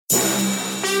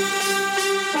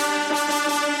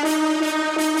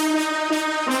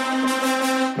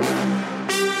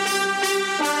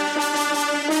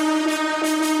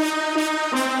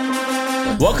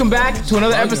Welcome back to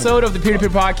another episode of the Peer to Peer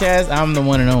Podcast. I'm the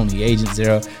one and only Agent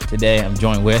Zero. Today, I'm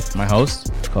joined with my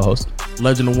co-host,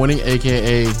 Legend of Winning,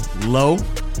 aka Low.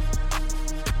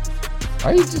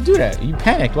 Why you just do that? You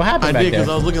panicked. What happened back there? I did because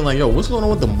I was looking like, yo, what's going on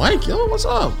with the mic? Yo, what's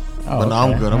up? But no,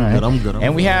 I'm good. I'm good.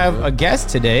 And we have a guest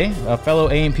today, a fellow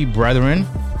A&P brethren.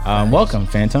 Welcome,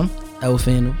 Fanum. Hello,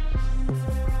 Fanum.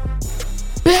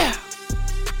 Yeah.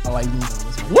 I like you.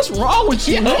 What's wrong with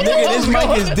you? Nigga, this mic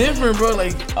is different, bro.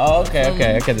 Like,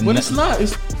 okay. But it's not.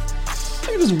 It's.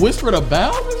 I just whispered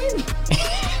about.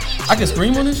 I can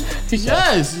scream on this.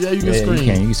 Yes, yeah, you can scream.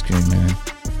 You can scream, man.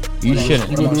 You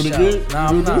shouldn't. You gonna do it again? Nah,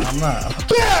 I'm not.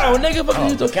 Bow, nigga, fuck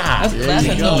you. That's There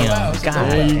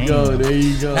you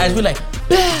go. I just be like,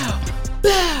 bow.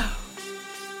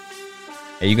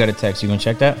 Hey, you got a text. You gonna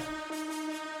check that?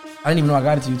 I didn't even know I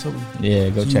got it till you told me. Yeah,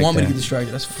 go check that. You want me to get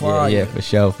distracted? That's fine. Yeah, for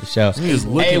sure.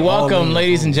 Hey, welcome,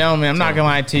 ladies and gentlemen. I'm not gonna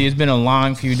lie to you. It's been a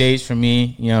long few days for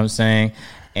me. You know what I'm saying?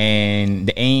 And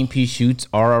the A&P shoots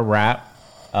are a wrap.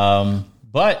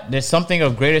 But there's something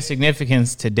of greater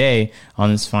significance today on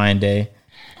this fine day.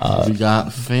 We got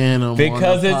Fanum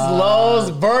because it's Lowe's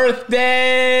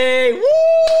birthday. Woo!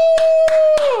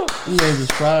 You ain't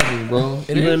describing, bro.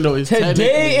 Even though it's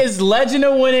today is Legend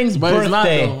of Winning's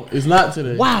birthday. It's not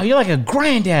today. Wow, you're like a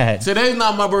granddad. Today's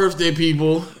not my birthday,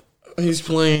 people. He's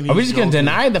playing. Are we just gonna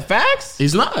deny the facts?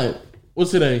 He's not. What's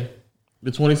today?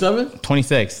 The 27th?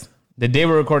 26th. The day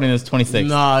we're recording is 26th.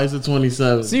 Nah, it's the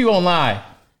 27th. So you gonna lie?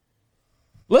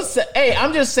 Hey,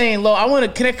 I'm just saying, Lo. I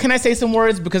want to. Can I say some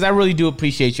words because I really do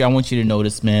appreciate you. I want you to know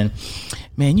this, man.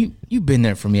 Man, you've been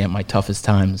there for me at my toughest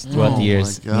times throughout the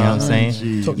years. You know what I'm saying?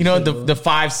 Geez. You know the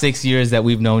 5-6 years that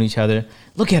we've known each other.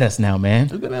 Look at us now, man.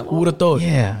 Who would have thought?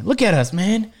 Yeah, look at us,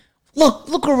 man.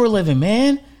 Look where we're living,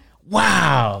 man.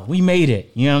 Wow, we made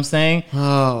it. You know what I'm saying?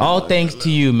 All thanks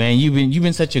to you, man. You've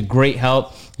been such a great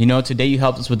help. You know, today you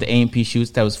helped us with the A&P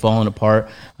shoots that was falling apart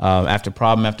after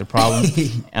problem.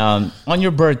 On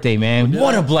your birthday, man.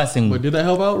 What a blessing. But did that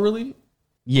help out, really?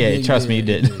 Yeah, trust me, you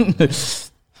did.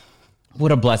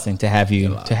 What a blessing to have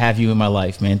you in my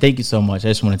life, man. Thank you so much. I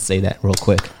just wanted to say that real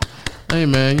quick. Hey,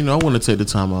 man, I want to take the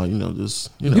time out,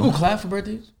 People clap for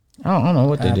birthdays? I don't know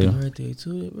what they do. Happy birthday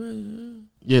to you, brother.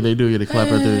 Yeah, they do. Yeah, they clap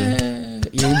right there.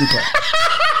 Yeah, we do clap.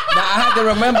 Now, I have to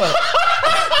remember.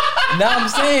 Now I'm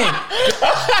saying.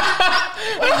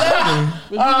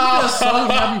 You just sung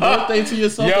happy birthday to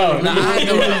yourself. Yo, I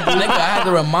had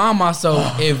to remind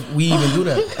myself if we even do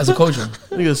that as a culture.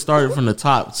 Niggas started from the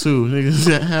top, too. Niggas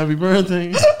said happy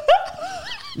birthday.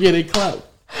 Yeah, they clap.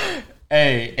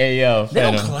 Hey, yo. They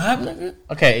don't clap, nigga.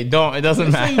 Okay, it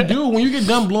doesn't matter. They do. When you get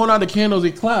done blowing out the candles,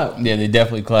 they clap. Yeah, they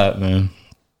definitely clap, man.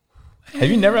 Have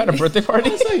you never had a birthday party?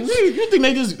 Like, nigga, you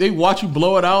think they watch you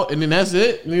blow it out and then that's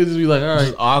it? Niggas just be like, all right.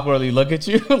 Just awkwardly look at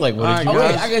you like, what did you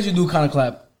wait, I guess you do kind of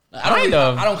clap. I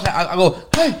don't clap. I go,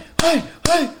 hey.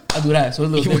 I do that. So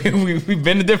we've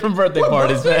been to different birthday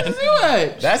parties, man.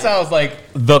 That sounds like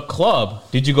the club.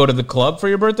 Did you go to the club for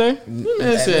your birthday?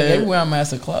 Man said, everywhere I'm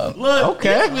at a club. Look,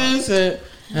 okay. Man said,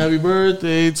 happy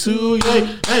birthday to you.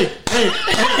 Hey.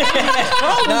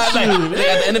 At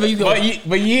the end of it, you go.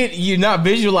 But you're not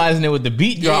visualizing it with the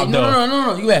beat drop, though.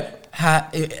 No. You at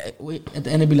at the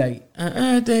end, it be like,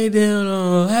 happy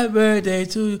birthday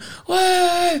to you.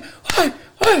 Wait.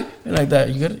 Like that.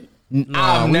 You got it?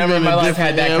 I've never in my life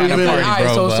had that kind of party,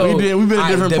 bro. So we've been at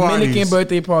different Dominican parties.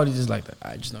 birthday parties just like that.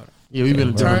 I just know that. Yeah, we've been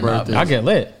at different birthdays. I get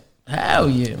lit. Hell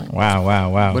yeah.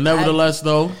 Wow. But nevertheless,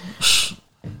 though,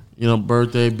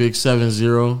 birthday, big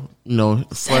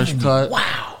 7-0, fresh cut.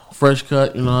 Wow. Fresh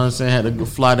cut, you know what I'm saying? Had to go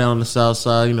fly down on the south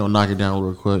side, knock it down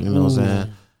real quick, you know what I'm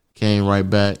saying? Came right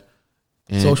back.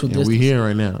 And, social distance. We here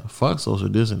right now. Fuck social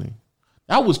distancing.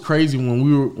 That was crazy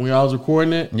when I was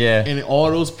recording it. Yeah. And all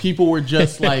those people were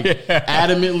just like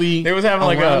adamantly they was having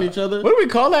like each other. What do we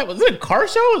call that? Was it a car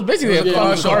show? It was basically a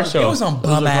car show. It was some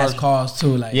bum ass cars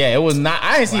too. Like, yeah, it was not.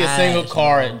 I didn't see a single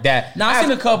car that. Nah, I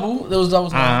seen a couple.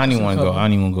 I didn't want to go. I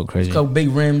didn't even go crazy. A couple big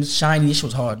rims, shiny. This shit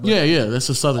was hard. Yeah. That's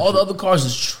the southern. All the other cars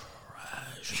is trash.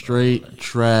 Straight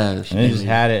trash. And they just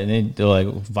had it, and they're like,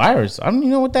 virus. I don't even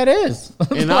know what that is.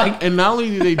 And not only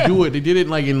did they do it, they did it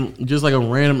like in just like a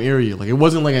random area. Like it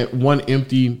wasn't like at one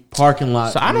empty parking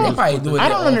lot. So I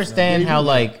don't understand how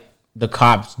like the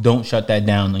cops don't shut that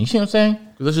down. Like, you see what I'm saying?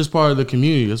 Because that's just part of the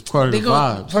community. That's part of the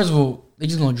vibe. First of all, they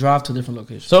just gonna drive to a different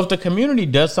location. So if the community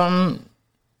does something,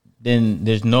 then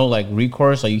there's no like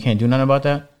recourse. Like you can't do nothing about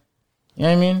that. You know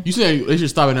what I mean? You say they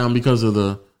should stop it down because of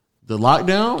the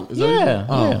lockdown?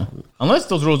 Yeah. Unless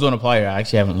those rules don't apply here. I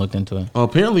actually haven't looked into it.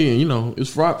 Apparently, it's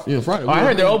Friday. Yeah, Friday. Oh, I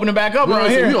heard they're opening back up around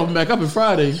here. We open back up on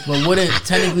Friday. But wouldn't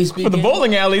technically For speaking, the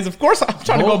bowling alleys, of course. I'm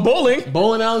trying to go bowling.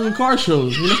 Bowling alley and car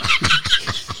shows.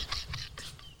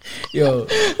 yo,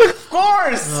 Of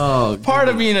course. Oh, Part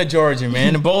of being a Georgian,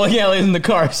 man. The bowling alleys and the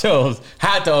car shows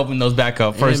had to open those back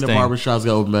up first and the thing. barbershops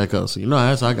got open back up. So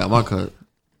that's how I got my cut.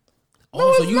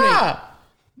 No, so it's you not.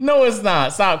 No, it's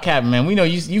not. Stop capping, man. We know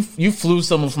you flew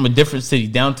someone from a different city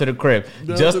down to the crib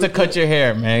just to cut your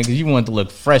hair, man, because you wanted to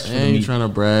look fresh for I the ain't meet. trying to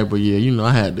brag, but yeah,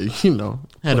 I had to,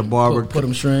 had the barber put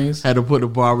them strings. had to put the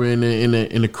barber in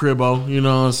the cribbo, you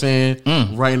know what I'm saying?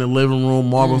 Right in the living room,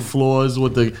 marble floors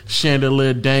with the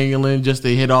chandelier dangling just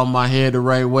to hit off my head the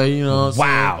right way, you know what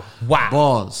I'm saying? Wow.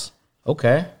 Balls.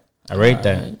 Okay. I rate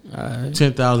that. All right.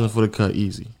 10,000 for the cut,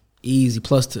 easy. Easy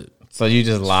plus tip. So you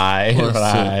just lied. Plus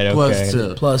Right, tip. okay. Plus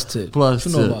tip. Plus tip. Plus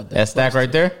What you know tip. about that? That stack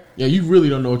right there? Yeah, you really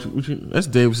don't know what you that's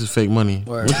Davis's fake money.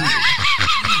 Word.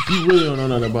 You really don't know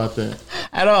nothing about that.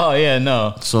 At all, yeah,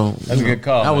 no. So That's a good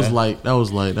call, That was man. light. That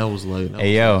was light.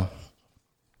 Hey, yo.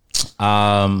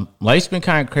 Life's been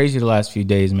kind of crazy the last few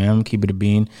days, man. I'm gonna keep it a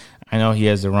bean. I know he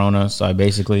has the Rona, so I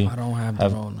basically I don't have the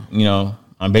Rona.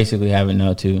 I'm basically have it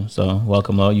now too. So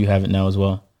welcome, Lo. You have it now as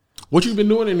well. What you been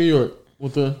doing in New York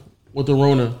with the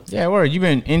Rona? Yeah, word. You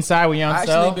been inside with I Yon actually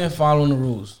Cell? been following the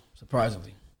rules,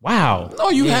 surprisingly. Wow. No,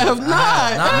 you have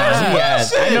not. He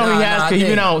has. I know he has because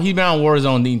he's been on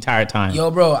Warzone the entire time. Yo,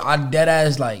 bro, I dead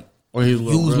ass like Or his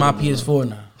little use my brother, PS4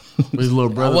 now. His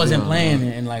little I brother. wasn't be on. playing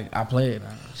it and like I played.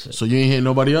 Shit. So you ain't hitting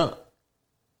nobody up?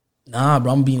 Nah,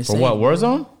 bro, I'm being For what,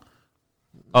 Warzone?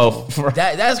 Oh, for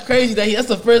That's crazy. That's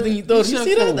the first thing he thought. You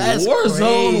see that? That's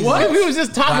Warzone, crazy. what? we was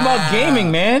just talking about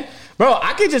gaming, man. Bro,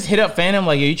 I could just hit up Fanum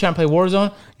like, yo, you trying to play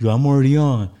Warzone? Yo, I'm already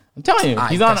on. I'm telling you,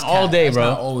 he's on it That's all cap. day, That's bro.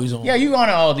 not always on. Yeah, you on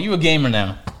it all day. You a gamer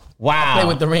now. Wow. Play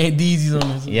with the Randeezys on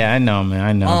this. Yeah, I know, man.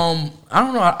 I know. I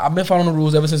don't know. I've been following the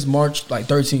rules ever since March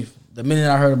 13th. The minute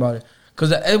I heard about it,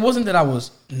 because it wasn't that I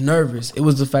was nervous. It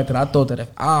was the fact that I thought that if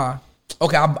I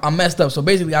messed up. So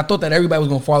basically, I thought that everybody was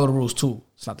gonna follow the rules too.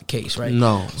 It's not the case, right?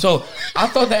 No. So I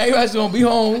thought that everybody's gonna be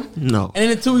home. No. And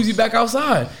then in 2 weeks, you back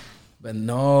outside. But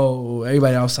no,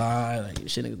 everybody outside. Like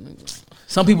shit.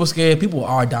 Some people scared. People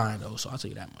are dying though. So I'll tell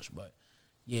you that much. But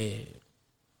yeah,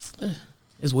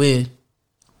 it's weird.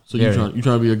 So you trying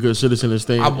to be a good citizen and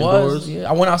stay I indoors? was. Yeah,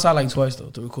 I went outside like twice though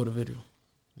to record a video.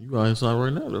 You out inside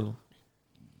right now though.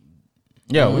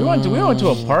 Yo, we went to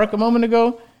a park a moment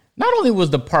ago. Not only was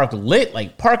the park lit,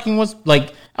 like parking was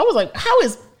like, I was like, how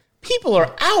is people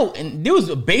are out and there was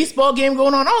a baseball game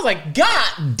going on? I was like,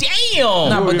 God damn.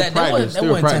 Nah, but in that practice. wasn't They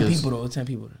were 10 practice. people though. 10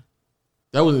 people.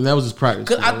 That was his practice.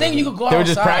 Cause I think you could go They outside. were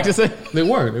just practicing. They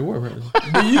were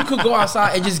practicing. But you could go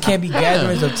outside. It just can't be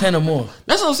gatherings of 10 or more.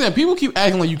 That's what I'm saying. People keep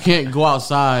acting like you can't go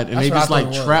outside and That's they what I just thought like it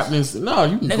was. trapped in. No,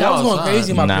 you can Nigga, go I was going outside.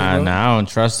 crazy in my Nah, crib, bro. I don't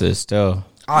trust it still.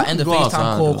 I'll end the go FaceTime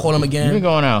outside, call, though. call him You been again.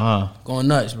 going out, huh? Going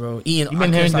nuts, bro. Eating. You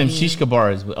been hitting them shishka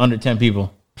bars with under 10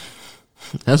 people.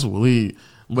 That's weird.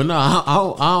 But no,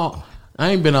 I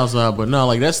ain't been outside. But no,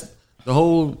 like that's the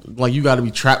whole like you got to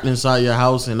be trapped inside your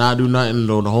house and not do nothing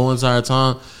though the whole entire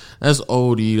time. That's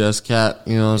OD. That's cap.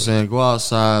 You know what I'm saying? Go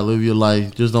outside, live your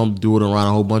life. Just don't do it around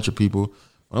a whole bunch of people.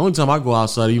 The only time I go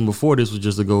outside, even before this, was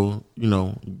just to go,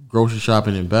 grocery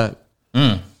shopping and back,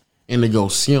 and to go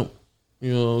simp.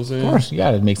 You know what I'm saying? Of course, you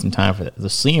got to make some time for that. The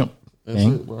simp That's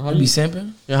thing. it, bro. How You be you?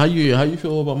 simping? Yeah, how you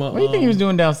feel about my? What do you think he was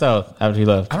doing down south after he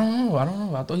left? I don't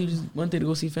know. I thought he just went there to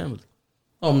go see family.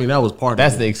 I mean, that was part.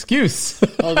 That's of the it. excuse.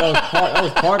 Oh, that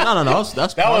was part. No.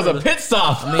 That's That part was of a it. pit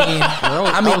stop.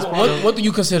 I mean, what do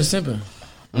you consider simping?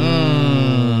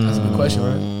 That's a good question,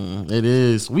 right? It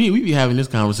is. We be having this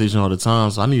conversation all the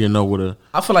time, so I need to know what a.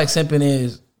 I feel like simping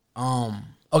is,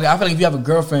 okay, I feel like if you have a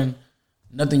girlfriend,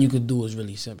 nothing you could do is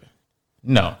really simping.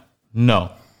 No.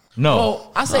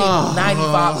 Well, I say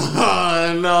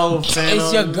 95. No, Phantom.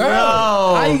 It's your girl.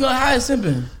 No. How you gonna hide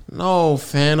simping? No,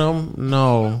 Phantom.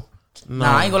 No. Nah,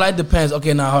 I ain't gonna lie. It depends.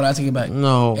 Okay, nah, hold on. I take it back.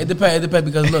 No. It depends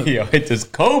because look, Yo, hit this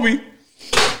Kobe.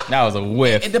 That was a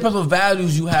whiff. it depends what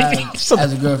values you have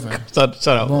as a girlfriend. Shut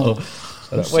up. Boom.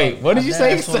 Shut up. Wait, what did you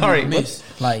say? That's what Sorry. you All miss.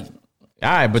 Like,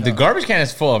 right, but the garbage can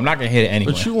is full. I'm not gonna hit it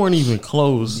anyway. But you weren't even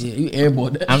close. yeah, you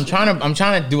airboard that. I'm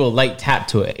trying to do a light tap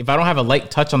to it. If I don't have a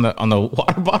light touch on the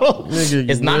water bottle, Nigga,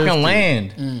 it's not gonna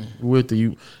nasty. land. With the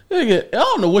you, nigga, I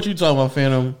don't know what you talking about,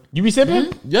 Phantom. You be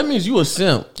sipping? That means you a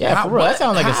simp. Yeah, for real. That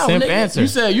sounds like a How, simp nigga? answer.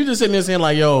 You just sitting there saying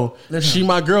like, yo, Listen. she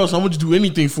my girl, so I'm gonna do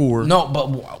anything for her. No, but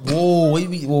whoa,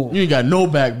 whoa. You ain't got no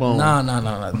backbone.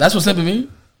 Nah. That's what simping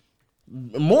mean?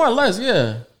 More or less,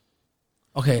 yeah.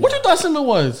 Okay. What you thought simping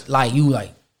was? like you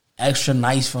like extra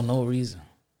nice for no reason.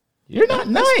 You're not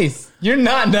nice. You're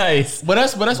not nice. But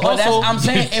that's also. I'm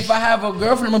saying if I have a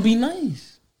girlfriend, I'm gonna be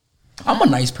nice. I'm a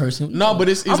nice person. No, but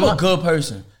it's I'm not a good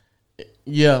person.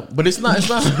 Yeah, but it's not.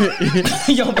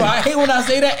 Yo, bro, I hate when I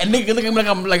say that and nigga look at me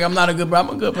like I'm not a good bro. I'm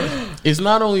a good person. It's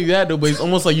not only that though, but it's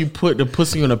almost like you put the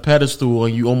pussy on a pedestal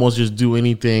and you almost just do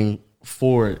anything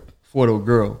for the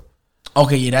girl.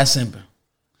 Okay, yeah, that's simple.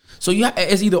 So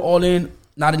it's either all in,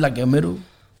 not like a middle.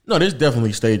 No, there's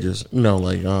definitely stages. You know,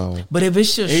 like But if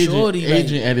it's just shorty,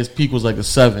 agent at his peak was like a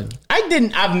 7.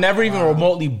 I've never even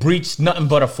remotely breached nothing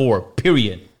but a 4.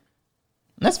 Period.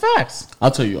 That's facts. I'll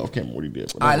tell you off camera what he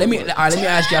did. All right, let me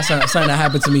ask y'all something that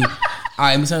happened to me. All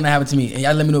right, something that happened to me, and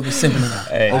y'all let me know if it's simple or not.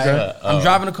 Hey, okay, I'm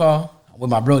driving the car with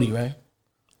my Brody, right?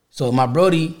 So my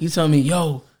Brody, he's telling me,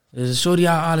 "Yo, there's a shorty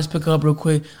out. Let's pick her up real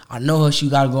quick. I know her. She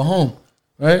gotta go home,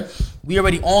 right? We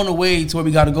already on the way to where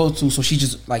we gotta go to. So she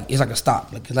just like it's like a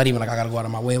stop. Like it's not even like I gotta go out of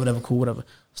my way, whatever. Cool, whatever.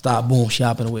 Stop. Boom. She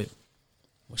hopping the whip.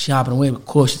 When she hopping the whip, of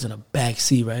course she's in the back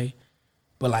seat, right?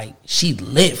 But like she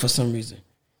lit for some reason.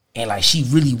 And like she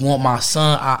really want my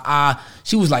son.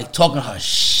 She was like talking her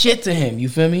shit to him. You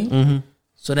feel me? Mm-hmm.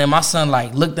 So then my son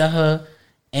like looked at her,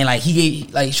 and like he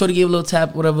gave like shorty gave a little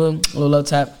tap, whatever, a little love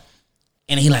tap,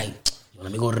 and he like, yo,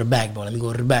 let me go to the back, bro. Let me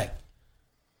go to the back.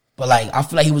 But like I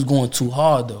feel like he was going too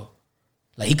hard though.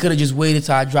 Like he could have just waited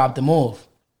till I dropped him off.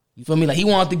 You feel me? Like he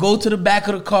wanted to go to the back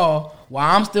of the car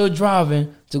while I'm still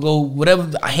driving to go whatever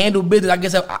I handle business. I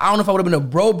guess I don't know if I would have been a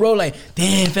bro. Like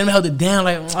damn, family held it down,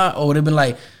 like or would have been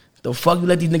like. The fuck you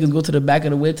let these niggas go to the back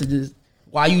of the whip to just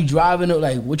while you driving it?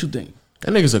 Like, what you think? That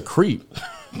nigga's a creep.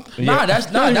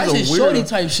 That's his shorty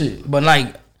type shit. But like,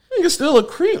 nigga still a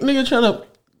creep. Nigga trying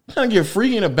to get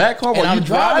free in the back car while you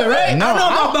driving, right? No,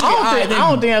 I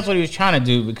don't think that's what he was trying to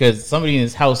do because somebody in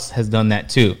his house has done that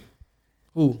too.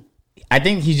 Who? I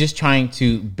think he's just trying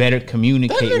to better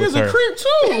communicate with her. That nigga's a creep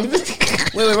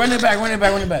too. Wait, run it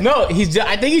back. No,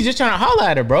 I think he's just trying to holler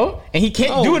at her, bro. And he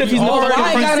can't do it if he's not in the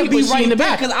front seat, but she in the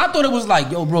back. Because I thought it was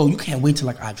like, yo, bro, you can't wait till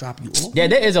like I drop you off. Yeah,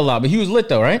 that is a lot, but he was lit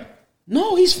though, right?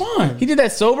 No, he's fine. He did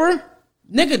that sober?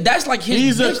 Nigga, that's like his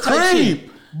He's a bitch type creep.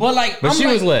 shit. But she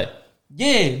was lit.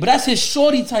 Yeah, but that's his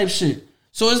shorty type shit.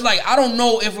 So it's like, I don't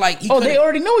know if like they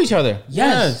already know each other.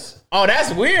 Yes. Oh,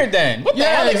 that's weird then. What the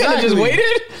hell? They could have just waited?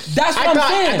 That's what I'm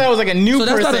saying. I thought it was like a new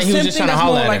person. He was just trying to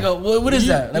holler at her. What is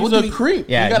that? Like, He's a creep.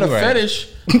 Yeah, he got a fetish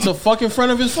to fuck in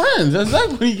front of his friends. That's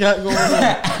exactly what he got going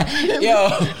on.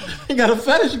 Yo. He got a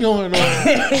fetish going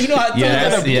on. You know how he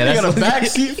got a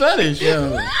backseat fetish.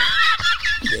 Yo.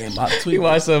 Damn, I tweet. You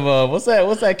watch some what's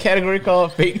that category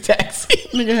called? Fake taxi.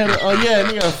 Nigga had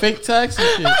nigga got a fake taxi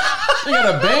shit. They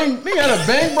got a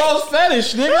bang bros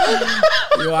fetish, nigga.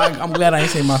 Yo, I'm glad I ain't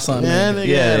say my son.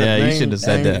 Yeah, you should have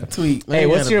said that. Tweet. Hey,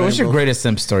 what's your greatest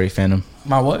simp story, Fanum?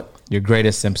 My what? Your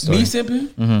greatest simp story. Me simping?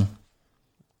 Mm-hmm.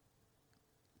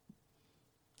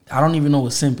 I don't even know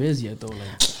what simp is yet though.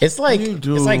 Like, it's like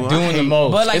doing the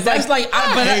most. But like that's like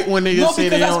I hate when niggas say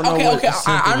they don't know what simp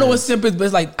I know what simp is, but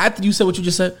it's like after you said what you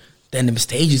just said, then the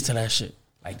stages to that shit.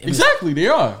 Like exactly, they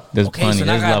are. There's plenty. So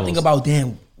now I gotta think about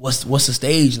what's the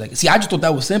stage like? See, I just thought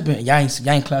that was simping. And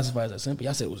y'all ain't classified as simping.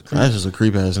 Y'all said it was a creep. That's just a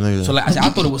creep ass nigga. So like I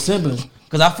thought it was simping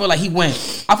because I feel like he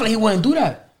wouldn't do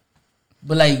that.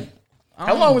 But like,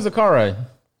 how long was the car ride?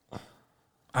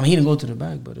 I mean, he didn't go to the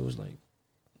back, but it was like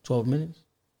 12 minutes.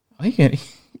 Oh, he can't.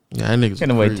 Yeah, that nigga's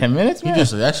gonna wait 10 minutes. Man?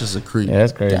 That's just a creep. Yeah,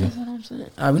 that's crazy. That's what I'm saying.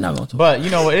 We're not going to. But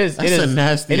you know what? It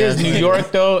is New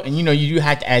York though, and you know you do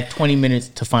have to add 20 minutes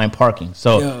to find parking.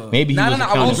 So maybe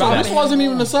this wasn't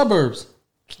even the suburbs.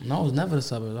 No, it was never the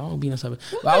suburbs. I don't be in the suburbs.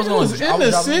 But I was in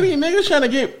the city. Niggas trying to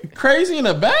get crazy in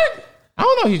the back. I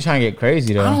don't know if he's trying to get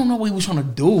crazy though. I don't know what he was trying to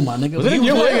do, my nigga. Was it in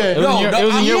your way? It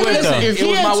was in your way though. If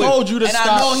he had told you to stop,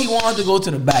 and I know he wanted to go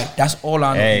to the back. That's all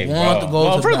I know. Hey, he wanted to go.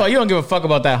 Well, first of all, you don't give a fuck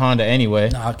about that Honda anyway.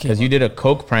 Nah, because you did a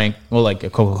Coke prank. Well, like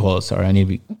a Coca-Cola. Sorry, I need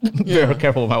to be very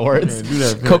careful with my words.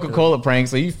 Yeah, Coca-Cola prank.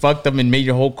 So you fucked them and made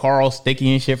your whole car all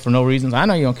sticky and shit for no reasons. I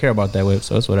know you don't care about that whip,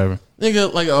 so it's whatever.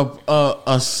 Nigga, like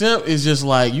a simp is just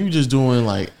like you just doing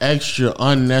like extra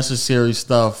unnecessary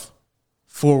stuff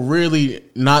for really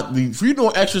not the. If you're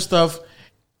doing extra stuff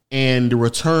and the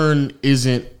return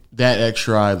isn't that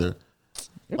extra either.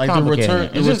 Like the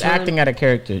return, it's just acting out of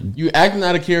character. You acting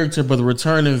out of character, but the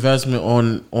return investment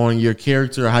on your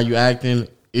character, how you acting,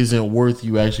 isn't worth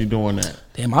you actually doing that.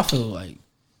 Damn, I feel like.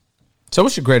 So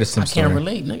what's your greatest simp story? I can't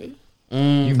relate, nigga.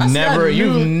 You've never.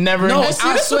 No, see,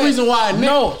 that's the reason why.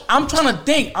 No, I'm trying to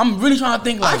think. I'm really trying to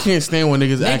think. Like, I can't stand when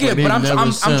niggas act like they but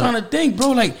I'm trying to think,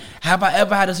 bro. Like, have I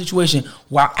ever had a situation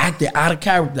where I acted out of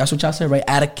character? That's what y'all said, right?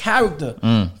 Out of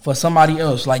character for somebody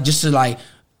else, like just to like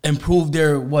improve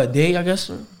their day, I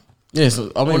guess. Yeah,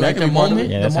 so I mean, like that can the be part of moment?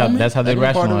 it. Yeah, that's how they That can be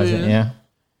part of rationalize it. it, Yeah.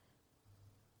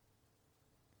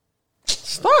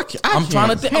 Stock. I'm trying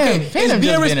to think.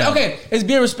 Okay, is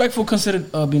being respectful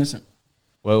considered being a simp?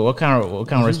 Well, what kind of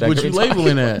respect? What are you we talking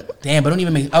labeling that? Damn, but don't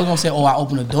even make. I was gonna say, oh, I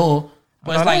open the door,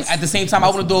 but it's like at the same time, I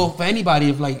open the door for anybody.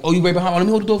 If like, oh, you right behind, let me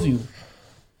hold the door for you.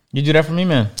 You do that for me,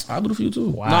 man. I'll do it for you too.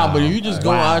 Wow. Nah, but if you just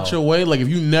go out your way, like if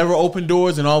you never open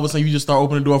doors and all of a sudden you just start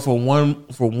opening the door for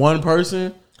one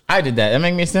person. I did that. That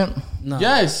make me a simp. No.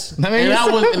 Yes, That made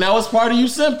and me simp. that was part of you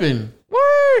simping.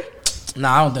 Word.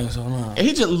 Nah, I don't think so. No. And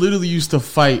he just literally used to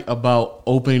fight about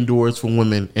opening doors for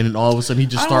women, and then all of a sudden he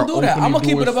just I start don't do that. opening I'm gonna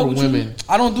keep doors it up for with women. you.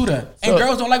 I don't do that, and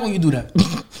girls don't like when you do that.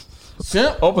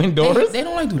 Simp? Open doors. They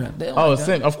don't like do that. They don't Oh, like that.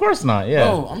 simp. Of course not. Yeah.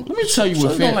 Bro, Let me tell you what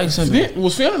Shorty don't like simping.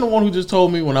 Was Fanum the one who just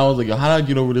told me when I was like, yo, how did I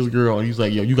get over this girl? And he's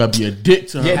like, yo, you gotta be a dick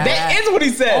to her. Yeah, that is what he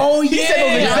said. Oh, He said those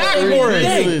yeah. exact Yeah. words.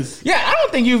 Ridiculous. Yeah, I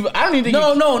don't even think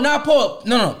No, not Paul.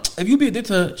 No. If you be a dick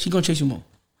to her, she gonna chase you more.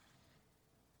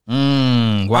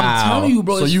 Wow. I'm telling you,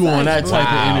 bro. So it's you on facts, that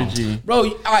bro. type of energy. Bro,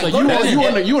 all right, So go to the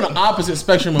gym. you on the opposite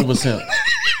spectrum of a simp.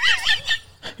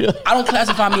 I don't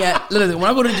classify me at literally when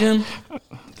I go to the gym.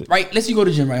 Right, let's say you go to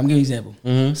the gym. Right, I'm gonna give you an example.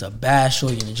 It's a bad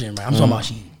shorty in the gym. Right, I'm talking about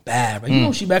she bad. Right, you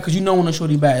know she bad because you know when a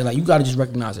shorty bad. Like you gotta just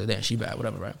recognize her. That she bad,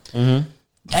 whatever. Right.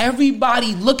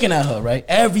 Everybody looking at her. Right,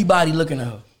 everybody looking at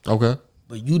her. Okay.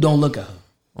 But you don't look at her.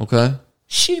 Okay.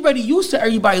 She already used to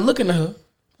everybody looking at her.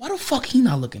 Why the fuck he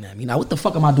not looking at me? Now what the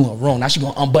fuck am I doing wrong? Now she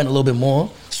gonna unbutton a little bit more,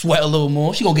 sweat a little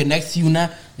more. She gonna get next to you now.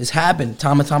 It's happened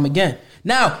time and time again.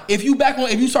 Now, if you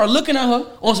start looking at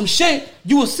her on some shit,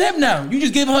 you a simp now. You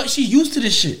just giving her, she's used to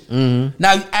this shit.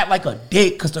 Now you act like a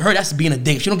dick, because to her, that's being a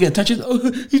dick. If she don't get attention,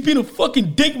 oh, he's being a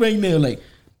fucking dick right now. Like,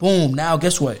 boom, now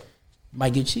guess what? You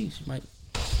might get cheese. You might,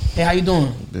 hey, how you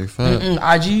doing? Big fan.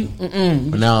 IG?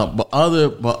 But now,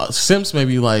 but simps may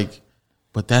be like,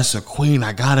 but that's a queen.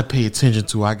 I gotta pay attention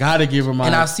to. I gotta give her my.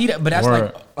 And I see that, but that's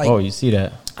Word. like Oh, you see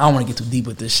that? I don't want to get too deep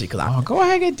with this shit, because Oh, go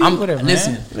ahead, get deep with it, man.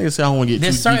 listen, Nigga say I don't want to get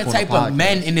there's too certain deep on type the of podcast.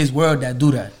 men in this world that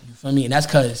do that. You feel me? And that's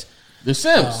because, The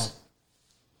simps.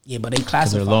 yeah, but they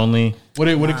classify. They're lonely. What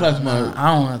they classify?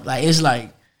 I don't want, like, it's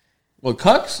like, What,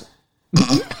 cucks?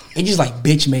 it's just like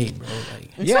bitch made, bro. Like,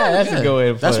 Yeah, that's a good way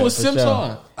to put That's it, what for simps sure.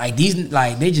 are. like these,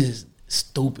 like, they just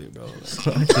stupid, bro.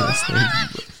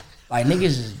 Like, niggas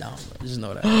just dumb, bro. Just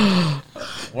know that.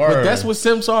 Word. But that's what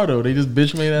simps are, though. They just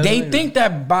bitch made ass They niggas. think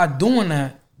that by doing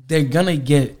that, they're gonna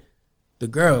get the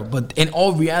girl. But in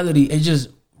all reality, it just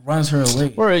runs her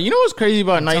away. Word. You know what's crazy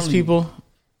about nice telling you. people?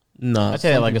 Nah. I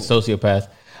say that like a sociopath.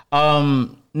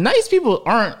 Nice people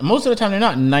aren't, most of the time, they're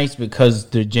not nice because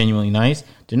they're genuinely nice.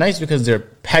 They're nice because they're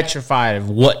petrified of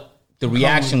what the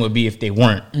reaction would be if they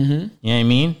weren't. You know what I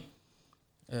mean?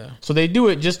 Yeah. So they do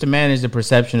it just to manage the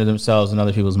perception of themselves in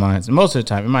other people's minds. And most of the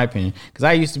time, in my opinion, because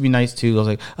I used to be nice too. I was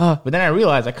like, but then I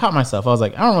realized, I caught myself. I was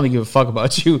like, I don't really give a fuck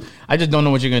about you. I just don't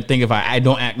know what you're going to think if I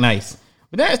don't act nice.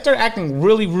 But then I started acting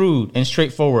really rude and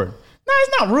straightforward. No,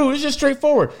 it's not rude. It's just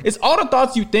straightforward. It's all the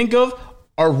thoughts you think of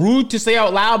are rude to say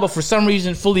out loud, but for some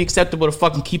reason fully acceptable to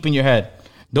fucking keep in your head.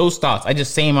 Those thoughts, I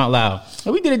just say them out loud.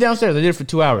 And we did it downstairs. I did it for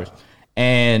 2 hours.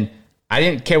 And I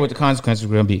didn't care what the consequences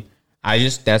were going to be.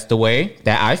 That's the way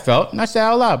that I felt, and I said it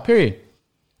out loud, period.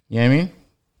 You know what I mean?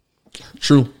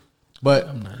 True. But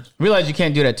Realize you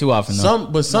can't do that too often,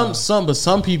 though.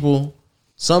 some people,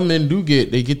 some men do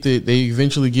they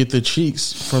eventually get the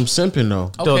cheeks from simping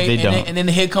though. Still, Okay, they don't. and then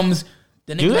here comes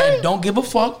the Do nigga they? that don't give a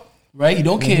fuck, right? He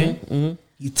don't care.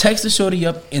 You text the shorty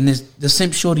up, and the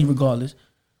simp shorty, regardless,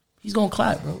 he's gonna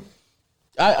clap, bro.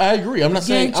 I agree. I'm not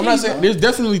saying. bro. There's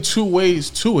definitely two ways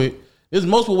to it. There's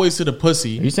multiple ways to the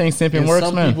pussy. Are you saying simping And works,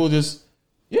 some man? people just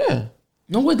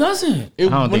No, it doesn't. It,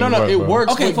 don't think it it works,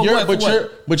 works. Okay, but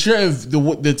for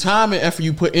what? the time and effort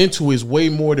you put into it is way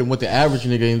more than what the average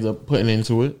nigga ends up putting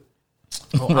into it.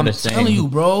 Bro, What I'm a shame. telling you,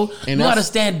 bro. And You gotta that's-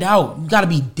 stand out. You gotta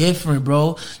be different,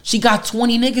 bro. She got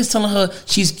 20 niggas telling her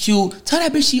she's cute. Tell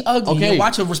that bitch she ugly. Okay. And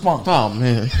watch her respond. Oh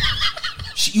man,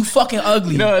 You fucking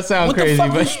ugly. You know, that sounds what crazy, the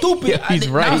fuck? You but stupid. yeah, he's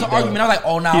Now right, it's an though. argument. I was like,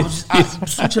 oh, now I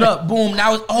switch it up. Boom.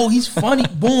 Now it's, oh, he's funny.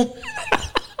 Boom.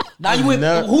 Now you went,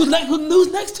 No. who's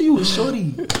next to you? It's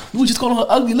shorty. You was just calling her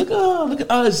ugly. Look at her. Look at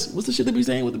us. What's the shit they be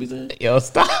saying? What they be saying? Yo,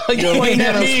 stop. You ain't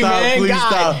man, at me, stop, man. please God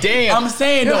stop. damn. I'm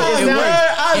saying, though, I it never, works.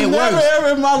 I It never works. ever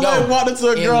in my life walked into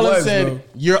a it girl works, and said, bro.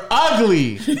 "You're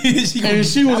ugly," She gonna and be-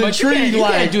 she was But you intrigued.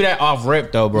 can't Like, do that off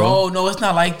rip, though, bro. Oh, no, it's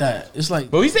not like that. It's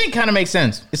like, But we saying kind of makes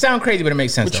sense. It sounds crazy, but it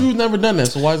makes sense. but though. you've never done that,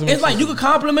 so why is it? it's like you could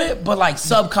compliment, but like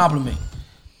sub compliment.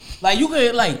 Like you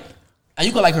could like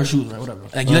her shoes, right? Whatever.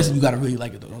 Like listen, you gotta really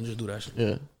like it though. Don't just do that shit.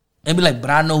 Yeah. And be like, but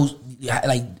I know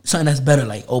like something that's better.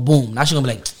 Like, oh boom. Now she gonna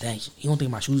be like, dang, you don't think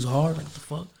my shoes are hard? Like what the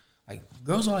fuck? Like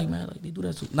girls are like, man, like they do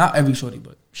that too. Not every shorty,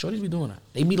 but shorties be doing that.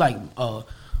 They be like,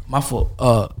 my fault.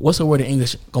 What's the word in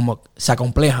English? Como se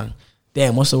acomplejan.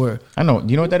 Damn, what's the word? I know.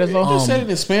 You know what that is, though? Just said it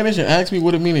in Spanish and asked me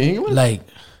what it mean in English.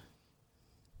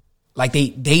 Like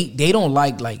they don't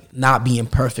like not being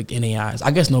perfect in their eyes.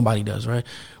 I guess nobody does, right?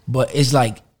 But it's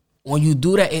like when you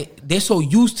do that, they're so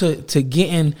used to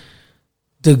getting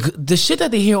the shit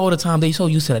that they hear all the time. They so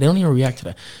used to that they don't even react to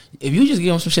that. If you just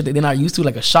give them some shit that they're not used to,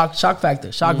 like a shock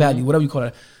factor, shock value, whatever you call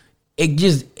it, it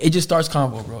just starts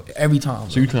convo, bro, every time.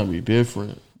 So you trying to be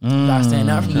different. You gotta stand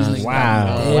out from these niggas.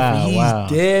 Wow.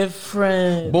 He's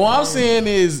different. But what I'm saying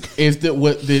is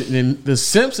the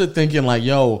simps are thinking like,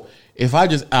 yo, if I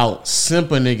just out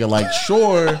simp a nigga, like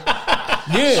sure,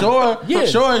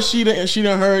 sure, she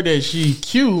done heard that she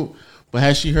cute, but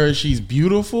has she heard she's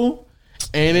beautiful?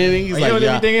 And then he's like,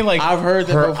 yeah, thinking, like, I've heard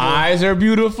that her before. Eyes are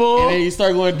beautiful. And then you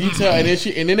start going detail, and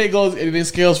then it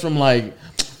scales from like,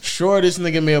 sure, this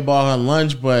nigga may have bought her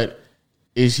lunch, but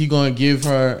is he gonna give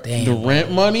her the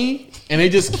rent money? And they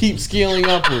just keep scaling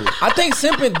upward. I think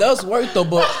simping does work though,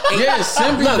 but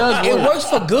simping does work. It works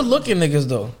for good looking niggas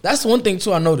though. That's one thing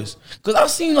too I noticed. Cause I've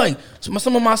seen like some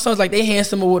of my sons, like they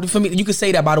handsome or for me. You can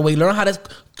say that, by the way. Learn how to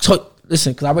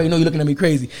listen, cause I already know you're looking at me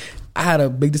crazy. I had a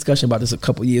big discussion about this a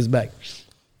couple years back.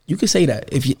 You can say that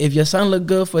if your son look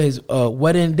good for his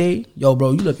wedding day, yo,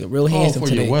 bro, you looking real handsome for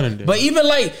today. Your wedding day. But even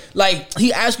like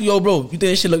he asked you, yo, bro, you think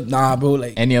this shit look? Nah, bro.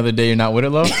 Like any other day, you're not with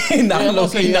it, though.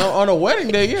 On a wedding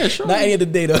day, yeah, sure. Not any other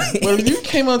day though. But if you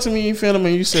came up to me, Fanum,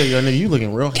 and you said, yo, nigga, you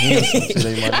looking real handsome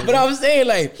today, my nigga. But I'm saying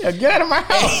like, yo, get out of my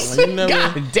house. Like,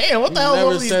 God damn, what the hell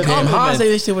was these how I say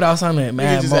this shit without sounding like,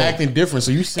 man, nigga just acting different.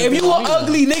 So you said, if you an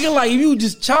ugly nigga, like if you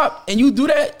just chop and you do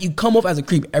that, you come off as a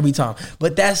creep every time.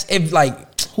 But that's if like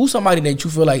who's somebody that you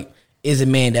feel like is a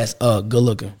man that's good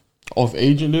looking. Oh, if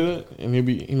Agent did it, and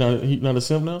he not a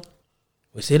simp now?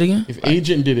 Wait, say it again? If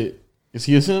Agent did it, is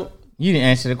he a simp? You didn't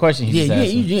answer the question. You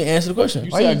didn't answer the question.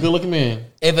 You said a good looking man.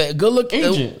 If a good looking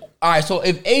Agent. All right, so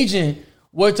if Agent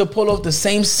were to pull off the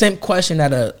same simp question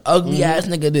that a ugly ass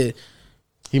nigga did,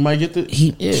 he might get the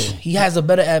he has a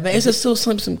better advantage. It's a still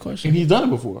simp question. And he's done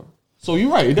it before. So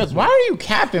you're right. It does. Why are you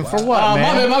capping for what,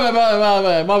 man? My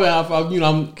bad.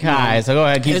 I'm guys. So go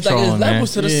ahead, keep it's trolling, like it's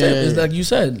levels to the simp. It's like you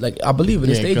said. Like I believe in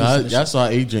the stages. That's our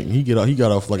Agent. He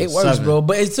got off like it a works, 7. bro.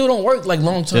 But it still don't work like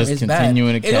long term. Just it's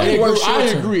continuing bad. to It only works I short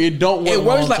term. agree. It don't work. It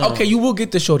works like term. okay, you will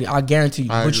get the shorty. I guarantee you,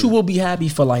 but agree. you will be happy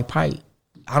for like probably.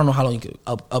 I don't know how long you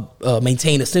could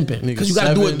maintain a simping because you got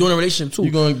to do it during a relationship too.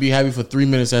 You're going to be happy for 3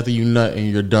 minutes after you nut and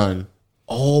you're done.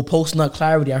 Oh, post nut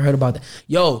clarity. I heard about that.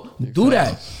 Yo, do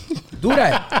that.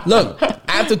 Look,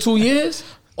 after 2 years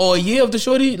or a year of the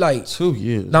shorty, like 2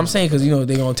 years. No, I'm saying because you know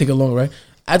they're gonna take it long, right?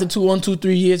 After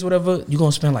 3 years, whatever, you're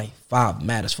gonna spend like 5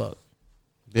 mad as fuck.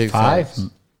 Big 5? facts.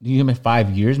 You give me 5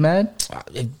 years, man?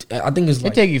 I think it's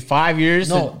like It take you 5 years.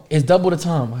 no, it's double the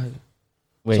time.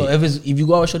 Wait. So if you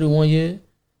go out with shorty 1 year,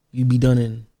 you be done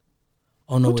in.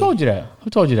 Oh no! Who told you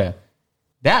that?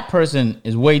 That person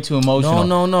is way too emotional.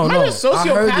 No. Am I just I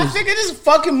heard sociopathic? this. Just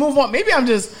fucking move on. Maybe I'm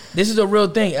just. This is a real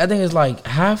thing. I think it's like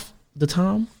half the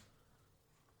time.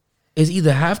 It's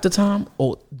either half the time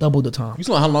or double the time. You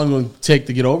know how long it's going to take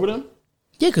to get over them?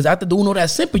 Yeah, because after doing all that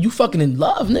simping, you fucking in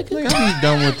love, nigga. I'll be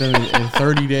done with them in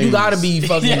 30 days. You gotta be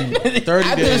fucking 30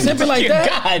 after days. simping like that,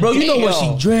 God bro. You know what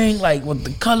damn. she drank, like what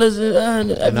the colors,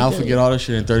 And I'll forget all this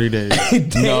shit in 30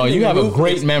 days. No, you have a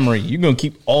great memory. You're gonna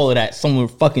keep all of that somewhere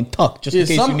fucking tucked just in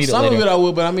case you need it some later. of it I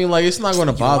will, but I mean, like, it's not going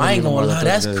to bother me. I ain't gonna no more lie, than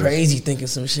that's 30 days. crazy thinking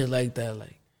some shit like that.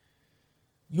 Like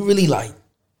you really like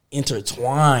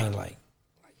intertwine, like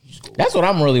That's what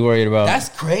I'm really worried about. that's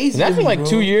crazy. After to me, like bro.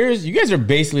 2 years, you guys are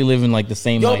basically living like the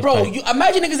same Yo, life. bro, type. you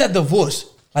imagine niggas that divorced.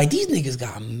 Like these niggas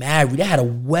got married. They had a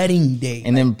wedding day.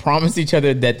 And then promised each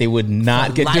other that they would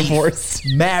not get Life, divorced.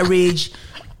 Marriage.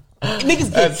 Niggas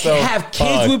That's so have kids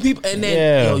fucked. with people, and then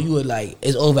Yeah. yo, you would like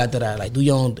it's over after that. Like do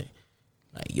your own thing.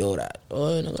 Like yo, that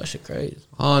shit crazy.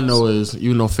 All I know is,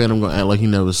 you know, Fanum gonna act like he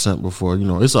never simp before. You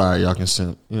know, it's all right, y'all can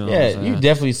simp. You know what I'm Yeah, saying? you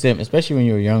definitely simp, especially when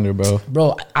you were younger, bro.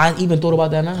 Bro, I even thought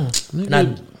about that now.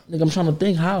 And I'm trying to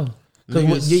think how.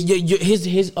 Because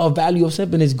his value of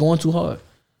simping is going too hard.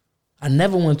 I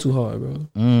never went too hard, bro.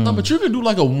 No, but you could do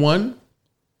like a 1.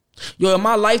 Yo, in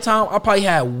my lifetime, I probably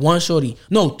had one shorty.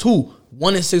 No, 2.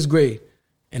 One in 6th grade.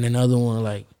 And another one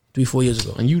like 3-4 years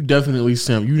ago. And you definitely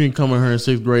simp. You didn't come in her in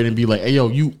 6th grade and be like, hey, yo,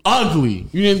 you ugly.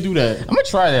 You didn't do that. I'm gonna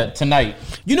try that tonight.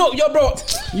 You know, yo, bro.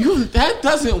 That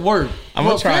doesn't work. I'm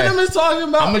gonna what try Fanum it. is talking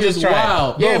about I'm gonna just is try.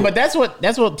 wild. Yeah, Bro, but that's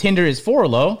what Tinder is for,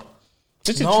 Lo.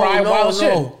 Just to try wild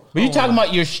shit. But you talking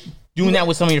about you're doing that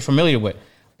with someone you're familiar with.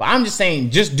 But I'm just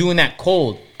saying, just doing that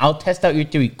cold. I'll test out your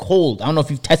theory cold. I don't know if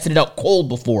you've tested it out cold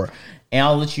before. and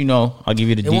I'll let you know. I'll give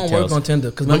you the details. It won't work on Tinder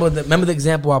because remember the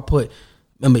example I put.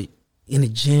 Remember in the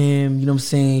gym, you know what I'm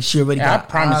saying? She already got. I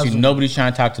promise you, nobody's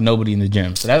trying to talk to nobody in the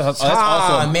gym. So that's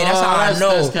also man. That's how I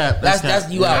know.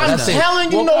 That's you out. I'm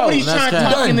telling you, nobody's trying to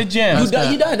talk in the gym.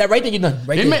 You done that right there. You done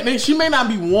right there. She may not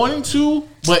be wanting to,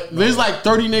 but there's like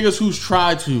 30 niggas who's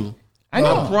tried to. I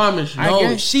know. I promise you.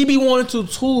 No, she be wanting to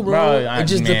too, bro. It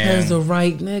just depends the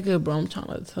right nigga, bro. I'm trying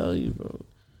to tell you, bro.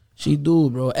 She do,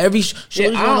 bro. Every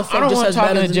I don't want to talk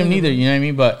in the gym neither. You know what I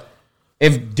mean? But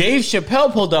if Dave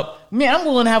Chappelle pulled up, man, I'm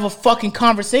willing to have a fucking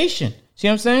conversation. See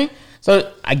what I'm saying?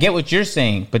 So I get what you're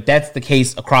saying, but that's the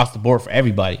case across the board for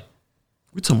everybody.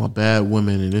 We talking about bad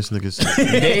women and this nigga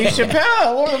Dave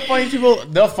Chappelle, one of the funniest people,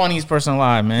 the funniest person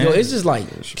alive, man. Yo, it's just like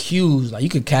cues. Like you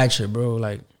could catch it, bro.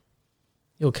 Like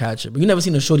you'll catch it. But you never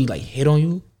seen a shorty like hit on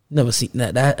you? Never seen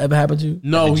that. That ever happened to you?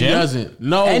 No, he doesn't.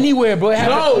 No. Anywhere, bro. It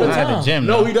happens at the gym.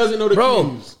 No, he doesn't know the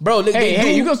cues. Bro,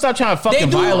 hey, you gonna stop trying to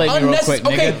fucking violate me real quick,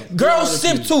 nigga. Okay, girls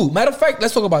simp too. Matter of fact,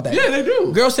 let's talk about that. Yeah, they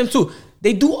do. Girls simp too.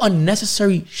 They do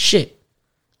unnecessary shit.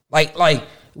 Like,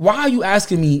 why are you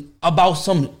asking me about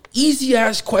some easy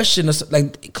ass question?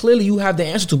 Like, clearly you have the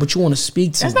answer to, but you want to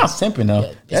speak to. That's not simping though.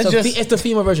 Yeah, it's the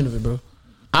female version of it, bro.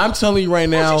 I'm telling you right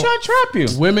now. Why she trying to trap you?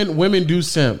 Women do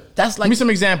simp. That's like. Give me some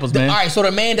examples, man. All right, so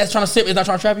the man that's trying to simp is not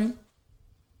trying to trap you.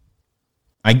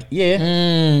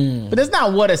 But that's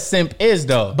not what a simp is,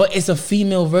 though. But it's a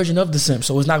female version of the simp,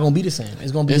 so it's not gonna be the same.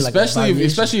 It's gonna be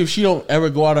especially if she don't ever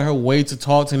go out of her way to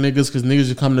talk to niggas because niggas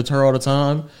just come to her all the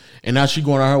time, and now she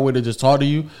going out of her way to just talk to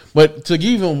you. But to get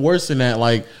even worse than that,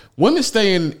 like women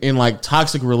stay in like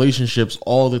toxic relationships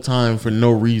all the time for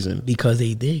no reason because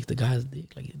they dig the guy's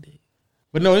dick like a dick.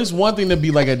 But no, it's one thing to be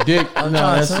like a dick.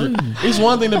 It's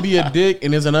one thing to be a dick,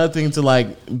 and it's another thing to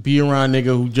like be around nigga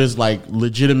who just like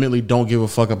legitimately don't give a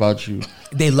fuck about you.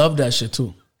 They love that shit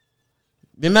too.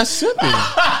 Then that's simping.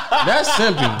 That's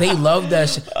simping. They love that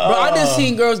shit, bro. I just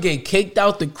seen girls get kicked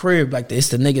out the crib, like it's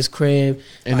the nigga's crib,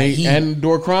 and like and the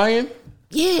door crying.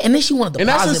 Yeah, and then she wanted to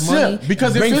deposit money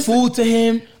because bring food to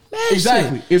him. Man,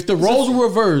 exactly. Shit. If the roles were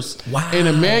reversed, and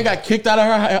a man got kicked out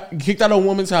of a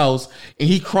woman's house, and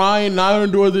he crying, knocking on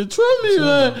the door, trust me,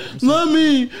 man, love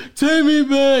me, take me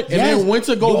back, and then went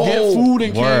to go get food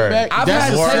and came back. I've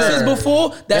had texts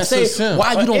before that say,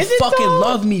 "Why you don't fucking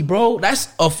love me, bro?" That's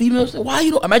a female. Why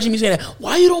you don't? Imagine me saying that.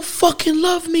 Why you don't fucking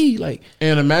love me? Like,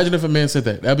 and imagine if a man said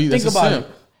that. Think about it.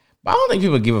 But I don't think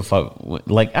people give a fuck.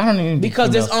 Like, I don't even because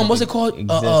there's what's it called?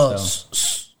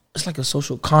 It's like a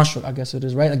social construct, I guess it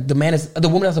is, right? Like the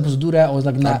woman that's supposed to do that, or is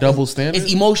like not a double standard.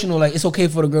 It's emotional, like it's okay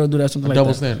for the girl to do that, something like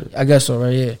double that. Standard. I guess so, right?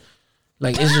 Yeah,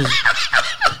 like it's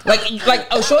just like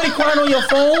a shorty crying on your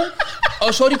phone.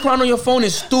 A shorty crying on your phone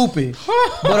is stupid,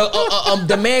 but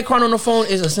the man crying on the phone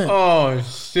is a sin. Oh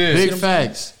shit! Big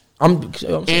facts. And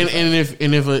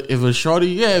if a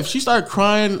shorty, if she start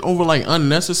crying over like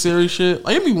unnecessary shit,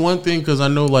 like it'd be one thing because I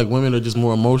know like women are just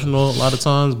more emotional a lot of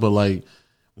times, but like.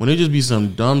 When it just be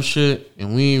some dumb shit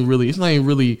and it's not even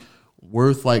really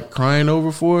worth like crying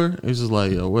over for. It's just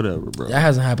like, yo, whatever, bro. That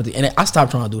hasn't happened to me. And I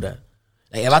stopped trying to do that.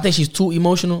 Like, if I think she's too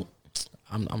emotional,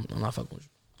 I'm not fucking with you.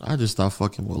 I just stopped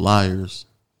fucking with liars.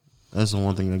 That's the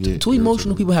one thing I get. Too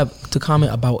emotional people have to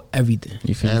comment about everything.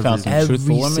 You found some every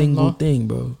truthful women, single thing,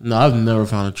 bro. No, I've never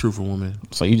found a truthful woman.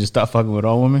 So you just stopped fucking with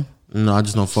all women? No, I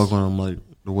just don't fuck with them like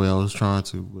the way I was trying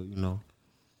to. But you know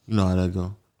how that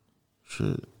go.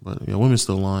 Shit. But yeah, women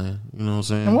still lying. You know what I'm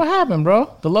saying? And what happened,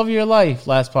 bro? The love of your life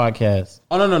last podcast.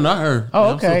 Oh no, not her.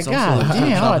 Oh, okay. God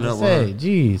damn, I had to say,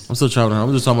 jeez. I'm still chopping her.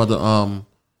 I'm just talking about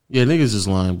the niggas just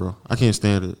lying, bro. I can't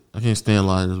stand it. I can't stand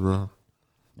liars, bro.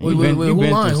 Wait, who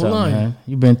lying?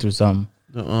 You been through something.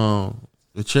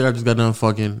 The chick I just got done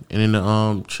fucking, and then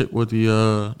the chick with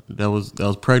the that was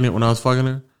pregnant when I was fucking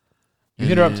her. You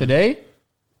hit her up today?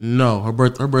 No, her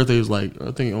birthday was like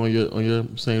I think on your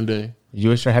same day. Did you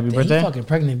wish her happy birthday? He fucking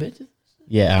pregnant bitches.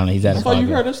 Yeah, I don't know. He's at his I thought you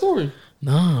heard that story.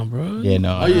 Nah, bro. Yeah,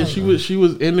 no. Oh yeah, she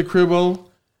was in the cribbo,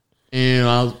 and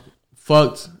I was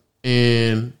fucked.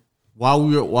 And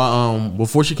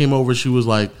before she came over, she was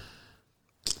like,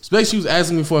 basically she was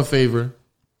asking me for a favor.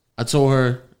 I told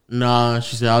her nah.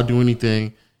 She said I'll do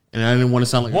anything, and I didn't want to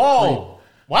sound like whoa.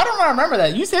 Why don't I remember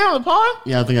that? You said it on the pod?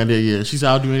 Yeah, I think I did. Yeah, she said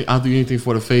I'll do anything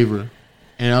for the favor,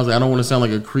 and I was like I don't want to sound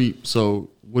like a creep. So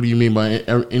what do you mean by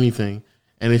anything?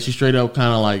 And then she straight up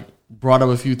kind of like brought up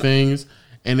a few things.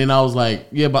 And then I was like,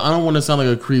 yeah, but I don't want to sound like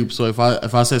a creep. So if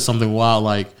I said something wild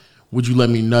like, would you let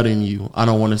me nut in you? I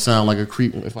don't want to sound like a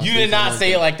creep. You did not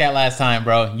say it like that last time,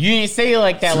 bro. You didn't say it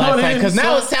like that last time because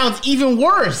now it sounds even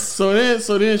worse. So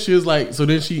then she was like,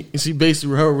 she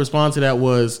basically, her response to that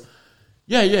was,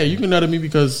 yeah, you can nut at me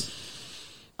because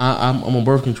I'm on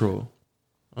birth control.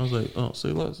 I I was like, oh, say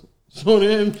less. So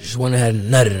then, Just went ahead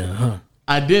and nutted her, huh?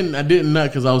 I didn't nut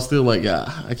because I was still like,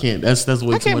 yeah, I can't. That's way too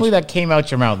much. I can't believe that came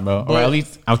out your mouth, bro, or But at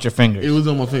least out your fingers. It was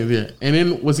on my finger, yeah. And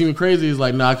then what's even crazy is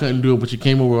like, I couldn't do it, but she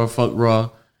came over, I fucked raw,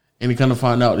 and he kind of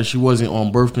found out that she wasn't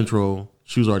on birth control.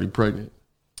 She was already pregnant.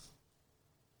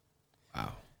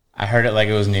 Wow. I heard it like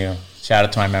it was new. Shout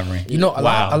out to my memory. You know, a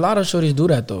lot of shorties do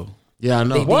that though. Yeah, I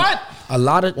know. What? A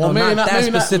lot of not that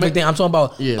specific thing. I'm talking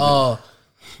about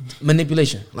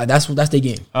manipulation. Like that's their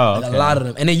game. Oh, like okay. a lot of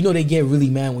them, and then they get really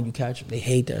mad when you catch them. They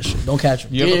hate that shit. Don't catch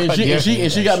them. Yeah,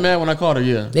 and she got mad when I caught her.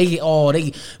 Yeah, They get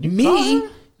me.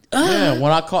 Yeah,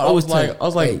 when I caught, I was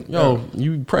like, yo,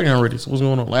 you pregnant already? So what's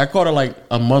going on? Like I caught her like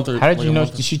a month or. How did you know?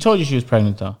 She told you she was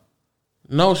pregnant though.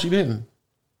 No, she didn't.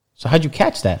 So how'd you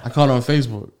catch that? I caught her on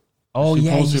Facebook. Oh She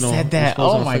yeah, you posted said that.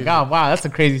 Oh my god, wow, that's a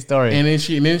crazy story. And then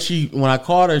she when I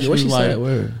caught her, she was like,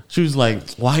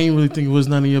 well, I didn't really think it was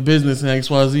none of your business in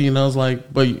XYZ. And I was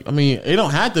like, but I mean, it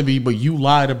don't have to be, but you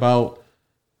lied about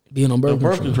being on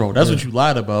birth control. That's what you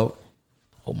lied about.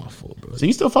 Oh my fault, bro. So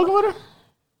you still fucking with her?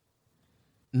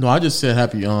 No, I just said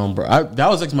happy bro. That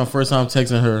was actually my first time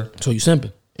texting her. So you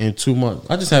simping In 2 months.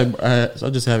 I just had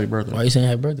happy birthday. Why you saying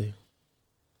happy birthday?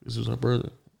 This was her birthday.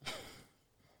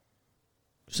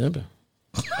 Simping.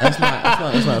 That's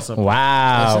not something.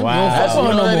 Wow, That's, wow.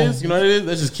 you know what it is? You know what it is?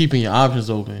 That's just keeping your options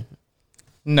open.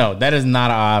 No, that is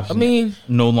not an option. I mean,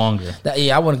 no longer.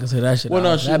 I wouldn't consider that shit. Well,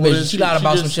 no, that bitch, she lied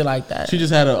about some shit like that. She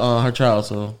just had her child,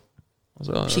 so I was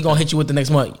like, she gonna hit you with the next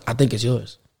month. I think it's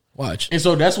yours. Watch. And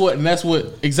so that's what That's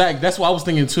what I was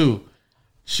thinking too.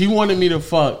 She wanted me to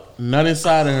fuck nut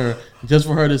inside of her just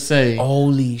for her to say,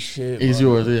 holy shit, it's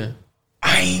yours, yeah.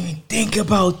 I didn't even think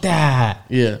about that.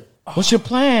 Yeah. What's your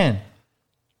plan?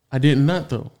 I didn't nut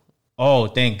though. Oh,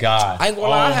 thank God. I ain't gonna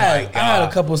lie, I had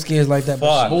a couple of scares like that.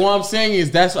 Fuck. But what I'm saying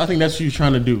is I think that's what she was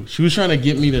trying to do. She was trying to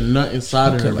get me to nut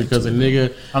inside of her because a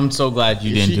nigga. I'm so glad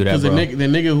you didn't do that, bro. Because the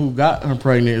nigga who got her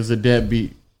pregnant is a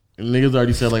deadbeat. And niggas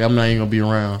already said like I'm not even gonna be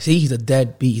around. See, he's a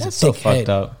deadbeat. He's That's a so dickhead. fucked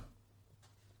up.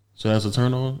 So that's a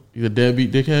turn on. He's a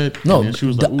deadbeat dickhead. No, and she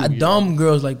was like, dumb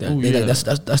girls like that. Ooh, They- yeah.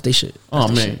 That's their shit. Oh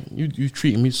man, you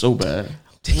treating me so bad.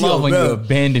 Love when you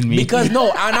abandoned me. Because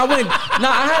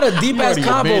I had a deep ass already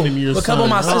combo abandoned me, your with a couple of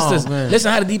my son. Oh, sisters. man.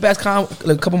 Listen, I had a deep ass combo.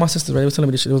 Like, a couple of my sisters, right? They was telling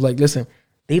me this shit. It was like, listen,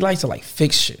 they like to like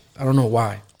fix shit. I don't know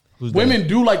why. Women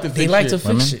do like to fix They like to shit.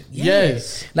 fix shit. Yeah.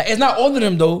 Yes. Like it's not all of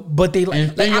them though, but they like.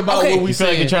 And think like, about okay, what we you feel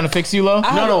like saying. they're trying to fix you, Lo?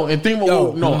 No, and think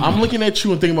about I'm looking at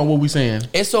you and thinking about what we saying.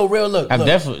 It's so real. Look, I've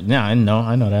definitely. I know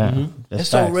that. That's it's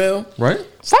so facts. real. Right?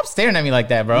 Stop staring at me like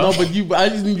that, bro. No, but I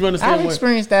just need you to understand I've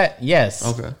experienced that. Yes.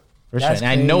 Okay. For sure. That's And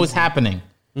I know crazy. it's happening.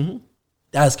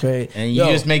 That's crazy. And you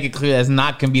just make it clear that's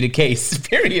not gonna be the case.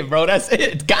 Period, bro. That's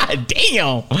it. God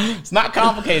damn. It's not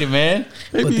complicated, man.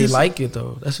 but they like it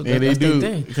though. That's what And that's they do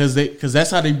their thing. because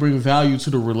that's how they bring value to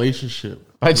the relationship.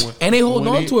 And they hold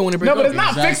on to it when they break No, up. but it's not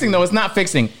Exactly. fixing though. It's not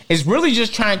fixing. It's really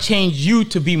just trying to change you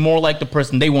to be more like the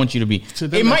person they want you to be. To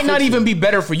them, It might that's not fixing. even be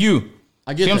better for you.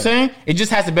 I get See what I'm that. saying? It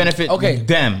just has to benefit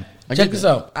them. I Check get this that.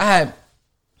 out. I had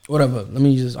whatever. Let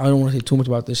me just. I don't want to say too much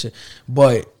about this shit,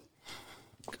 but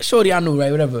shorty, I knew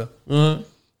right. Whatever.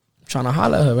 Trying to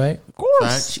holler at her, right? Of course.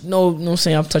 Facts. She know what I'm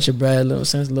saying. I'm touching bread, little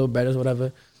sense, little better,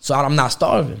 whatever. So I'm not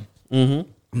starving. I'm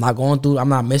not going through. I'm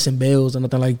not missing bills or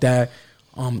nothing like that.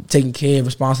 Taking care,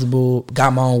 responsible.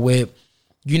 Got my own whip.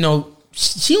 You know,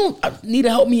 she don't need to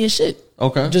help me and shit.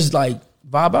 Okay. Just like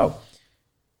vibe out.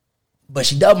 But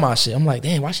she dubbed my shit. I'm like,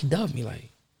 damn, why she dubbed me? Like,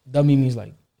 dub me means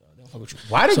like, don't fuck with you.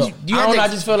 Why did So, you I have don't know. to- I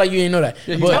just felt like you didn't know that.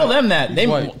 Tell them that. They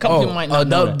a couple people might not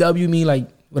know that. W me like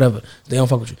whatever. They don't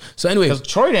fuck with you. So anyway, Because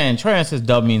Troy says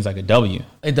dub means like a W.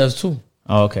 it does too.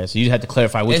 Oh, okay. So you had to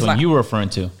clarify which It's one like- you were referring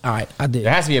to. All right, I did.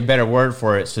 There has to be a better word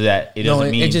for it so that it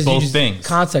doesn't mean you both just- things.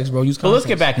 Context, bro. Use But context. let's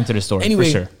get back into the story Anyway,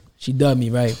 for sure. she dubbed me,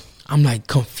 right? I'm like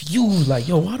confused, like,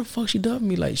 yo, why the fuck she dubbed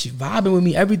me? Like, she vibing with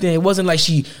me, everything. It wasn't like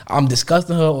I'm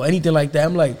disgusting her or anything like that.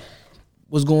 I'm like,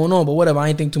 what's going on? But whatever, I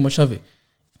ain't think too much of it.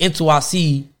 Until I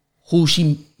see who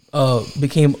she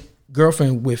became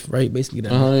girlfriend with, right? Basically,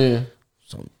 that Yeah.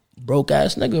 some broke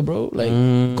ass nigga, bro. Like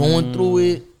going through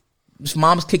it. His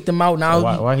mom's kicked him out now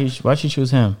Why she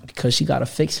choose him? because she gotta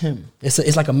fix him.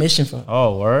 It's like a mission for her.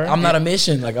 Oh, word. I'm not a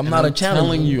mission. Like I'm not a I'm challenge.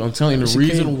 telling you, the She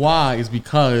reason crazy. why is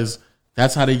because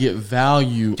that's how they get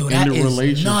value Dude, in that the is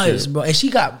relationship. nuts, bro. And she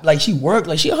got like she worked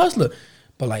like she a hustler,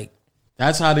 but like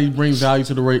That's how they bring value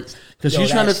to the rate. Because Yo,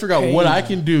 she's trying to that's figure out what I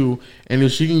crazy. can do, and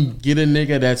if she can get a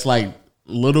nigga that's like a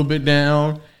little bit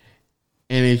down,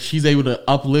 and if she's able to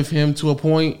uplift him to a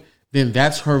point, then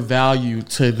that's her value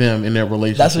to them in their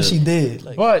relationship. that's what she did.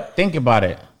 Like But think about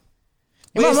it.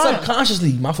 But it's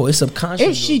subconsciously, my fault. It's subconscious.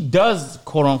 If she does,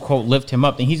 quote unquote, lift him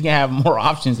up, then he's gonna have more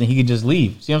options and he could just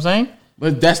leave. See what I'm saying?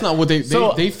 But that's not what they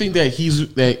think that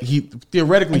he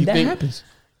theoretically and that think happens.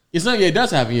 It's not. Yeah, it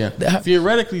does happen. Yeah,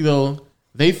 theoretically though,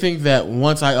 they think that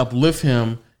once I uplift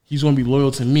him, he's gonna be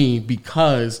loyal to me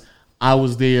because I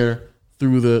was there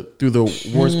through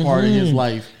the worst part of his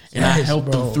life. And I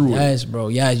helped him through it. Yes, bro.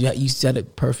 Yeah, you said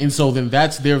it perfect. And so then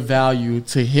that's their value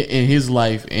to hit in his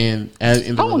life and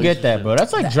in the I don't get that, bro.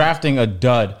 That's like drafting a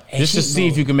dud just to see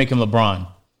if you can make him LeBron.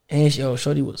 And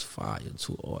shorty was fire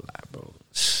too. All that, bro.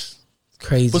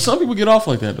 Crazy. But some people get off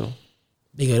like that though.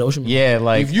 They get ocean. Yeah,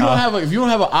 like if you don't have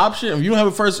an option, if you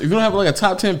don't have like a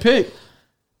top 10 pick,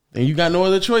 then you got no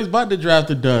other choice but to draft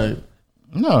a dud.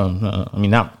 No. I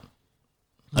mean, not.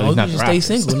 No, you just stay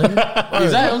single, nigga. Exactly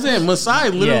what I'm saying. Masai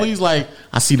literally is like,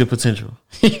 I see the potential.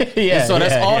 Yeah. And so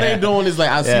that's all they're doing is like,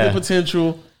 I see the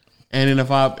potential. And then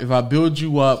if I build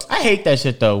you up. I hate that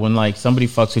shit though, when like somebody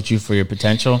fucks with you for your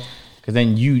potential. Because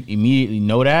then you immediately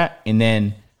know that. And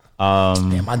then.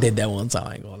 Damn, I did that one time.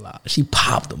 I ain't gonna lie. She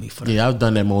popped on me for that. Yeah, I've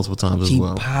done that multiple times as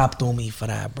well. She popped on me for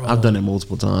that, bro. I've done that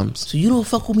multiple times. So you don't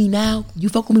fuck with me now? You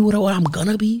fuck with me with what I'm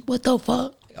gonna be? What the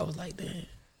fuck? I was like, damn.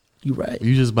 You right.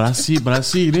 But I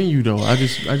see it in you though. I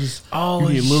just you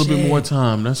need a little bit more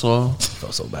time. That's all. I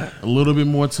felt so bad. A little bit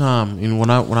more time. And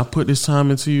when I put this time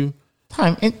into you,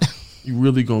 you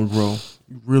really gonna grow.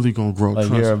 You really gonna grow. Like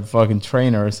you're a fucking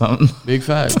trainer or something. Big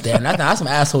facts. Damn, that's some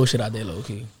asshole shit out there, low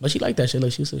key. But she like that shit.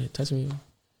 Like she used to text me.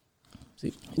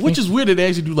 See? Which is weird that they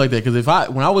actually do like that. Because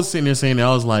when I was sitting there saying that,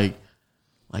 I was like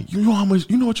you know how much,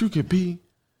 you know what you could be.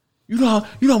 You know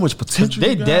how much potential.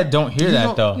 They dead don't hear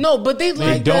that though. No, but they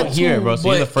don't hear it, bro. So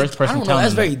you're the first person telling them.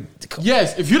 That's very.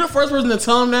 Yes, if you're the first person to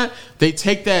tell them that, they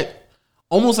take that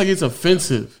almost like it's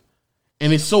offensive,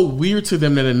 and it's so weird to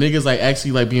them that a nigga's like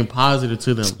actually like being positive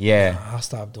to them. Yeah, I'll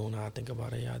stop doing that. I think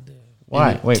about it. Yeah, I did.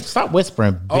 Why? Wait, stop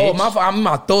whispering. Bitch. Oh,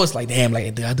 my thoughts like damn.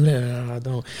 Like did I do that? No, I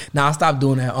don't. Nah, I stopped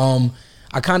doing that.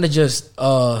 I kind of just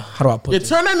how do I put this?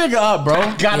 Turn that nigga up,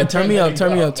 bro. Gotta turn me up. Yo,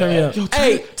 turn me up. Turn that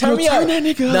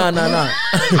nigga up. Nah.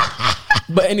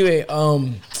 But anyway,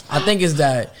 I think it's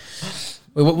that.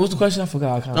 Wait, what was the question? I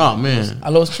forgot. I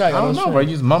lost track. I don't know, bro.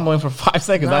 You was mumbling for 5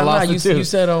 seconds. I lost it too. You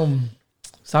said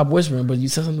stop whispering, but you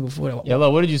said something before that. Yeah,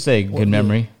 what did you say? Good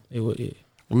memory. Yeah.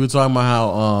 We were talking about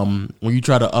how when you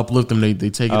try to uplift them, they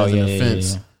take it as an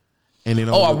offense. Yeah. And they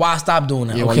don't. Why I stopped doing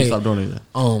that? Yeah, why you stop doing that?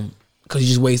 Because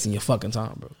you're just wasting your fucking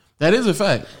time, bro. That is a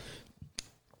fact.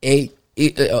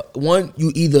 One,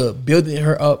 you either building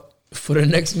her up for the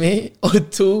next man, or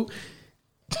two,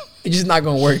 it's just not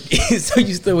gonna work. So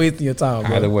you still wasting your time,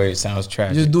 bro. Either way, it sounds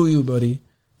tragic. Just do you, buddy.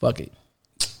 Fuck it.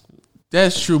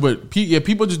 That's true, but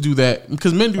people just do that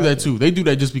because men do that too. They do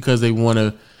that just because they want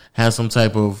to have some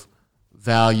type of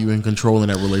value and control in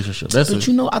that relationship. I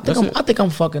think I'm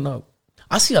fucking up.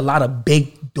 I see a lot of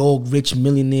big dog rich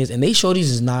millionaires, and they shorties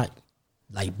is not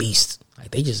like beasts.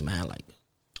 Like they just man like.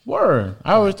 Word.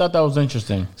 I always thought that was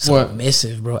interesting.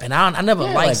 Submissive, bro. And I never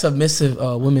liked submissive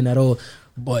women at all.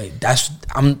 But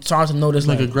I'm trying to notice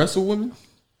like aggressive women.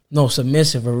 No,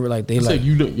 submissive or like they like.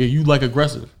 You like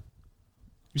aggressive.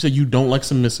 You said you don't like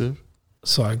submissive.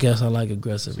 So I guess I like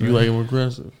aggressive. So you like them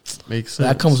aggressive. Makes sense.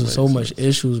 That comes with so much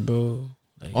issues, bro.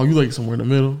 Like, you like somewhere in the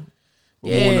middle.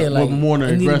 Yeah, more on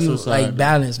the aggressive side. Like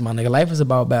balance, my nigga. Life is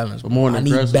about balance. But more on the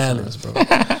aggressive balance, bro.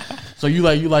 So you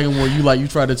like them where you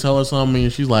try to tell her something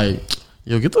and she's like,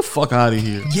 yo, get the fuck out of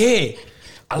here. Yeah.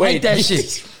 I like that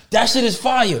shit. That shit is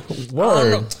fire.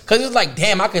 Word. Cause it's like,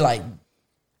 damn, I could like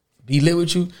be lit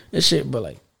with you and shit, but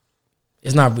like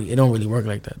it's not really, it don't really work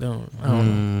like that. I don't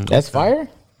know. That's fire?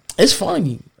 It's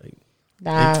funny. Like,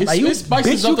 nah, like you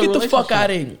get the fuck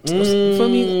out of here. For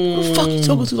me, who the fuck you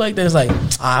talking to like that? It's like,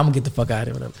 I'm gonna get the fuck out of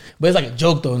here, whatever. But it's like a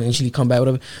joke though, and then she come back,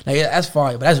 whatever. Like that's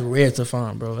fire, but that's rare to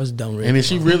find, bro. That's dumb rare. And then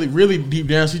she really, really deep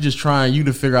down, she just trying you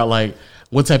to figure out like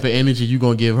what type of energy you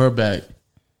gonna give her back,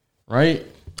 right?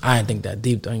 I didn't think that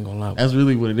deep. I ain't gonna lie. That's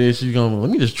really what it is. She's gonna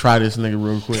let me just try this nigga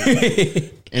real quick,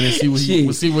 and then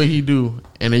see what he do,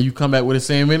 and then you come back with the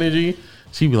same energy.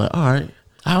 She be like, all right.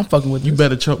 I'm fucking with you.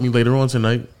 Better choke me later on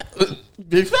tonight.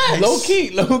 Big facts. Low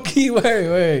key.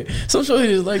 Word. Some shorty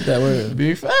just like that. Word.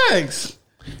 Big facts.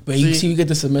 But you get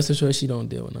the submissive choice. She don't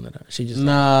deal with none of that. She just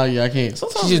I can't.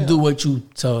 Sometimes she just do what you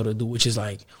tell her to do, which is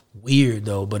like weird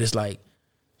though. But it's like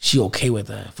she okay with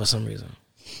that for some reason.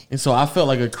 And so I felt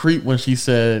like a creep when she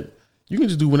said, you can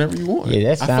just do whatever you want. Yeah,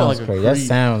 that sounds crazy. That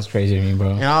sounds crazy to me, bro.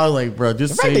 And I was like, bro,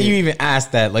 just the fact that you even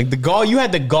asked that, like the gall, you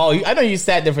had the gall. I know you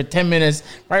sat there for 10 minutes,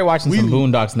 probably watching some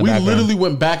Boondocks in the background. We literally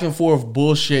went back and forth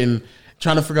bullshitting,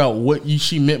 trying to figure out what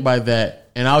she meant by that.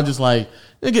 And I was just like,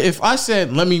 Nigga, if I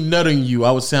said, let me nut on you,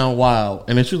 I would sound wild.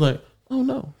 And then she's like, oh,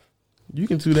 no. You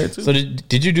can do that, too. So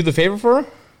did you do the favor for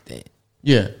her?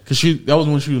 Yeah, because that was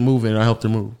when she was moving, and I helped her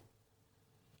move.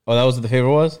 Oh, that was what the favor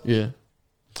was? Yeah.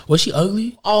 Was she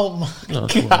ugly? Oh, my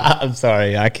God. I'm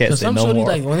sorry. I can't say no more.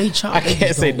 Like, when they chop, I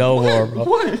can't say no more, bro.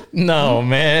 What? No,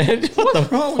 man. What the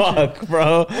fuck,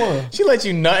 bro? What? She let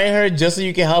you nut in her just so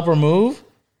you can help her move?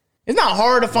 It's not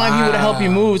hard to find people to help you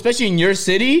move, especially in your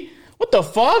city. What the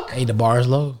fuck? Hey, the bar is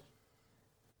low.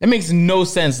 That makes no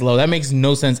sense, Lo. That makes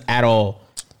no sense at all.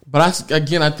 But I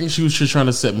think she was just trying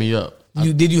to set me up.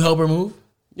 Did you help her move?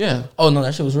 Yeah. Oh, no,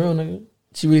 that shit was real, nigga.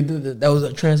 She really did that. That was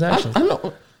a transaction. I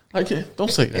know. I can't. Don't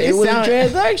say that. It was a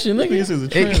transaction, nigga. This is a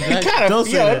transaction. Don't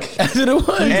say that. That's what it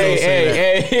was.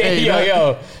 Hey,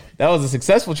 yo. That was a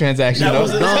successful transaction. Don't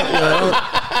say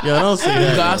that. You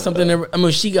got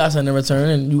something. She got something in return,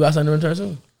 and you got something in return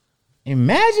too.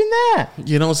 Imagine that.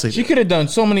 You don't say She could have done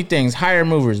so many things. Hire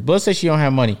movers. But let's say she don't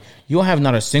have money. You don't have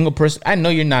not a single person. I know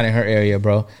you're not in her area,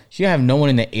 bro. She don't have no one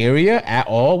in the area at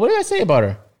all. What did I say about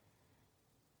her?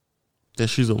 that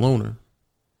she's a loner.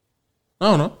 I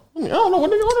don't know. I don't know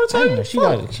what nigga want her to tell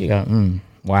you. She got.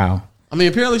 Wow. I mean,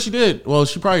 apparently she did. Well,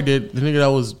 she probably did. The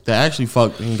nigga that actually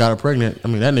fucked and got her pregnant. I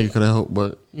mean, that nigga could have helped,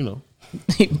 but you know,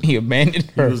 he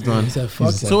abandoned her. He was done. He said,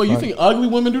 fuck. So you think ugly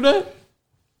women do that?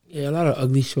 Yeah, a lot of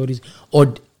ugly shorties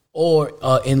or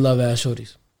in love ass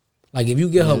shorties. Like if you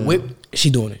get her whipped, she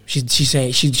doing it. She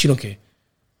saying she don't care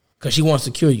because she wants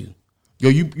to cure you. Yo,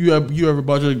 you ever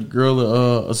bought your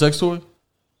girl a sex toy?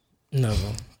 No,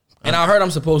 bro. And I heard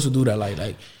I'm supposed to do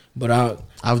that, but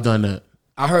I've done that.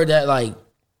 I heard that I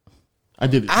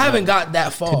did it. I haven't got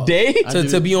that far today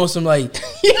to be on some I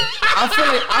feel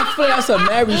like that's some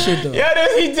married shit though.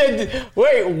 Yeah, he did.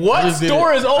 Wait, what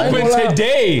store is open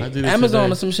today? Amazon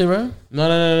today. Or some shit, right?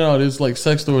 No. There's like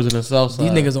sex stores in the south side.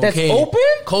 These niggas don't care. Open?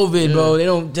 COVID, bro. They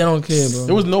don't care, bro.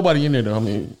 There was nobody in there though. I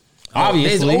mean,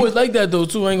 obviously, it's always like that though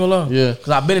too. I ain't gonna lie. Yeah, because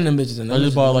I've been in them bitches. And I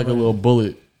just bought like a little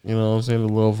bullet. You know what I'm saying? A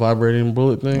little vibrating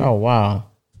bullet thing. Oh wow.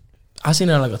 I seen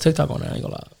that like a TikTok on that. I ain't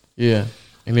gonna lie. Yeah,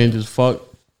 and then just fuck.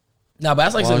 Nah, but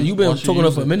that's like something you've been talking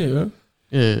about for a minute, right?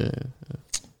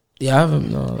 Yeah, I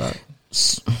haven't. No, that.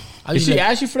 Did she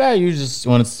ask you for that? Or you just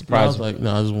wanted to surprise? I was like,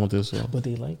 no, I just want this. But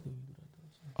they like it.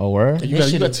 Oh, word? You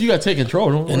got to take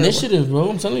control. Don't Initiative, bro.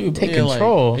 I'm telling you, take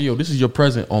control. Like, hey, yo, this is your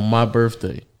present on my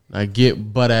birthday. I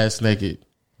get butt ass naked.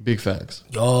 Big facts.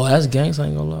 Yo, that's gangs. I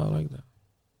ain't gonna lie, I like that.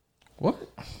 What?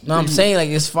 No, I'm saying like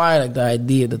it's fire, like the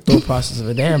idea, the thought process of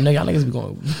it. Damn, nigga, I niggas be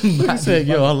going. He said,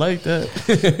 yo, I like that.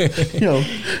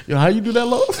 yo, how you do that,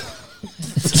 Lo?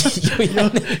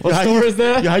 What store is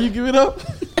that? Yo, how you give it up?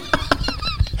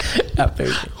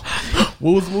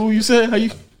 What was the movie you said? How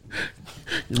you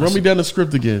run me down the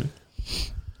script again?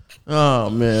 Oh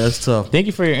man, that's tough. Thank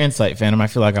you for your insight, Fanum. I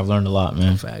feel like I've learned a lot,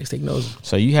 man. Facts, take notes.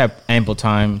 So you have ample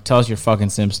time. Tell us your fucking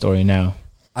sim story now.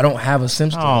 I don't have a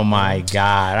sim story. Oh my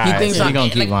god! He thinks you're gonna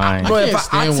keep lying, bro.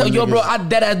 If I tell you, bro, I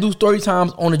dead ass do story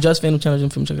times on the Just Fanum channel.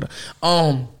 Film, check it out.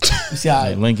 You see how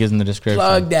link is in the description.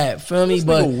 Plug that, feel me? This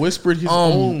but nigga whispered his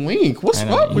own link. What's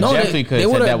up? You definitely could have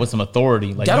said that with some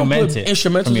authority, like you meant it.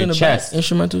 Instrumentals from your in the chest. back.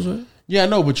 Instrumentals, right? Yeah, I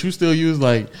know, but you still use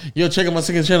like, yo, check out my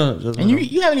second channel. And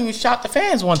you haven't even shot the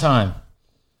fans one time.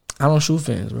 I don't shoot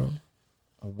fans, bro.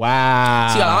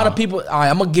 Wow. See, a lot of people. All right,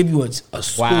 I'm gonna give you a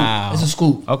scoop. Wow. It's a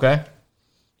scoop. Okay.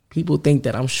 People think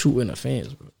that I'm shooting the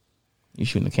fans, bro. You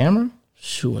shooting the camera?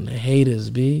 Shooting the haters,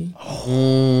 B.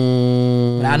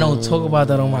 But I don't talk about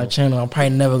that on my channel. I'm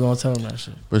probably never gonna tell them that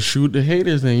shit. But shoot the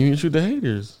haters, then you can shoot the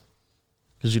haters,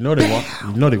 because you know they watch.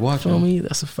 You know they watch. Feel me?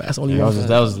 That's a fact. That's only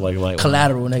that was like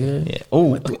collateral, nigga. Yeah.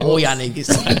 Oh, all y'all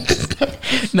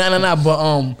niggas. Nah.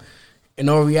 But in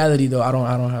all reality, though, I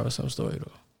don't have a sim story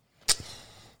though.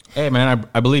 Hey man,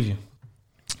 I believe you.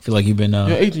 I feel like you've been. Yo,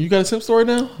 Agent, you got a sim story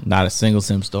now? Not a single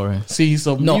sim story. See,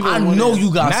 so no, I know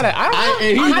you got. Not how do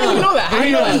you know that?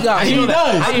 I know you got. He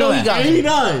does. I know you got. He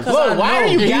does. Whoa, why are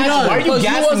you gassing? Why are you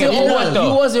gassing it? What though?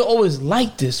 You wasn't always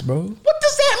like this, bro. What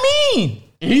does that mean?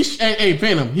 Hey,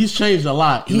 Fanum, he's changed a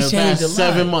lot in the past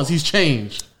 7 months. He's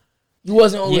changed. You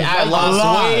wasn't always. Yeah, I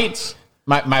lost weight.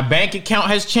 My bank account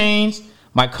has changed.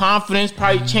 My confidence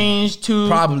probably changed too.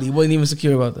 Probably wasn't even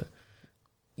secure about that.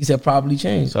 You said probably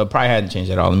changed. So it probably hadn't changed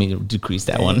at all. Let me decrease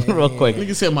that one real quick.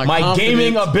 Nigga said my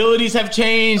gaming abilities have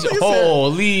changed.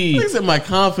 Holy. Nigga said my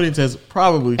confidence has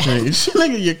probably changed.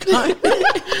 Nigga, you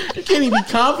can't even be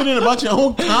confident about your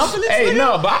own confidence. Hey, nigga?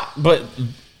 no, but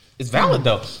it's valid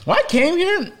though. When I came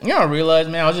here, I realized,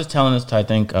 man, I was just telling this to, I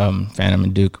think, Fanum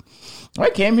and Duke. When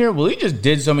I came here, Willie just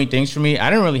did so many things for me.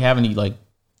 I didn't really have any like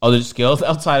other skills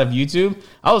outside of YouTube.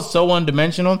 I was so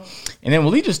one-dimensional. And then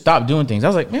Willie just stopped doing things. I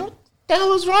was like, man, what the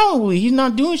hell is wrong with Willie? He's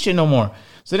not doing shit no more.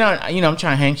 So then, I'm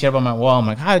trying to hang shit up on my wall. I'm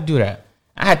like, how to do that?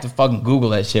 I had to fucking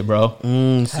Google that shit, bro. How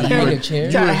to hang a chair?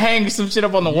 Trying to hang some shit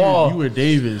up on the wall. You were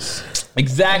Davis.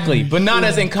 Exactly, but not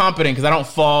as incompetent because I don't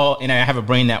fall and I have a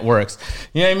brain that works.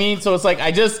 You know what I mean? So it's like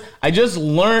I just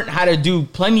learned how to do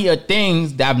plenty of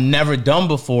things that I've never done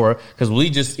before because we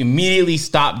just immediately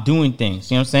stopped doing things.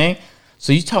 You know what I'm saying?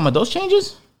 So you talking about those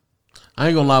changes? I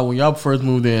ain't gonna lie. When y'all first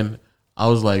moved in, I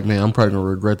was like, man, I'm probably gonna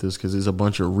regret this because there's a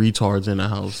bunch of retards in the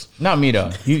house. Not me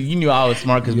though. You knew I was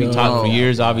smart because we talked for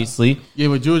years, obviously. Yeah,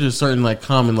 but you were just certain like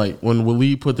common like when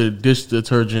Willie put the dish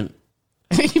detergent.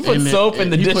 He put soap in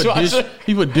the dishwasher.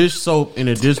 He put dish soap in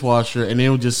the dishwasher, and it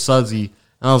was just sudsy.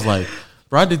 And I was like,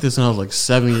 bro, I did this when I was like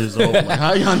 7 years old. Like,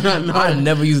 how y'all not know? I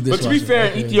never used dishwasher. But to be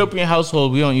fair, in Ethiopian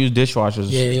household, we don't use dishwashers.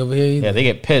 Yeah, over here either. Yeah, they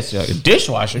get pissed. You're like, a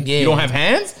dishwasher? Yeah. You don't have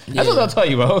hands? That's what they'll tell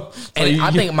you, bro. And So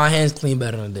I think my hands clean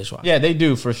better than a dishwasher. Yeah, they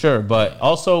do for sure. But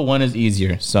also, one is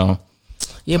easier. So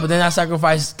Yeah, but then I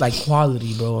sacrifice like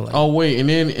quality, bro. Like, Oh wait, and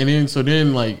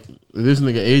then like this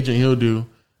nigga agent,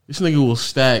 this nigga will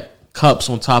stack cups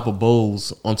on top of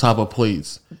bowls, on top of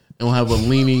plates, and we'll have a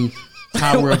leaning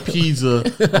Tower of Pisa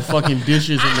of fucking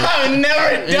dishes I've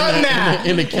never done that.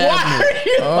 in the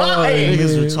cabinet. Why are you lying?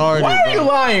 Niggas retarded. Why are you bro.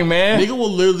 lying, man? Nigga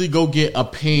will literally go get a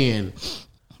pan,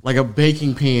 like a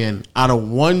baking pan, out of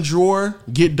one drawer,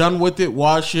 get done with it,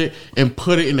 wash it, and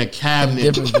put it in a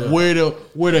cabinet where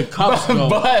the cups go.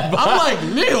 But I'm like,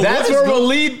 nigga, that's where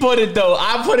Waleed put it though.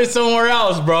 I put it somewhere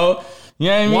else, bro. You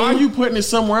know what I mean? Why are you putting it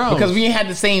somewhere else? Because we ain't had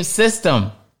the same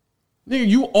system. Nigga,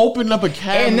 you opened up a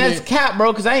cabinet. And that's cap,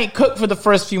 bro, because I ain't cooked for the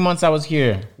first few months I was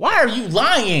here. Why are you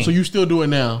lying? So you still do it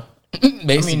now? I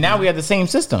mean, now we have the same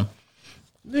system.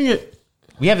 Nigga,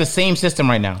 We have the same system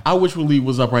right now. I wish Waleed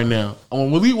was up right now.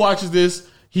 When Waleed watches this,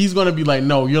 he's going to be like,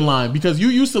 no, you're lying. Because you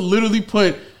used to literally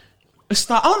put...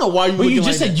 Stop. I don't know why you. But you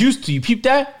just said used to. You peeped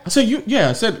that? I said you. Yeah,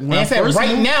 I said when And I said first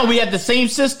right moved, now we have the same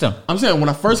system. I'm saying when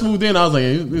I first moved in, I was like,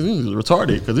 this is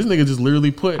retarded because this nigga just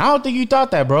literally put. I don't think you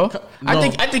thought that, bro. No.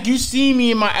 I think you seen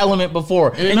me in my element before,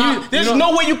 there's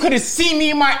no way you could have seen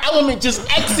me in my element just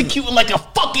executing like a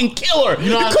fucking killer.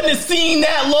 You couldn't have seen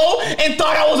that low and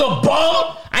thought I was a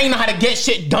bum. I ain't know how to get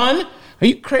shit done. Are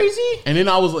you crazy? And then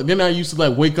I used to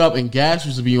like wake up and gas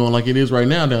used to be on like it is right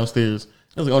now downstairs.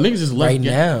 I was like, oh, niggas just left Right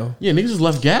now? Yeah, niggas just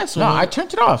left gas on. No, I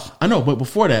turned it off. I know, but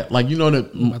before that, like, you know, the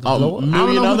I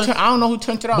don't know who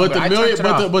turned it off. But I turned it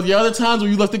off. but the other times when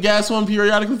you left the gas on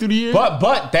periodically through the year.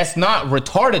 But that's not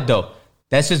retarded though.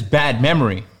 That's just bad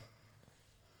memory.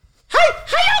 How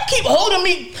y'all keep holding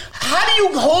me? How do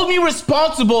you hold me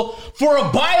responsible for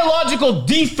a biological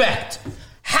defect?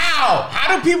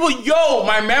 How do people? Yo,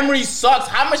 my memory sucks.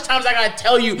 How much times I gotta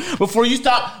tell you before you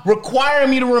stop requiring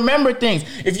me to remember things?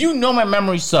 If you know my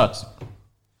memory sucks,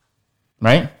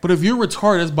 right? But if you're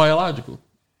retarded, that's biological.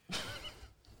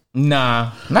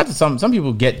 Nah, not to some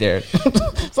people get there.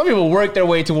 Some people work their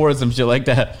way towards some shit like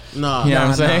that. Nah, you know what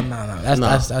I'm saying?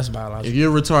 No. That's biological. If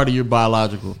you're retarded, you're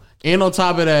biological. And on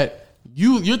top of that,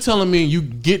 you're telling me you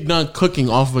get done cooking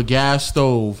off of a gas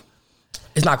stove.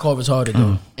 It's not called retarded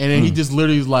though. And then he just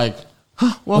literally is like,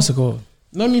 well, What's it called?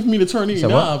 no need for me to turn these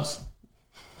knobs.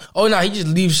 Oh no, he just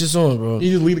leaves shit on, bro.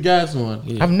 He just leave the gas on.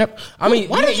 Yeah. I've never. I mean,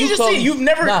 why did you just say you've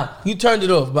never? Nah, you turned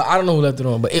it off, but I don't know who left it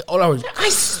on. But all I was,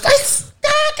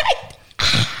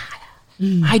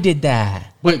 I did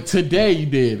that. But today you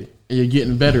did, and you're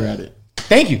getting better at it.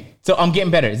 Thank you. So I'm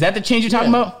getting better. Is that the change you're talking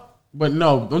about? But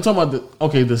no, I'm talking about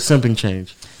the simping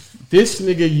change. This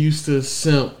nigga used to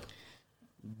simp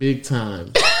big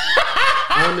time.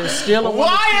 On the scale of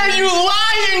Why are you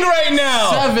lying right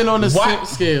now? 7 on the simp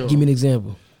scale. give me an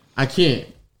example. I can't.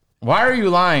 Why are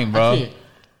you lying, bro? I can't.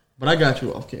 But I got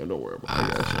you off cam. Don't worry about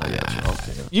it. I got you off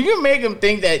cam. You can make them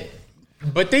think that,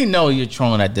 but they know you're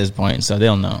trolling at this point, so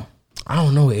they'll know. I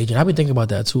don't know, agent. I've been thinking about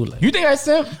that too. Like, You think I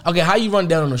simp? okay, how you run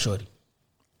down on a shorty?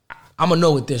 I'm gonna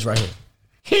know with this right here.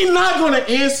 He's not gonna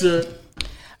answer.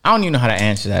 I don't even know how to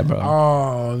answer that, bro.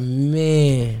 Oh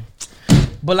man.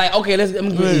 But like, okay, let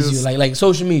me get easier. Like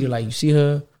social media. Like you see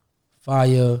her,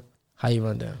 fire. How you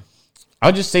run down?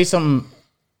 I'll just say something.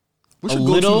 What's a your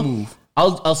go-to little. move?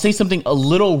 I'll say something a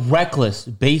little reckless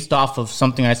based off of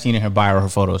something I seen in her bio or her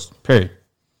photos. Period.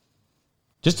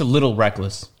 Just a little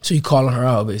reckless. So you calling her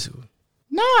out basically?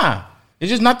 Nah, it's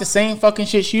just not the same fucking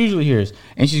shit she usually hears,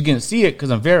 and she's gonna see it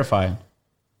because I'm verified.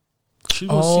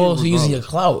 Oh, so using your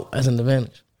clout as an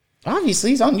advantage.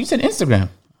 Obviously, it's on. You said Instagram.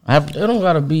 It don't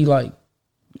gotta be like.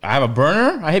 I have a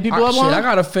burner. I hit people up Shit, on. I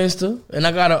got a Finsta and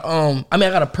I got a I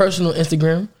got a personal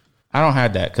Instagram. I don't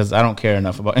have that because I don't care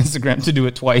enough about Instagram to do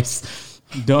it twice.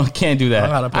 Can't do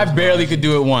that. I barely could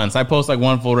do it once. I post like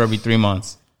one photo every 3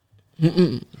 months.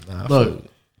 Look.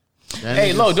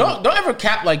 Hey, Lo, don't ever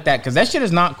cap like that, because that shit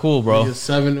is not cool, bro.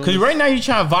 Because right now you're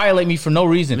trying to violate me for no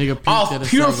reason. Off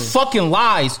pure fucking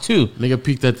lies, too. Nigga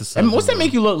peeked at the 7. What's that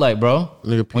make you look like, bro?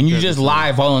 When you just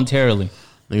lie voluntarily.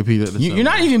 Nigga peeked at the 7. You're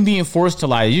not even being forced to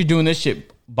lie. You're doing this shit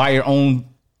by your own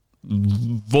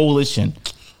volition.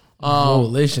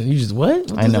 Volition? You just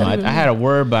what? I know. I had a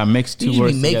word, but I mixed two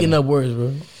words. You be making up words,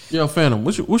 bro. Yo,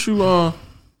 Fanum,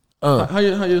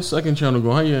 how your second channel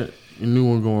go? How your new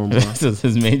one going, bro? This is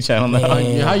his main channel now.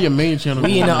 How your main channel?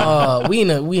 We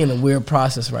in a weird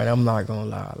process right now. I'm not gonna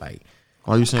lie. Like,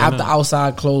 are you saying after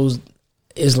outside closed,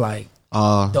 it's like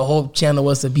the whole channel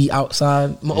was to be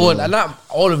outside, or not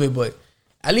all of it, but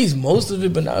at least most of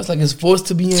it. But now it's like it's forced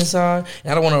to be inside,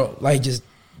 and I don't want to like just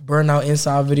burn out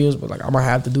inside videos, but like I'm gonna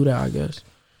have to do that, I guess.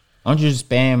 Why don't you just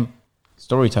spam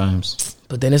story times?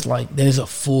 But then it's like it's a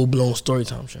full blown story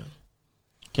time channel.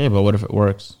 Okay, but what if it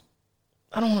works?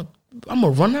 I don't want to. I'm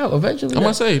gonna run out eventually. I'm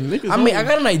gonna say, niggas. I mean, I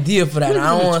got an idea for that.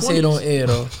 I don't want to say it on air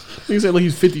though. Niggas say like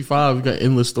he's 55. He got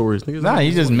endless stories. Niggas Nah,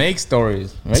 you just make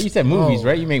stories, right? You said movies,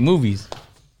 right? You make movies.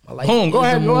 Boom, go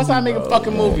ahead, go outside and make a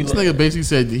fucking movie. This nigga basically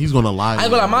said he's gonna lie. I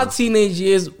feel like my teenage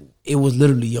years, it was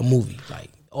literally a movie. Like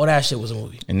all that shit was a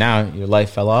movie. And now your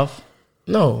life fell off.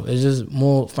 No, it's just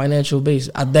more financial based.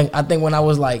 I think when I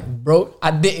was like broke,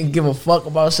 I didn't give a fuck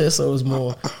about shit, so it was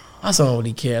more. I don't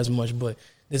really care as much, but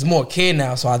there's more care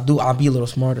now, so I'll be a little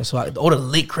smarter. So all the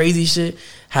lit crazy shit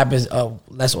happens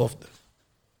less often.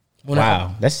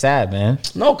 Wow, that's sad, man.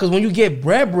 No, because when you get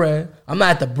bread, I'm not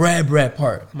at the bread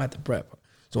part. I'm at the bread part.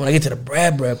 So when I get to the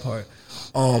bread part,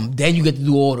 then you get to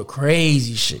do all the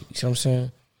crazy shit. You see what I'm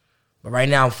saying? But right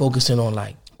now I'm focusing on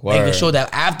like making sure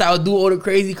that after I do all the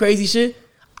crazy shit,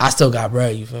 I still got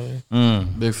bread. You feel me?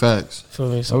 Big facts. Feel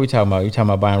me? What are we talking about? You talking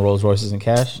about buying Rolls Royces in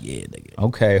cash? Yeah, nigga.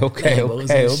 Okay.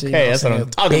 Shit, That's what I'm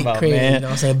talking about, crazy, man. You know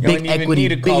what I'm saying? You Big don't even equity, need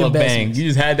to big call a bank. investments. You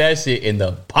just had that shit in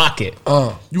the pocket.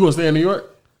 You gonna stay in New York?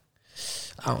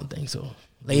 I don't think so.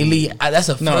 Lately, that's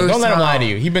a first No, don't let him time. lie to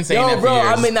you. He been saying that for bro.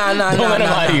 years. I mean, nah. Don't let him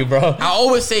lie to you, bro. I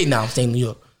always say, I'm staying in New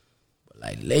York. But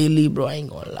like lately, bro, I ain't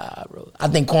gonna lie, bro. I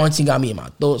think quarantine got me in my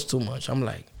thoughts too much. I'm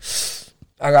like,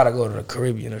 I gotta go to the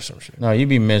Caribbean or some shit. No, you'd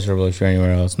be miserable if you're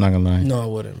anywhere else. Not gonna lie. No, I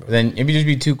wouldn't, bro. Then if you just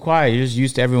be too quiet, you're just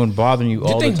used to everyone bothering you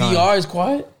all the time. You think DR is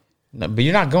quiet? No, but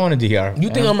you're not going to DR.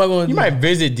 You think I'm not going to You might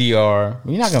visit DR.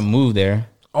 But you're not gonna move there.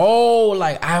 Oh,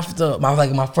 like after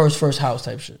my first house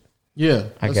type shit. Yeah,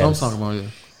 I that's guess. what I'm talking about. Yeah.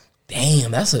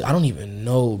 Damn, I don't even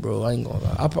know, bro. I ain't gonna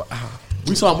lie.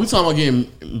 We talking about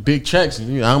getting big checks.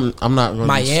 I'm not going.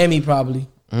 Miami probably.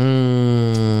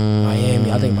 Miami.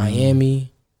 I think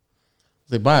Miami.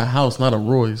 They buy a house, not a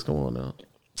Royce. Come on now.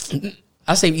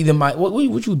 I say either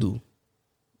what you do?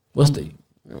 What's the?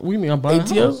 We mean I'm buying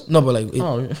a house? No, but like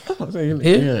yeah.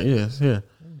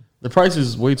 The price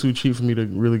is way too cheap for me to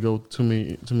really go too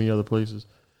many other places.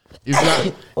 It's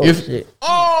not. Shit.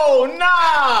 Oh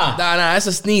nah. Nah, it's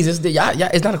a sneeze. It's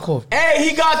not a cough. Hey,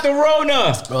 he got the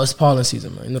Rona. Bro, it's pollen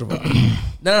season, man. You know the problem.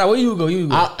 No, where you go?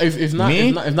 If not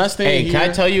staying here. Hey, can I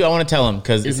tell you? I want to tell him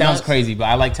because it sounds crazy, but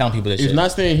I like telling people this shit. If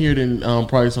not staying here, then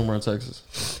probably somewhere in Texas.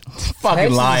 Fucking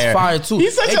Texas liar. Is fire too.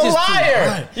 He's such a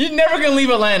liar. You're never gonna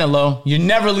leave Atlanta, Lo. You're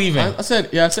never leaving. I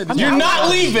said. You're not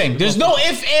leaving. There's no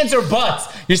ifs, ands, or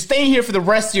buts. You're staying here for the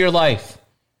rest of your life.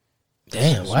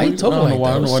 Damn, why are you talking like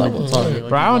that?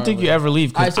 Bro, I don't think you ever leave.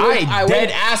 Because I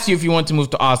asked you if you want to move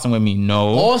to Austin with me.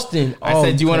 No. Austin. I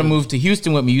said, do you want to move to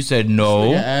Houston with me? You said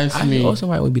no. Austin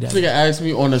might would be that. Nigga asked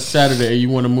me on a Saturday, you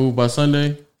want to move by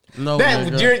Sunday? No. You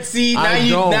came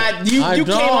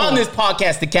on this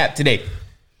podcast to cap today.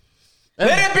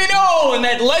 Let it be known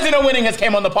that Legend of Winning has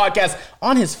came on the podcast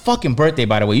on his fucking birthday,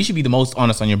 by the way. You should be the most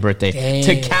honest on your birthday. Damn.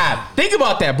 To cap. Think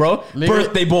about that, bro. Nigga,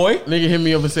 birthday boy. Nigga hit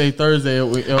me up and say Thursday. I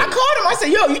called him. I said,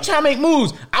 yo, you trying to make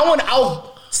moves. I want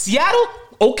out Seattle?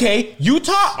 Okay.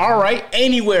 Utah? All right.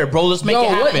 Anywhere, bro. Let's make it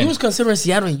happen. What? You was considering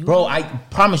Seattle and Utah? Bro, I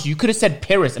promise you could have said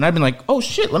Paris, and I'd been like, oh,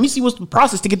 shit. Let me see what's the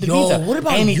process to get the visa. What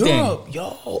about Europe?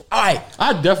 All right.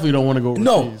 I definitely don't want to go overseas.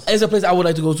 No, it's a place I would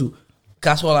like to go to.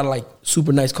 I saw a lot of like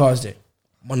super nice cars there.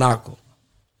 Monaco.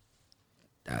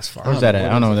 That's far. Where's that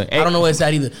at? I don't know. I don't know where it's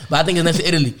at either. But I think it's next to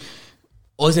Italy.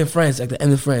 Or it's in France, like the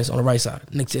end of France on the right side,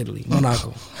 next to Italy,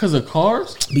 Monaco. Because of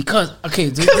cars? Because, okay.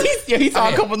 He saw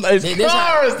a couple nice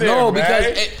cars there, no, because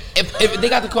if they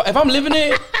got the car, if I'm living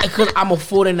there, because I'm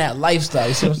affording that lifestyle.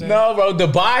 You see what I'm saying? No, bro.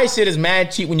 Dubai shit is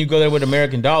mad cheap when you go there with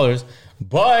American dollars.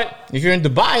 But if you're in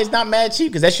Dubai, it's not mad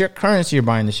cheap because that's your currency you're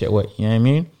buying the shit with. You know what I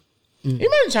mean? You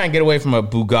imagine trying to get away from a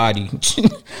Bugatti.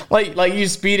 like you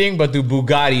speeding, but the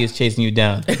Bugatti is chasing you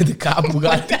down. The cop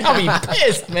Bugatti. I'll be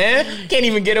pissed, man. Can't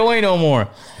even get away no more.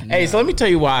 Hey, so let me tell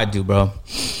you what I do, bro.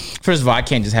 First of all, I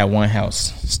can't just have one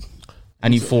house. I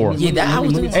need 4. Yeah, that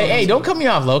house. Hey, don't cut me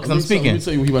off, Lo, because I'm speaking. Let me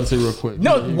tell you what he about to say real quick.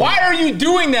 No, why are you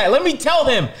doing that? Let me tell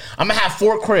them. I'm going to have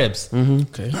 4 cribs.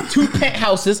 Okay. 2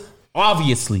 penthouses,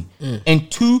 obviously. And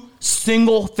 2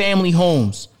 single family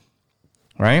homes.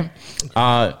 Right?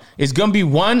 It's going to be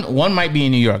one might be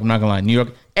in New York. I'm not going to lie. New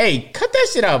York. Hey, cut that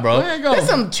shit out, bro. There you go. That's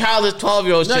some childish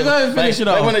 12-year-old shit. Go ahead and finish it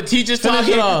off. Like when the teacher's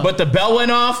talking, but the bell went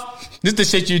off. This is the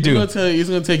shit you do. It's going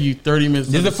to take you 30 minutes.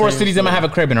 These are the 4 cities I'm going to have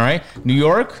a crib in, all right? New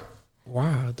York.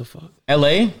 Wow, what the fuck?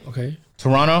 LA. Okay.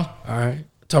 Toronto. All right.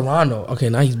 Toronto. Okay,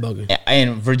 now he's bugging.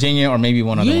 And Virginia or maybe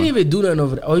one other You one. didn't even do nothing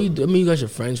over there. Oh, you guys are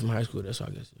friends from high school. That's what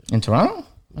I guess. In Toronto?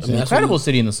 It's an that's incredible what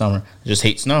city in the summer. I just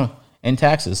hate snow and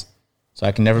taxes. So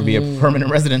I can never be a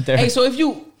permanent resident there. Hey, so if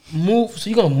you move, so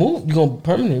you gonna move? You gonna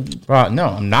permanent? Bro, no,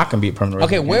 I'm not going to be a permanent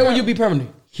Okay, resident. where will you be permanent?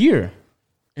 Here.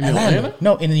 In Atlanta?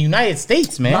 No, in the United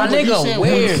States, man. My nigga, You saying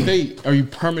where? what state are you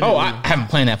permanent? Oh, I haven't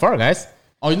planned that far, guys.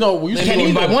 Oh, no. Well, you Can't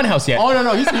even buy one house yet. Oh,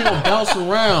 no. He's going to bounce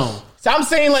around. So I'm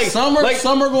saying like Summer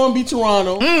going to be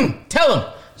Toronto. Tell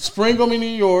him. Spring going to be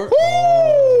New York.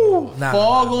 Woo!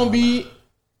 Fall going to be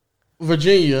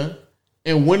Virginia.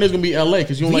 And winter's going to be LA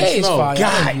because you don't VA like is snow. fire.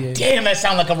 God damn, that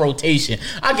sounds like a rotation.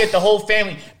 I get the whole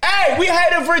family. Hey, we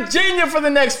head to Virginia for the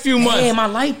next few months. Damn, I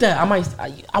like that. I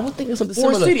would think of something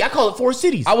 4 similar. cities. I call it 4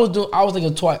 cities. I was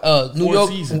thinking twice. New 4 York,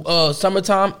 seasons.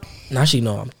 summertime. Nah, actually,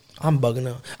 no, I'm bugging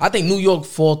out. I think New York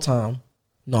fall time.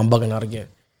 No, I'm bugging out again.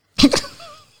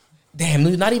 Damn,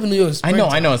 not even New York. I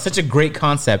know. It's such a great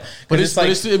concept. But it's like,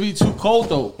 it'd be too cold,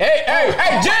 though. hey,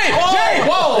 Jay,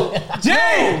 whoa,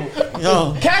 Jay.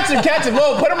 Yo. Catch him,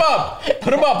 whoa, put him up. Yo,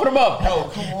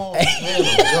 come on. Man,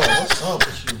 what's up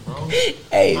with you, bro?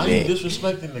 Hey, How man. you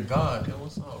disrespecting the God? Yo,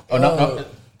 what's up? Oh, no.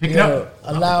 Pick it Yo, up.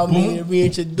 allow me to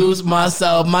reintroduce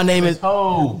myself. My name is.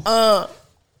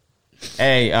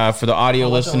 Hey, for the audio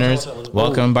listeners,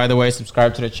 welcome, by the way.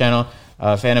 Subscribe to the channel.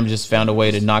 Fanum just found a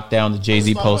way to knock down the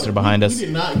Jay-Z poster behind us. We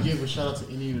did not give a shout out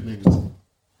to any of the niggas.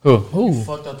 Who? You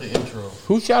fucked up the intro.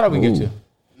 Who shout out we give to?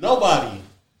 Nobody.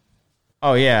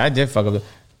 Oh, yeah, I did fuck up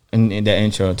in that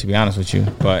intro, to be honest with you.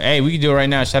 But, hey, we can do it right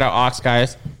now. Shout out Ox,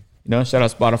 guys. You know, shout out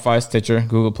Spotify, Stitcher,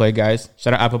 Google Play, guys.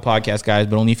 Shout out Apple Podcast, guys,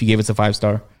 but only if you gave us a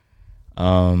 5-star.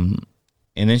 And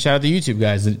then shout out the YouTube,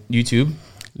 guys. YouTube.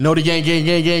 No, the gang.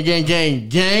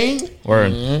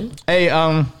 Word. Mm-hmm. Hey,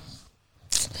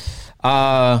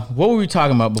 what were we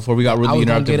talking about before we got rudely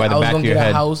interrupted by the back of your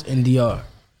head? I was gonna get a house in DR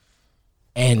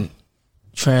and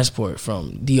transport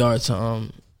from DR to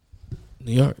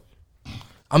New York.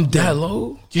 I'm that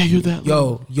low. Yeah, you're that.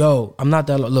 Yo, I'm not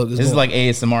that low. Look, This is like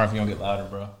ASMR if you don't get louder,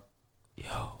 bro.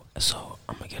 so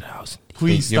I'm gonna get a house.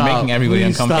 Please You're stop. making everybody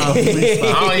Please uncomfortable. Stop. Please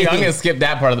stop. I'm gonna skip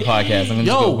that part of the podcast. I'm gonna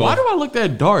just Yo, go why do I look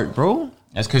that dark, bro?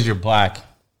 That's because you're black.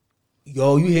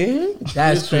 Yo, you hear?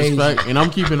 That's crazy. Disrespect, and I'm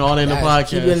keeping all that in the podcast.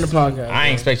 Keep it in the podcast. I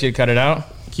ain't expect you to cut it out.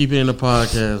 Keep it in the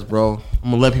podcast, bro. I'm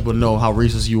gonna let people know how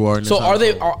racist you are. So are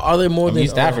they more I'm than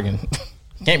East African.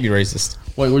 Can't be racist.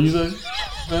 Wait, what you say?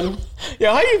 Fanum?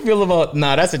 Yo, how you feel about?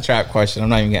 Nah, that's a trap question. I'm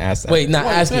not even gonna ask that. Wait, nah,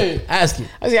 What, ask say it. it. Ask it.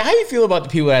 I say, how you feel about the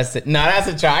people that said? Nah, that's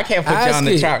a trap. I can't put you Ask on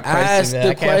the it. trap question. Ask Man.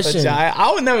 the I can't put question. you.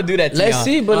 I would never do that to Let's y'all.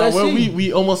 see, but let's well, see.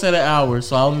 we almost had an hour,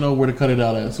 so I don't know where to cut it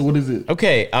out at. So what is it?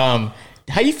 Okay.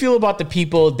 How you feel about the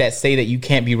people that say that you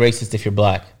can't be racist if you're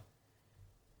black?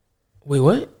 Wait,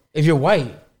 what? If you're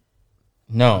white?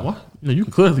 No. What? No, you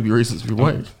can clearly be racist if you're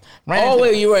white.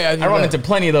 Wait, you're right. I run into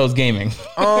plenty of those gaming.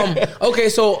 Okay,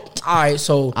 so all right,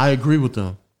 so I agree with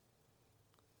them.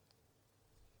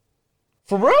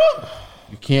 For real?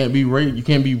 You can't be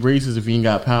racist if you ain't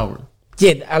got power.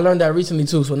 yeah, I learned that recently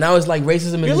too. So now it's like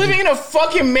racism. You're living in a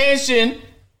fucking mansion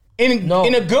in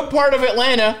a good part of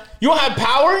Atlanta. You don't have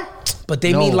power? but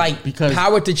they No, mean like because-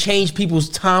 power to change people's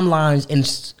timelines in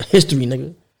history,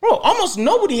 nigga. Bro, almost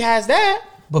nobody has that.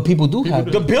 But people do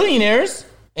have The it, billionaires.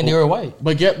 and they were white.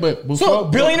 But before, So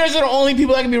billionaires are the only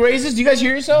people that can be racist? Do you guys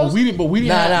hear yourselves? we didn't.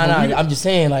 Nah. I'm just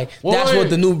saying, like that's Wait. what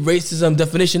the new racism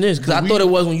definition is. Because I thought it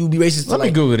was when you be racist. Let to me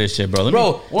like, Google this shit, bro.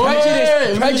 bro,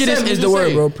 prejudice is the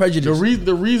word, bro. Prejudice.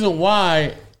 The reason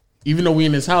why, even though we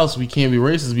in this house, we can't be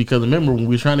racist because remember when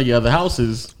we were trying to get other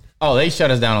houses. Oh, they shut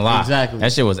us down a lot. Exactly.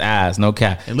 That shit was ass. No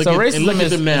cap. And look So at- racism and look at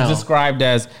is them now. described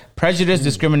as prejudice,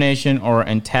 discrimination, or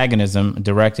antagonism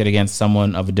directed against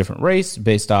someone of a different race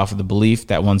based off of the belief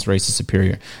that one's race is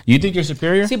superior. You think you're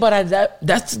superior? See, but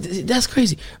that's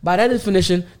crazy. By that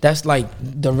definition, that's like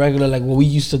the regular, like what we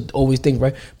used to always think,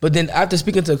 right? But then after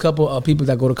speaking to a couple of people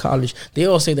that go to college, they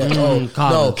all say that, no,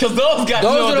 college. Because those guys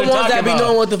know those what are the they're ones that talking be about.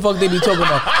 knowing what the fuck they be talking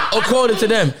about, according to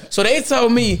them. So they tell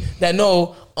me that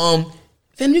no,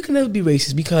 then you can never be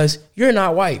racist because you're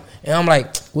not white. And I'm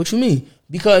like, what you mean?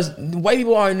 because white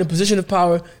people are in a position of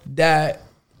power that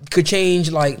could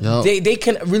change. Like they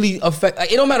can really affect.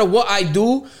 Like, it don't matter what I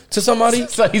do to somebody.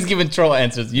 So he's giving troll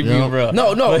answers. You being real?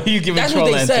 No. You giving that's troll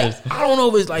what they answers. said. I don't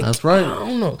know if it's like. That's right. I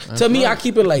don't know. To me, I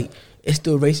keep it like it's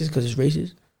still racist because it's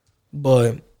racist.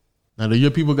 But now, do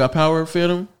your people got power,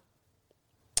 Fanum?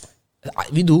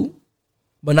 We do,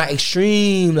 but not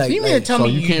extreme. Like, you mean to tell me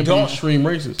you can't be don't? extreme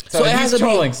racist? So it has he's to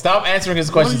be- trolling. Stop answering his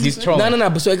questions. He's trolling. No.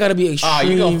 But so it gotta be extreme. Oh,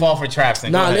 you gonna fall for traps?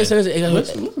 Then. Nah, Go ahead.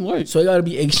 listen. So it gotta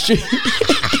be extreme.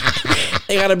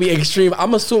 It gotta be extreme.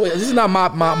 I'm assuming this is not my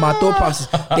thought process.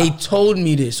 They told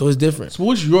me this, so it's different. So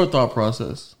what's your thought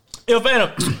process? Yo,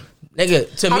 Fanum,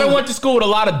 Nigga, to me, I went to school with a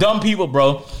lot of dumb people,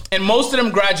 bro, and most of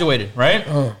them graduated. Right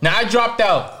now, I dropped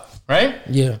out. Right?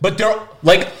 Yeah. But they're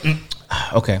like,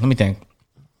 okay, let me think.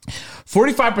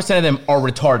 45% of them are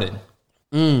retarded.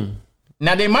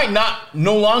 Now they might not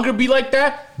no longer be like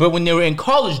that, but when they were in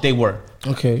college, they were.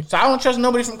 Okay. So I don't trust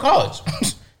nobody from college.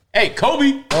 Hey,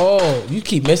 Kobe. Oh, you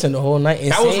keep missing the whole night.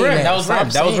 And That was saying rim. that. That was Stop rim.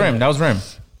 That was saying rim. That was rim.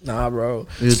 Nah, bro.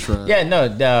 You're trying. Yeah,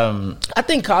 no. I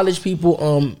think college people,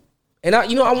 and I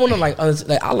want to like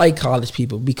I like college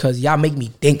people because y'all make me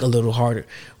think a little harder,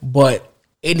 but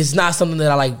it is not something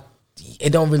that I like.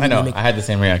 It don't really. I know. Make, I had the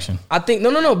same reaction. I think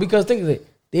no, because think of it.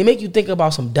 They make you think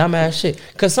about some dumbass shit.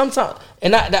 Because sometimes,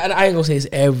 and I ain't gonna say it's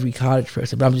every college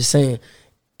person, but I'm just saying,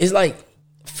 it's like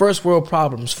first world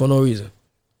problems for no reason.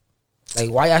 Like,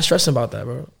 why y'all stressing about that,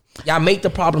 bro? Y'all make the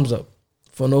problems up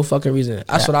for no fucking reason.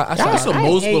 That's what I. That's what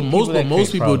most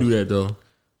people do that though.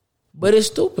 But it's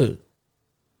stupid.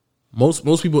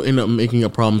 Most people end up making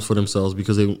up problems for themselves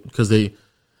because they.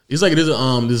 It's like there's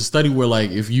a study where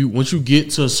like once you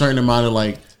get to a certain amount of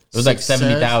like It was like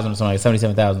 70,000 or something, like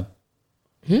 77,000.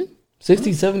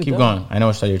 60, 70. Keep going. I know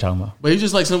what study you're talking about. But it's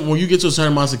just like when you get to a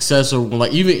certain amount of success, or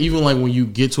like even like when you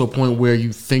get to a point where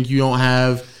you think you don't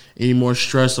have any more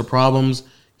stress or problems,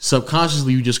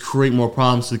 subconsciously you just create more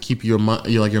problems to keep your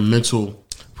mental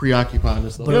preoccupied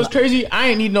and stuff. But it was crazy. I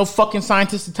ain't need no fucking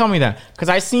scientist to tell me that, because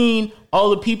I seen all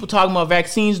the people talking about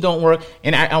vaccines don't work,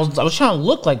 and I was trying to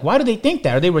look like, why do they think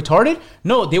that? Are they retarded?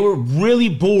 No, they were really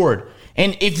bored.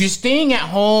 And if you're staying at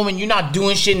home and you're not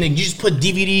doing shit, and then you just put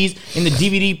DVDs in the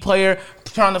DVD player,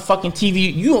 turn on the fucking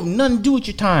TV, you have nothing to do with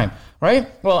your time, right?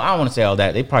 Well, I don't want to say all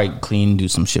that. They probably clean, do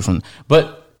some shit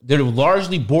but they're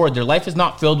largely bored. Their life is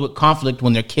not filled with conflict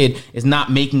when their kid is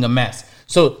not making a mess.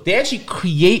 So they actually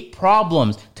create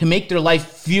problems to make their life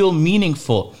feel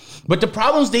meaningful. But the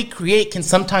problems they create can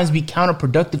sometimes be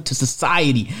counterproductive to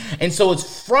society. And so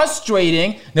it's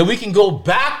frustrating that we can go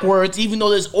backwards even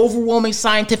though there's overwhelming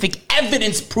scientific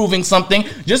evidence proving something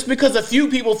just because a few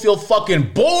people feel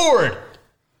fucking bored.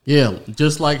 Yeah,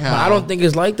 just like how... But I don't think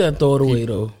it's like that throw it away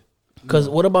though. Because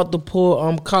what about the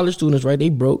poor college students, right? They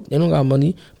broke. They don't got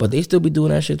money, but they still be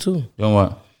doing that shit too. Doing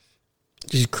what?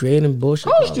 Just creating bullshit.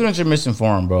 College students are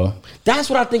misinformed, bro. That's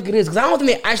what I think it is. Because I don't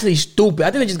think they're actually stupid.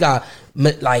 I think they just got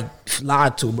like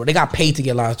lied to, bro. They got paid to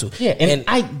get lied to. Yeah, and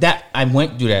I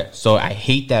went through that. So I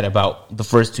hate that about the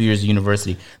first 2 years of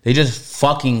university. They just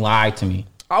fucking lied to me.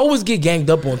 I always get ganged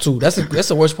up on too. That's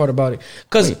the worst part about it.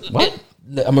 Because what?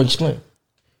 I'm gonna explain.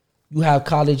 You have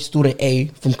college student A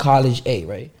from college A,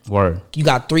 right? Word. You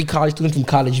got 3 college students from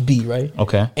college B, right?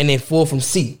 Okay. And then 4 from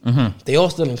C. Mm-hmm. They all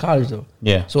still in college though.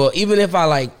 Yeah. So even if I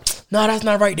like, no, that's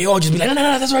not right, they all just be like, no,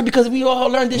 that's right because we all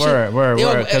learned this shit. Word.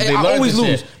 Because they I always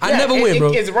lose. I never win,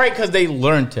 bro. It's right because they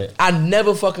learned it. I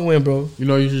never fucking win, bro. You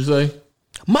know what you should say?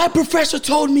 My professor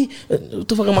told me. What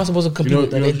the fuck am I supposed to compete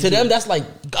with that? To them, that's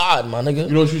like God, my nigga.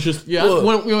 You know what you should? Yeah.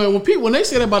 When they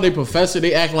say that about their professor,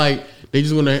 they act like they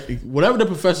just gonna whatever the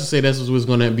professor say. That's what's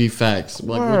gonna be facts.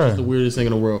 Like which is the weirdest thing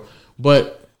in the world.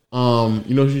 But you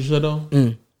know what you said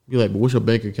though? Be like, but what's your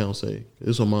bank account say? This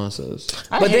is what mine says.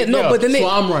 But then they. So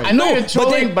I'm right. I know you're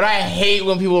trolling, but I hate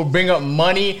when people bring up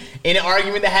money in an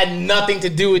argument that had nothing to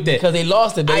do with it. Because they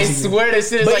lost it, basically. I swear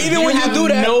this is but like, even when you do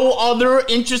that, no other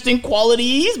interesting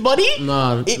qualities, buddy.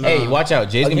 Nah. Hey, watch out.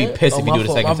 Jay's gonna be pissed if you do it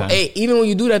a second time. Hey, even when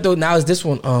you do that though, now it's this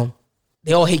one.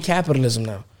 They all hate capitalism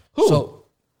now. Who? So,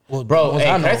 well, bro, hey,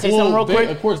 can I say something real quick?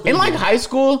 Of course in like high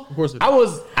school,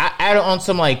 I added on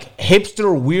some like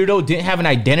hipster weirdo, didn't have an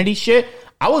identity shit.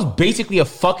 I was basically a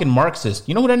fucking Marxist.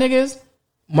 You know who that nigga is?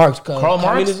 Karl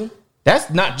Marx. That's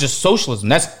not just socialism.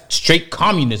 That's straight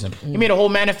communism. He made a whole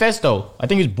manifesto. I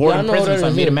think he was bored in prison, so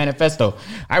I made a manifesto.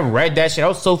 I read that shit. I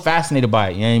was so fascinated by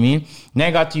it. You know what I mean? Then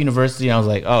I got to university, and I was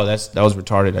like, oh, that was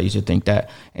retarded. I used to think that.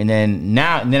 And then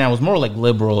I was more like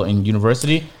liberal in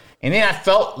university. And then I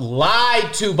felt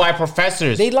lied to by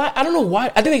professors. They lie. I don't know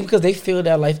why. I think because they failed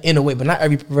that life in a way, but not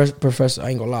every professor. I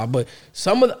ain't gonna lie, but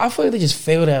I feel like they just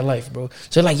failed that life, bro.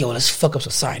 So they're like, yo, let's fuck up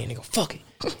society, nigga. Fuck it.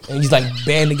 And just like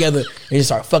band together and just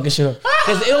start fucking shit up.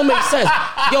 Because it don't make sense.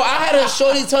 Yo, I had a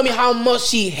shorty tell me how much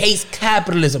she hates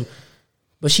capitalism,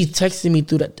 but she texted me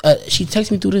through that. She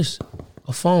texted me through this,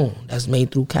 a phone that's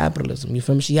made through capitalism. You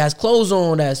feel me? She has clothes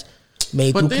on that's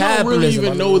made through capitalism. But they don't really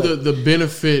even know the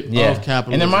benefit of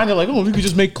capitalism. In their mind, they're like, oh, we could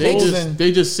just make clothes.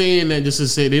 They just saying that just to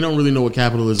say they don't really know what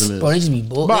capitalism is. Bro, they just be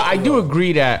bull. But I do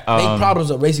agree that make problems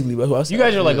are basically. You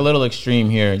guys are like a little extreme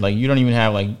here. Like you don't even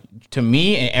have like, to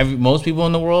me and most people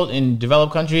in the world in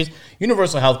developed countries,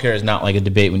 universal healthcare is not like a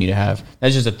debate we need to have.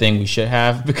 That's just a thing we should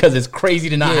have because it's crazy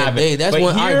to not have it. Hey, that's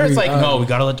but here it's like, no, we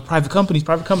gotta let the private companies.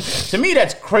 To me,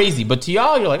 that's crazy. But to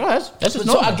y'all, you're like, oh, that's just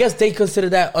normal. So I guess they consider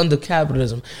that under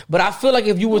capitalism. But I feel like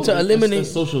if you were to eliminate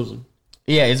socialism.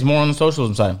 Yeah, it's more on the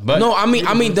socialism side. But no, I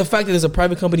mean the fact that there's a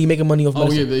private company making money off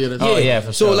medicine.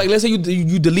 For so sure. like, let's say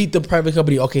you delete the private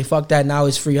company. Okay, fuck that. Now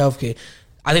it's free healthcare.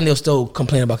 I think they'll still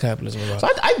complain about capitalism. So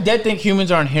I dead think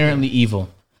humans are inherently evil.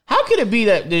 How could it be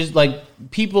that there's like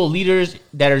leaders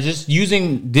that are just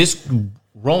using this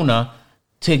Rona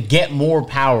to get more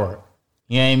power?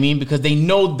 You know what I mean? Because they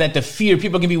know that the fear,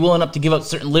 people can be willing up to give up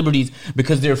certain liberties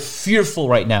because they're fearful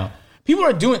right now. People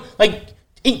are doing, like,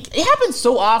 it happens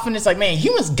so often. It's like, man,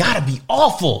 humans gotta be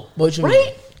awful,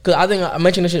 right? Because I think I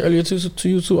mentioned this shit earlier to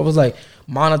you too. I was like,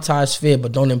 monetize fear,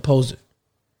 but don't impose it.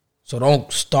 So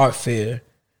don't start fear.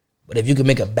 But if you can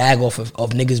make a bag off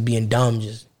of niggas being dumb,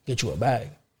 just get you a bag.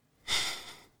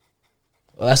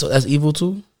 Well, that's evil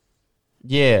too?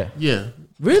 Yeah.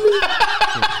 Really?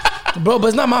 Bro, but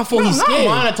it's not my fault he's scared.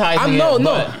 Not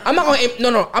monetizing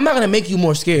I'm not gonna make you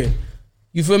more scared.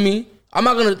 You feel me? I'm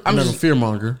not gonna a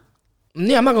fearmonger.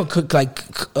 Yeah, I'm not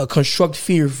gonna construct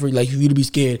fear for like you to be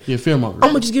scared. Yeah, fearmonger.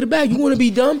 I'm gonna just get a bag. You wanna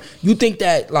be dumb? You think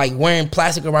that like wearing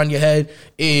plastic around your head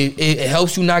it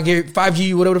helps you not get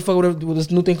 5G, whatever the fuck, whatever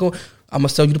this new thing called? I'm gonna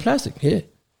sell you the plastic. Yeah.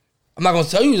 I'm not gonna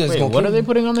tell you that's gonna. What are they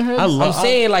putting on their heads? I'm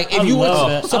saying like if you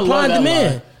were supply and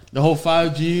demand. The whole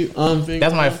 5G thing.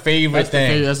 That's my favorite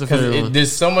thing. That's the favorite one.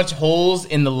 There's so much holes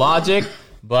in the logic,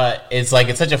 but it's like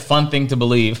it's such a fun thing to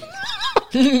believe.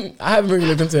 I haven't really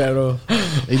looked into that at all.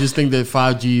 They just think that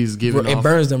 5G is giving it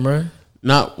burns them, right?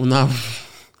 Not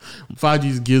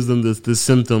 5G gives them the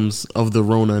symptoms of the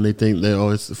Rona, and they think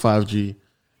that it's 5G.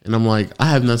 And I'm like, I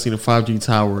have not seen a 5G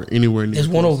tower anywhere near. There's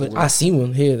one over. I see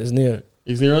one here. That's near.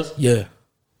 Is near us? Yeah,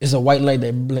 it's a white light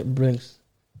that blinks.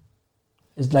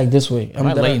 It's like this way.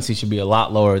 My latency should be a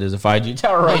lot lower. There's a 5G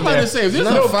tower right there. I'm about to say, if there's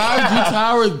a 5G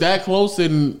tower that close,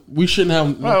 then we shouldn't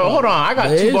have. Hold on. I got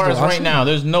two bars right now.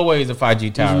 There's no way it's a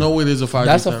 5G tower. There's no way there's a 5G tower.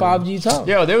 That's a 5G tower.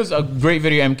 Yo, there was a great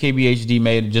video MKBHD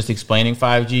made just explaining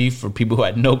 5G for people who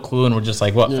had no clue and were just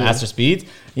like, faster speeds?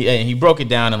 He broke it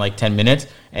down in like 10 minutes.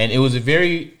 And it was a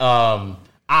very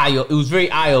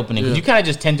eye-opening because you kind of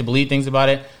just tend to believe things about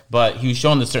it, but he was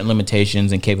showing the certain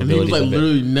limitations and capabilities. And he was like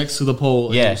literally next to the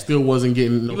pole, and he still wasn't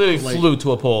getting. He literally flew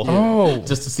to a pole,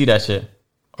 just to see that shit.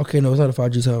 Okay, no, it's not a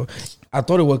 5G tower. I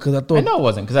thought it was because I know it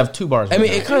wasn't because I have two bars. I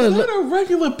mean, it kind of looked a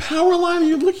regular power line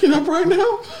you're looking up right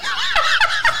now.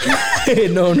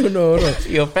 No.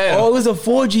 You're a fan. Oh, it was a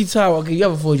 4G tower. Okay, you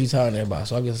have a 4G tower nearby,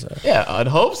 so I guess. Yeah, I'd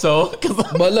hope so.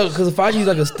 But look, because the 5G is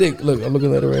like a stick. Look, I'm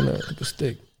looking at it right now, like a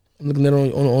stick. I'm looking at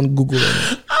it on Google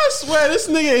right now. I swear, this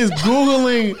nigga is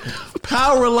Googling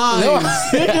power lines.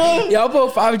 Y'all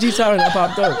put 5G tower and that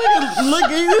popped up. Look,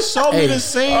 he just showed me the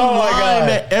same line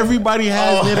that everybody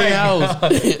has near their house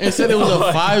and said it was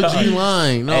a 5G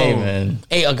line. No. Hey, man.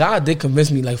 Hey, a guy did convince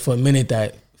me like for a minute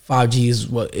that 5G is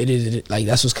what it is. Like,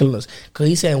 that's what's killing us. Because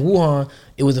he said in Wuhan,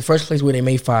 it was the first place where they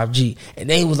made 5G. And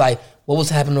then he was like, what was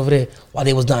happening over there while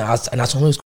they was done? And I told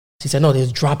him, he said, no, they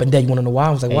was dropping dead. You want to know why? I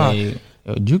was like, why?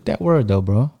 Yo, juke that word though,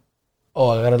 bro. Oh,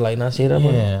 I gotta like not say that.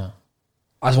 Yeah.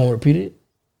 I just want to repeat it.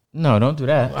 No, don't do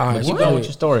that. All right, keep going with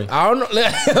your story. I don't know.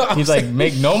 He's like,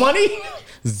 make no money,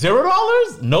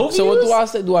 $0, no views. So what do I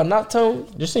say? Do I not tell him?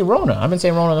 Just say Rona. I've been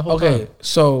saying Rona the whole time. Okay,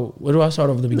 so where do I start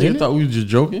over the beginning? I thought we were just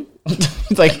joking.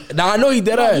 It's like, nah, I know he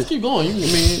dead ass. Just keep going.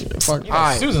 All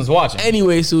right. Susan's watching.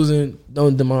 Anyway, Susan,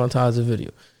 don't demonetize the video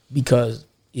because.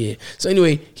 Yeah. So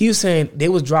anyway, he was saying they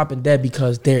was dropping dead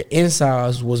because their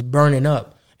insides was burning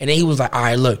up. And then he was like, all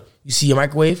right, look, you see your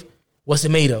microwave? What's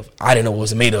it made of? I didn't know what it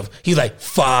was made of. He's like,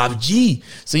 5G.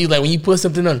 So he's like, when you put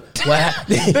something on, what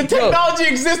happened? The technology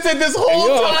existed this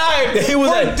whole time. It was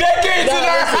for decades in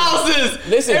our houses.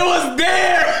 Listen. It was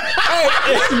there.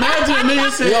 Imagine a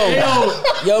nigga say,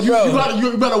 yo, bro.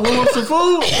 You better warm up some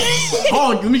food?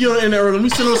 Hold on, let me get in there. Let me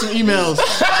send out some emails.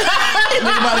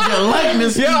 Nigga about to get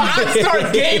likeness. Yo, I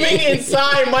start gaming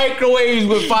inside microwaves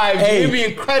with 5G. It'd be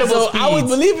incredible. So I was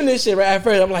believing this shit right at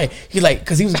first. I'm like,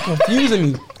 because he was confusing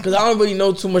me because I don't really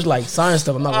know too much like science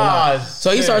stuff. I'm not gonna lie.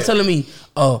 So he started telling me,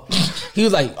 he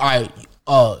was like, all right.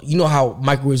 You know how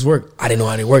microwaves work? I didn't know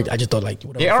how they worked. I just thought like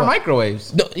whatever. They are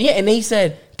microwaves. No, yeah, and they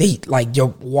said they like your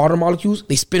water molecules.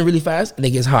 They spin really fast and they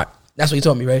get hot. That's what he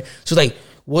told me, right? So like,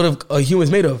 what if a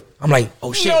human's made of? I'm like,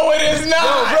 oh shit. No, it is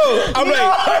not. Yo, bro. I'm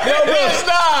like, it's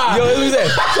not. Yo, what that?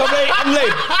 So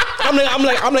I'm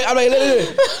like,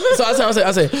 look. So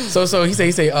I said, so he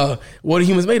say, what are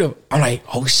humans made of? I'm like,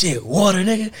 oh shit, water,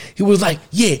 nigga. He was like,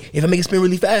 yeah, if I make it spin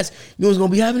really fast, you know what's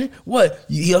gonna be happening? What?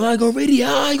 You're not gonna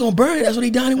radiate, you gonna burn it. That's what they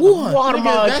down in Wuhan. Water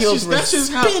molecules that's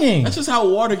just how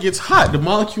water gets hot. The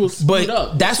molecules speed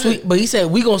up. But he said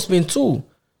we gonna spin too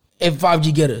if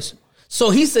 5G get us. So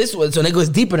he says, so they goes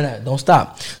deeper than that. Don't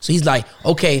stop. So he's like,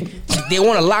 okay, they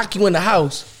want to lock you in the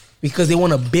house because they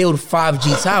want to build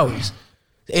 5G towers.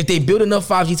 If they build enough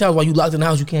 5G towers while you locked in the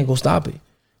house, you can't go stop it.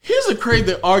 Here's a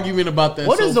crazy argument about that.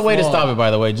 What is the way to stop it,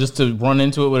 by the way? Just to run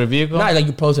into it with a vehicle? Not like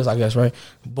you protest, I guess, right?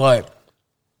 But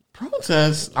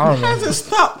protest hasn't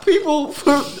stopped people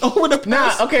for over the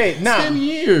past 10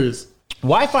 years.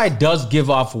 Wi-Fi does give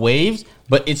off waves,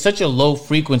 but it's such a low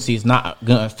frequency, it's not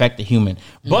going to affect the human.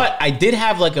 But I did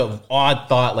have like an odd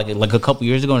thought, like a couple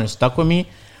years ago, and it stuck with me.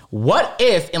 What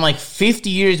if in like 50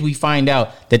 years we find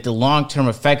out that the long-term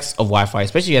effects of Wi-Fi,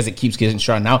 especially as it keeps getting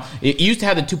stronger now, it used to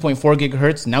have the 2.4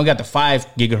 gigahertz. Now we got the 5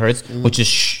 gigahertz, which is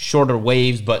shorter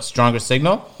waves but stronger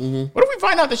signal. What if we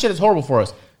find out this shit is horrible for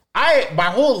us? My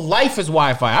whole life is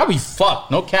Wi-Fi. I'll be fucked.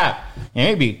 No cap. And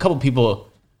maybe a couple people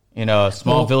in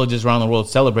small villages around the world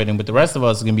celebrating, but the rest of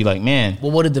us are gonna be like, man.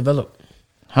 What would it develop?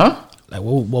 Huh? Like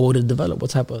what would it develop?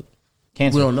 What type of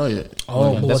cancer? We don't know yet.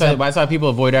 Oh, that's why people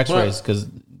avoid X-rays, because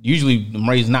usually the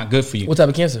rays is not good for you. What type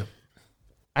of cancer?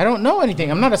 I don't know anything.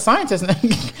 I'm not a scientist.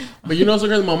 But you know what's so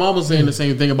crazy? My mom was saying the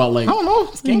same thing about like, I don't know,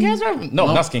 skin cancer. No,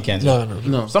 not skin cancer.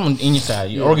 No. Someone in your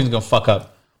side, your organs gonna fuck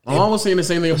up. My mom was saying the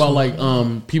same thing about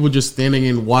like people just standing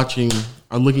and watching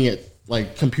or looking at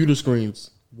like computer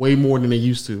screens way more than they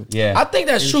used to. Yeah, I think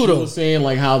that's true though. She was saying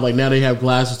like how like now they have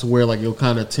glasses to wear like it'll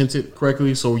kind of tint it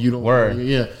correctly so you don't. Word.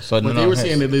 Yeah. So but they were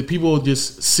saying that the people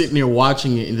just sitting there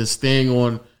watching it and just staying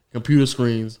on computer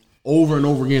screens over and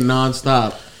over again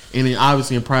nonstop. And then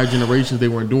obviously in prior generations they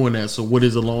weren't doing that. So what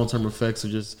is the long term effects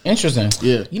of just interesting?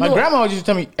 Yeah, my grandma used to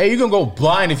tell me, "Hey, you're gonna go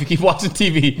blind if you keep watching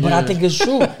TV." But I think it's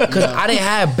true because I didn't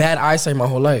have bad eyesight my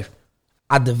whole life.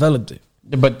 I developed it.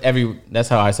 But that's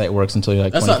how eyesight works until you're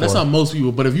like 24. That's how most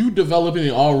people. But if you developing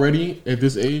it already at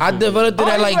this age, I developed it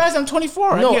at like. I'm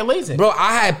 24. No, I get lazy, bro.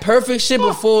 I had perfect shit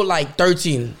before like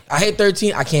 13. I hit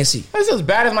 13. I can't see. This is as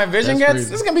bad as my vision gets. Crazy.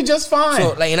 This is gonna be just fine.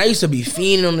 So like, and I used to be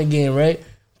fiending on the game, right?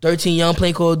 13 young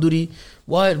playing Call of Duty.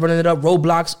 What running it up?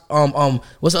 Roblox.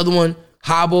 What's the other one?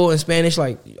 Hobble in Spanish.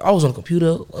 Like I was on the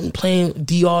computer. I'm playing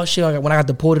DR shit. Like, when I got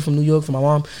deported from New York from my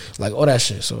mom, like all that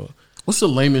shit. So what's the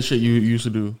lamest shit you used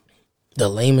to do? The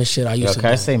lamest shit I used to do.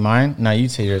 Can I say mine? No, you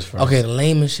say yours first. Okay, the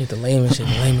lamest shit.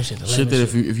 Shit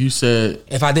that if you said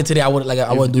if I did today, I would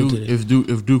I wouldn't do today.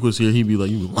 If Duke was here, he'd be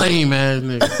like, "You lame ass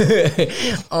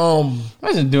nigga."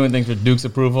 Imagine doing things for Duke's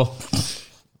approval.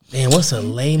 Man, what's a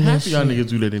lamest half shit? Half y'all niggas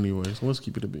do that anyway, so let's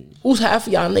keep it a bean. Who's half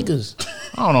of y'all niggas?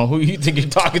 I don't know who you think you're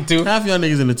talking to. Half y'all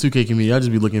niggas in the 2K community, I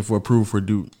just be looking for approval for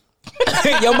Duke.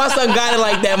 Yo, my son got it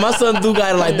like that. My son do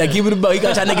got it like that. Keep it about. He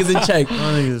got y'all niggas in check.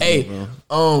 Hey,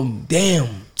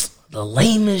 damn, the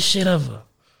lamest shit ever.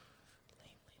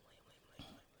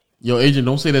 Yo, agent,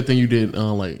 don't say that thing you did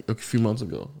like a few months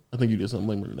ago. I think you did something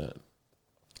lamer than that.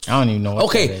 I don't even know. What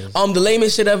okay, the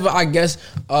lamest shit ever. I guess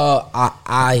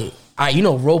I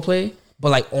role play, but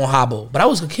like on Hobble. But I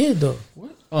was a kid though.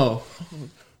 What? Oh,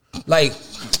 like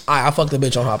I fucked a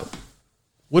bitch on Hobble.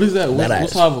 What is that?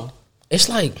 What's Hobble? It's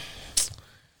like,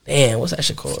 damn, what's that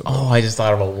shit called? Bro? Oh, I just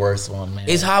thought of a worse one, man.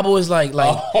 It's Hobble is like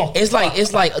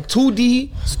it's like a 2D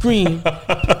screen,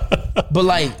 but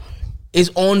like it's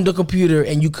on the computer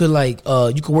and you could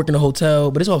you could work in a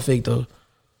hotel, but it's all fake though.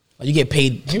 Like, you get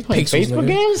paid. You play Facebook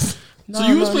games? So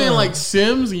you was playing like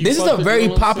Sims? This is a very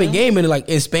popping game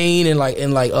in Spain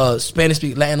and Spanish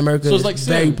speak Latin America. So it's like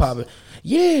very Sims. popping.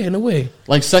 Yeah, in a way.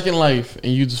 Like Second Life,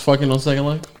 and you just fucking on Second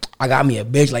Life? I got me a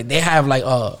bitch. Like they have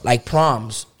like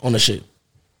proms on the shit.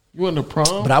 You went to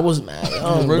prom? But I was mad.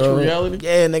 Virtual reality?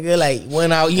 Yeah, nigga. Like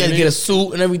went out. You had to get a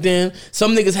suit and everything.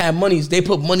 Some niggas had monies. They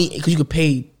put money because you could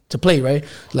pay to play, right?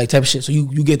 Like type of shit. So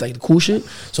you get like the cool shit.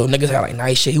 So niggas had like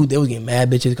nice shit. They was getting mad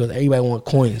bitches because everybody want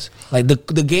coins. Like the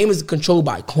game is controlled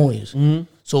by coins. Mm-hmm.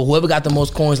 So whoever got the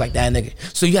most coins, like that nigga.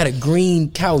 So you had a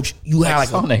green couch. You had like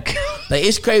Sonic. Like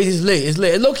it's crazy. It's lit. It's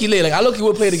lit. It's low key lit. Like I low key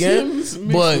would play the game,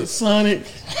 but Sonic.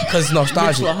 Cause it's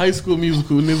nostalgic. A High School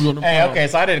Musical. Hey, okay.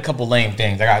 So I did a couple lame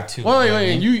things. I got 2.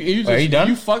 Wait. You are you done?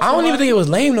 You fucked I don't even think it was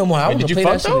lame no more. I want to play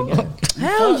that shit again.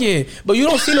 Hell yeah! But you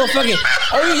don't see no fucking.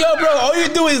 All you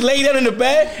do is lay down in the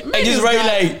bed and just write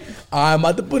like, I'm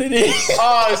about to put it in.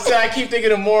 Oh, so I keep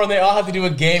thinking of more, and they all have to do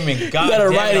with gaming. God, you gotta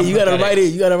write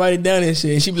it. You gotta write it down and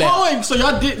shit. And she be like, oh, wait, so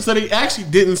y'all did? So they actually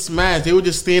didn't smash. They were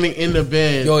just standing in the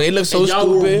bed. Yo, it looked so y'all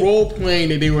stupid. Were role playing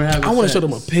that they were having. I want to show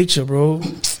them a picture, bro.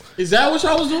 Is that what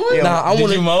y'all was doing? Nah, I want.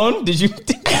 Did you moan? Did you?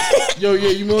 Yo, yeah,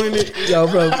 you moaning it? Yo,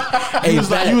 bro. He was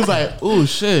like, oh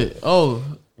shit, oh.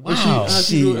 Wow. How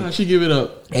she give it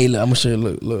up? Hey, look, I'm gonna show you.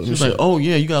 Look. She's like, oh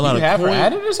yeah, you got a lot of coins. You have her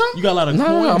added or something? You got a lot of coins.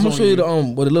 Nah, I'm gonna show you the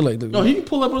what it look like. Yo, he can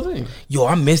pull up a thing. Yo,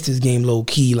 I missed this game low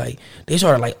key. Like they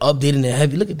started like updating it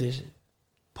heavy. Look at this shit.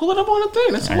 Pull it up on the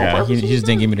thing. That's the whole purpose. He just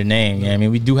didn't give me the name. Yeah, I mean,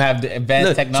 we do have the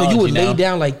advanced technology. So you would now. lay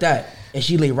down like that, and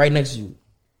she lay right next to you.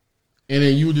 And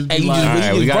then you would just be like, all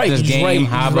right, we got this game,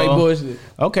 Habo.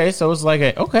 Okay, so it's like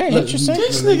interesting.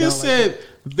 This nigga said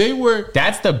they were.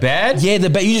 That's the bed? Yeah, the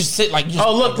bed. You just sit like.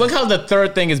 Oh, look how the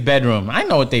third thing is bedroom. I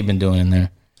know what they've been doing in there.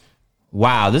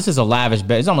 Wow, this is a lavish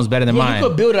bed. It's almost better than mine. You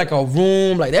could build like a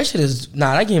room. Like that shit is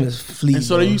that game is fleet. And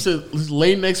so they used to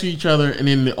lay next to each other, and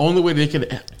then the only way they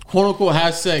could quote unquote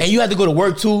have sex. And you had to go to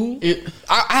work too.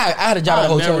 I had a job at a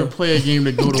hotel. Never play a game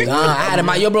to go to work. I had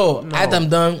my bro. No. After I'm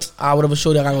done, I would have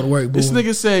showed that I gotta go to work. Boom. This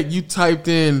nigga said you typed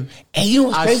in. And you know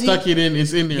what's crazy? I stuck it in.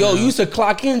 It's in there. Yo, you used to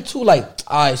clock in too. Like,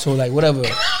 all right, so like whatever.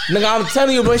 Nigga, I'm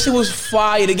telling you, bro, shit was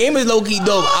fire. The game is low key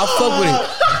dope. I'll fuck with it.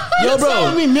 Yo, bro. You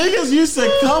telling me niggas used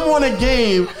to come on a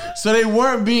game so they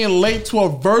weren't being late to a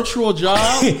virtual job?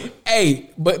 Hey,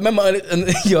 but remember,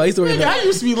 yo, I used to work. I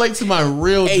used to be late to my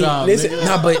real job. Listen,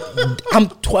 but I'm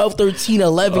 12, 13,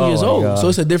 11 years old, God. So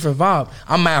it's a different vibe.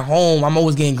 I'm at home. I'm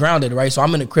always getting grounded, right? So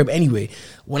I'm in the crib anyway.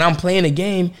 When I'm playing a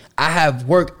game, I have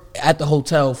work at the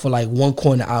hotel for like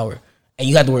 $1 an hour, and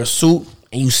you have to wear a suit,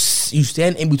 and you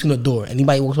stand in between the door.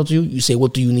 Anybody walks up to you, you say,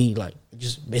 "What do you need?" Like,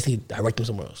 just basically direct them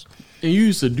somewhere else. And you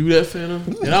used to do that, Fanum?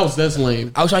 And that's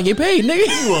lame. I was trying to get paid, nigga.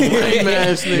 You a lame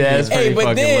ass nigga. Yeah, that's pretty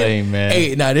fucking lame, man.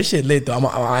 Hey, nah, this shit lit though.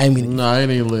 I ain't mean. Nah, it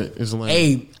ain't lit. It's lame.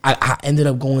 Hey, I ended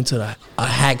up going to a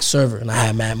hack server, and I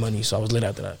had mad money, so I was lit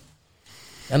after that.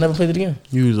 I never played it again.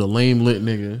 You was a lame lit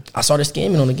nigga. I started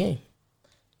scamming on the game.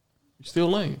 You still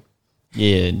lame.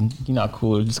 Yeah, you're not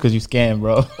cool just because you scam,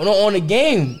 bro. No, on the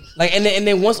game. Like, and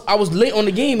then once I was lit on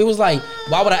the game, it was like,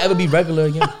 why would I ever be regular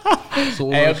again? So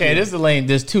hey, okay, this is lame.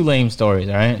 There's 2 lame stories,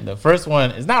 all right? The first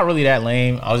one is not really that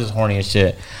lame. I was just horny as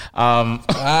shit. Wow,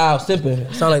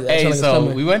 simping. Sound like hey, so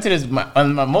we went to this.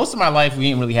 Most of my life, we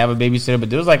didn't really have a babysitter, but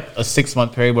there was like a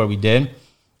 6-month period where we did.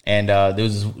 And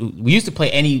we used to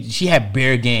play she had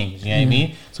bare games, you know what I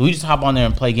mean? So we just hop on there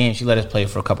and play games. She let us play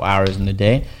for a couple hours in the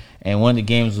day. And one of the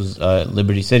games was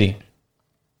Liberty City,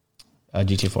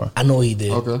 GTA 4. I know he did.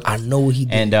 Okay. I know he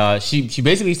did. And she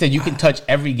basically said you can touch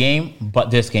every game but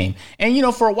this game. And, you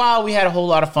know, for a while we had a whole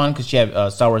lot of fun because she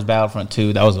had Star Wars Battlefront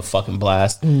 2. That was a fucking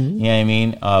blast. Mm-hmm. You know what I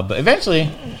mean? But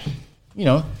eventually, you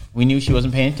know, we knew she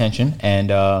wasn't paying attention. And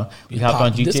we hopped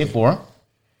on GTA 4.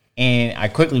 And I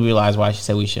quickly realized why she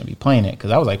said we shouldn't be playing it.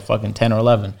 Because I was like fucking 10 or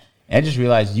 11. And I just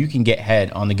realized you can get head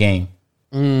on the game.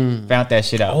 Found that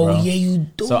shit out, bro. Oh, yeah, you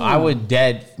do. So I would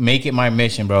make it my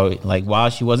mission, bro. Like, while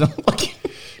she wasn't looking,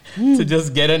 to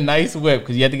just get a nice whip.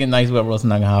 Because you have to get a nice whip or else it's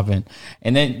not going to hop in.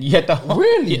 And then you have to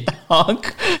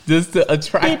honk just to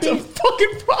attract the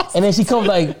fucking prostitute. And then she comes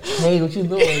like, hey, what you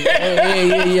doing?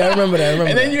 Hey, yeah, I remember that.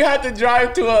 And then you have to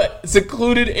drive to a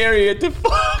secluded area to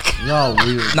fuck. Y'all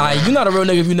weird. Nah, you're not a real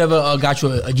nigga if you never got you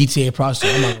a GTA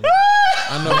prostitute.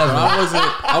 I know, but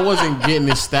I wasn't getting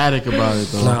ecstatic about it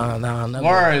though. Nah, never.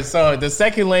 Alright, so the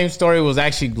second lame story was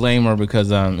actually lamer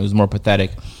because it was more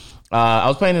pathetic. I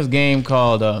was playing this game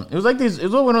called it was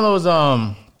one of those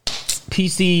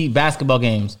PC basketball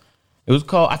games. It was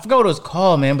called, I forgot what it was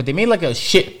called, man, but they made like a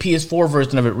shit PS4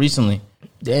 version of it recently.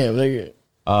 Damn, nigga.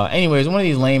 Anyways, one of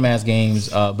these lame ass games,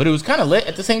 but it was kind of lit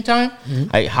at the same time.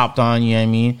 Mm-hmm. I hopped on, you know what I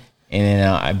mean, and then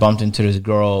I bumped into this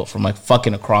girl from like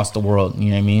fucking across the world,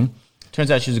 you know what I mean. Turns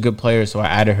out she was a good player, so I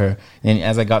added her. And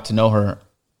as I got to know her,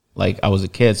 like I was a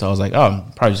kid, so I was like, oh,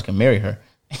 I'm probably just gonna marry her.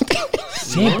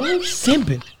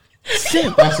 Simping.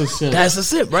 Simp. That's a simp. That's a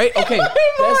simp, right? Okay.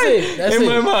 That's it.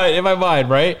 In my mind,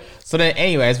 right? So then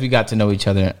anyway, as we got to know each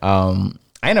other, I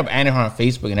ended up adding her on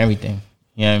Facebook and everything.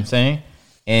 You know what I'm saying?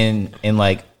 And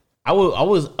like I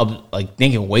was like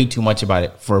thinking way too much about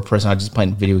it for a person I just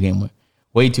playing a video game with,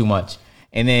 way too much.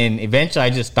 And then eventually I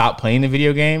just stopped playing the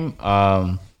video game.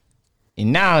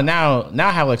 And now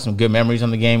I have like some good memories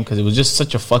on the game because it was just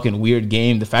such a fucking weird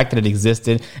game. The fact that it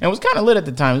existed and it was kind of lit at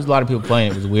the time. There's a lot of people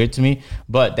playing it. It was weird to me,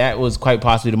 but that was quite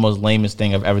possibly the most lamest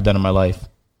thing I've ever done in my life.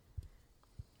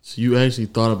 So you actually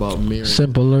thought about marrying?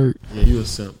 Simp alert. Yeah, you a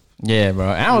simp. Yeah,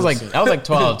 bro. And I was like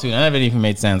 12 too. None of it even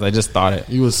made sense. I just thought it.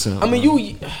 You a simp. I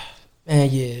mean, man,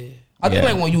 yeah. I think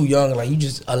like when you young, like you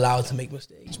just allowed to make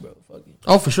mistakes, bro. Fuck it.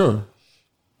 Oh, for sure.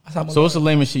 So what's the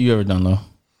lamest shit you ever done, though?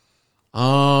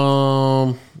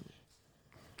 I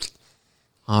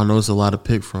don't know. It's a lot to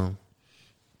pick from.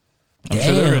 I'm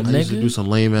sure I used to do some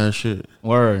lame ass shit.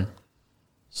 Word.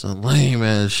 Some lame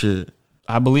ass shit.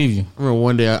 I believe you. I remember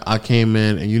one day I came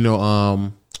in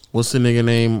and what's the nigga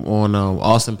name on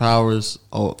Austin Powers?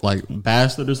 Oh, like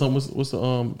Bastard or something. What's the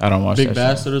I don't watch Big that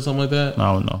Bastard shit. or something like that?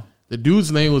 I don't know. The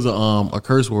dude's name was a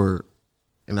curse word,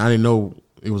 and I didn't know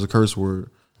it was a curse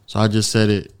word, so I just said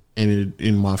it.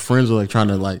 And my friends were like trying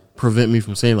to like prevent me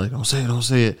from saying like don't say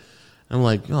it. And I'm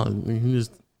like, yo, he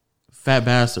just fat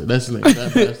bastard. That's his name,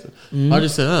 fat bastard. I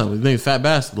just said, his name's Fat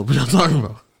Bastard. What y'all talking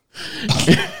about?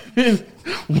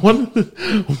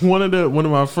 one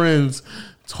of my friends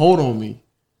told on me.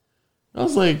 I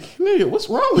was like, nigga, what's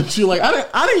wrong with you? Like,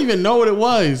 I didn't even know what it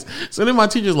was. So then my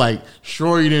teacher's like,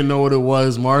 sure you didn't know what it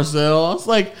was, Marcel. I was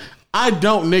like, I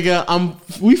don't, nigga.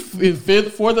 We in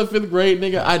fourth or fifth grade,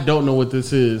 nigga. I don't know what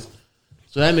this is.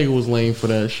 So that nigga was lame for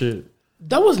that shit.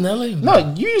 That wasn't that lame.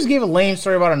 No, you just gave a lame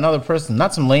story about another person,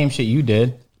 not some lame shit you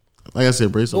did. Like I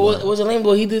said, Brace. Was it lame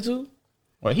what he did too?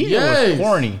 Well, he was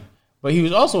corny. But he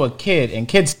was also a kid, and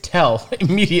kids tell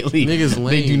immediately. Niggas lame.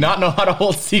 They do not know how to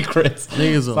hold secrets.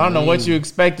 Niggas so I don't know what you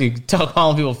expected.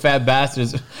 Calling people fat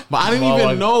bastards. But I didn't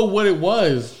even know what it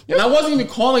was. And I wasn't even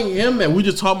calling him that. We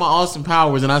just talked about Austin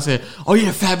Powers, and I said, oh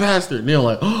yeah, fat bastard. And they're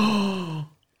like, oh.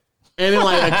 And then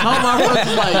like, I called my friends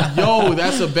was like, yo,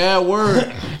 that's a bad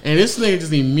word. And this nigga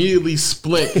just immediately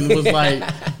split and was like,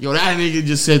 yo, that nigga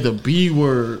just said the B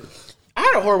word. I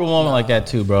had a horrible moment like that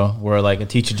too, bro, where like a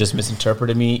teacher just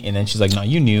misinterpreted me, and then she's like, no,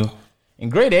 you knew. In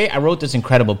grade 8, I wrote this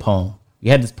incredible poem. We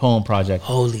had this poem project.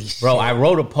 Holy shit. Bro, I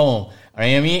wrote a poem. You know what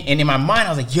I mean? And in my mind, I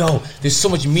was like, yo, there's so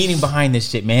much meaning behind this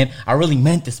shit, man. I really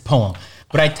meant this poem.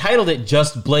 But I titled it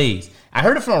Just Blaze. I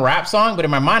heard it from a rap song, but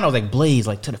in my mind, I was like, Blaze,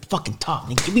 like to the fucking top.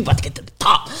 Nigga, we about to get to the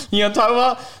top. You know what I'm talking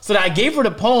about? So that I gave her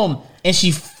the poem, and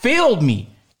she failed me.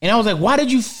 And I was like, why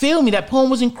did you fail me? That poem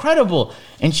was incredible.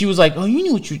 And she was like, oh, you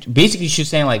knew what you... Basically, she was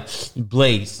saying like,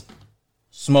 Blaze,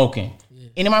 smoking. Yeah.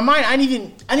 And in my mind, I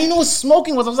didn't even know what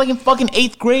smoking was. I was like in fucking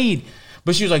 8th grade.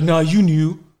 But she was like, no, you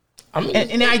knew.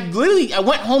 And I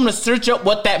went home to search up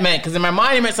what that meant. Because in my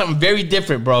mind, it meant something very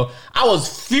different, bro. I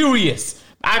was furious.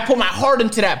 I put my heart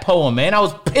into that poem, man. I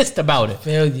was pissed about it.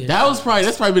 Failure. That's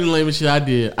probably been the lamest shit I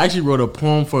did. I actually wrote a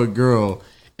poem for a girl.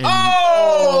 And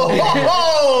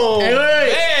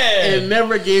and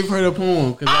never gave her the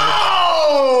poem.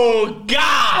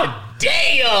 God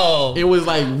damn! It was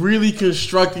like really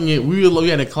constructing it. We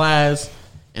had a class,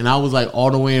 and I was like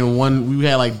all the way in one. We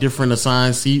had like different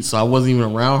assigned seats, so I wasn't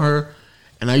even around her.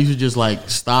 And I used to just like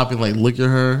stop and like look at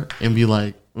her and be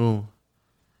like, "Oh,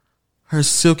 her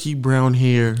silky brown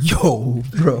hair." Yo,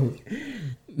 bro.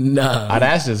 Nah.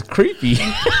 That's just creepy.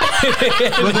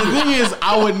 But the thing is,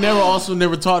 I would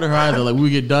never talk to her either. Like we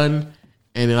would get done,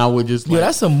 and then I would just like,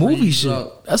 that's some movie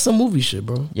shit. That's some movie shit,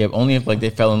 bro. Yeah, only if like they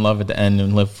fell in love at the end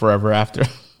and lived forever after.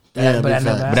 Yeah, but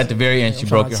at the very end, she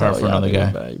broke your heart for another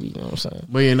guy. You know what I'm saying?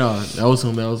 But you know, that was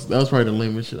probably the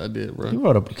lamest shit I did, bro. You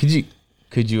wrote a. Could you?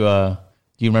 Do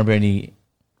you remember any?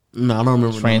 No, I don't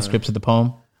remember transcripts of the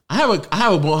poem. I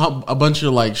have a bunch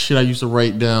of like shit I used to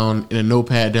write down in a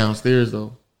notepad downstairs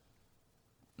though.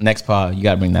 Next pod, you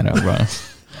gotta bring that up, bro.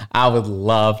 I would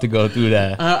love to go through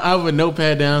that. I have a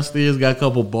notepad downstairs, got a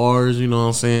couple bars, you know what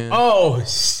I'm saying? Oh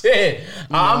shit!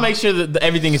 I'll make sure that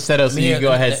everything is set up so you can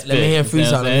go ahead. Let me hear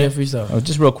freestyle. Oh,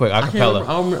 just real quick, acapella.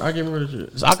 I can't remember the shit.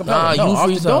 It's acapella. No,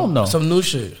 you freestyle. No. Some new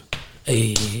shit.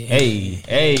 Hey.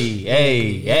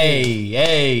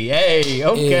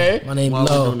 Okay. My name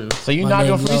Low. So you not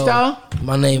gonna freestyle?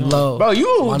 My name Low. Bro, you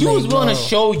was willing to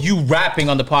show you rapping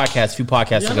on the podcast a few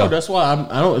podcasts ago. No, that's why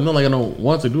I don't know. Like I don't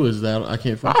want to do it. Is that I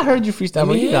can't freestyle. I heard you freestyle,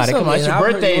 but you got it. Come on, it's your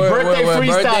birthday. Birthday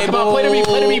freestyle. Come on, play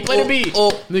the beat.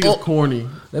 Niggas corny.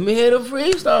 Let me hear the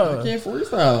freestyle. I can't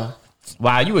freestyle.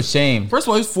 Wow, you ashamed. First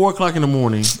of all, it's 4:00 in the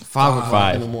morning.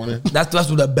 5:05 in the morning. That's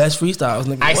what the best freestyles,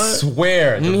 nigga. I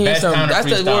swear, the best time to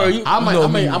freestyle. I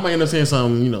might end up saying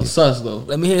something, sus though.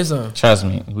 Let me hear some. Trust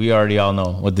me, we already all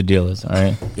know what the deal is. All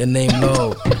right. Your name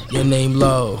Low. Your name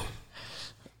Low.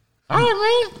 All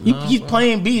right, man. He's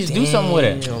playing beats. Do something with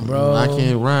it. Bro. I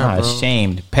can't rap, bro.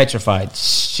 Ashamed, petrified,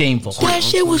 shameful. That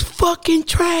shit was fucking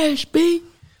trash, B.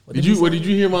 Did you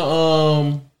hear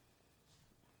my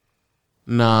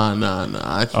Nah.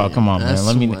 I can't. Oh, come on, man.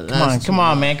 Let me. Come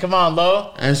on, man. Come on,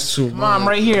 Lo. That's too much. Come on, I'm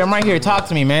right here. Talk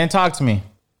to me, man. Talk to me.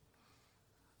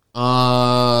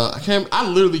 I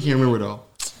literally can't remember though.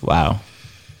 Wow.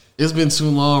 It's been too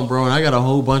long, bro, and I got a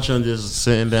whole bunch of them just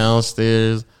sitting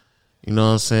downstairs. You know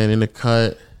what I'm saying? In the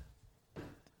cut.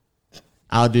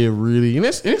 Out there really, and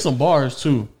it's some bars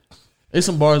too. It's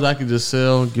some bars I could just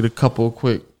sell, get a couple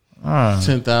quick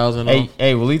 10,000.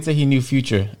 Hey, Waleed said he knew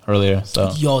Future earlier.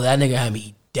 So Yo, that nigga had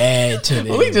me dead today.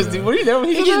 Waleed just what he did?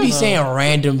 He just be saying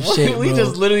random shit. Waleed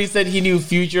just literally said he knew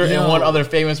Future and one other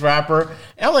famous rapper.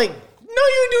 And I'm like, no,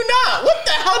 you do not. What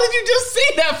the hell did you just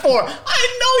say that for?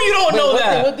 I know you don't know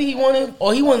that. What did he want?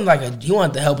 Oh, he wanted he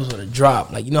wanted to help us with a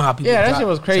drop. Like, you know how people that drop. shit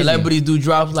was crazy. Celebrities do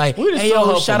drops like, hey yo,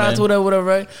 helpful, shout out to whatever,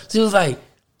 right? So he was like,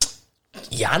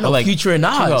 yeah, I know Future and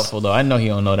Nas. Too helpful though. I know he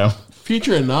don't know them.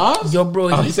 Future and Nas? Yo, bro,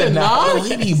 he said Nas?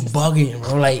 Yo, he be bugging,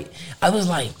 bro. Like, I was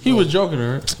like, he was joking,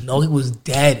 right? No, he was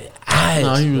dead ass.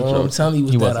 No, he was joking. I'm telling you,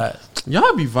 he was dead ass.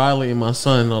 Y'all be violating my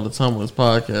son all the time on this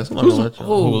podcast. I'm not gonna let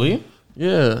y'all. Waleed?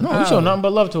 Yeah. No, we show nothing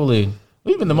but love to Waleed.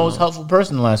 We've been the most helpful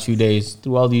person the last few days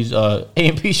through all these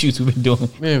A&P shoots we've been doing.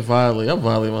 Man, I'm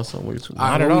violating my son way too much.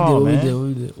 Not at all, man.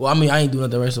 We did. Well, I mean, I ain't doing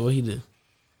nothing right, so what he did.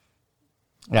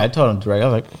 Yeah, I told him direct. I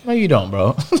was like, no, you don't,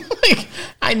 bro. Like,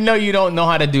 I know you don't know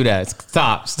how to do that.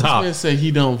 Stop. This man said he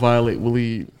don't violate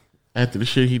Waleed after the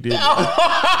shit he did. Wait,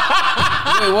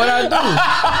 what I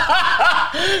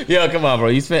do? Yo, come on, bro.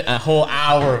 You spent a whole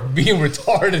hour being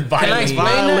retarded by Can I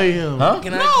explain him? Huh?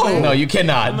 No, you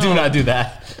cannot. No. Do not do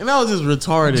that. And that was just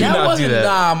retarded. That wasn't,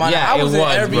 nah, man. Yeah, I was in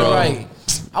every right.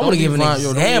 I want to give an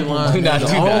example. Do not do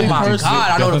that. Oh my God,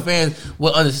 I know the fans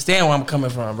will understand where I'm coming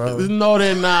from, bro. No,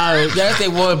 they're not. Yes, they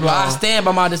would, bro. I stand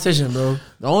by my decision, bro.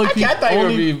 The only people,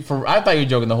 I thought you were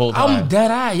joking the whole time. I'm dead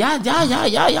eye.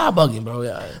 Y'all bugging, bro.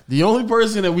 Yeah. The only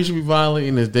person that we should be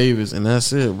violating is Davis, and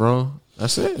that's it, bro.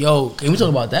 That's it. Yo, can we talk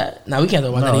about that? Nah, we can't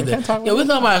talk about that either. Yo, we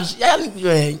talking about y'all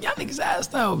niggas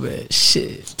assed out, man.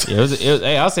 Shit. It was,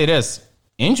 hey, I'll say this.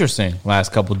 Interesting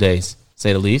last couple days,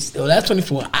 say the least. Yo, that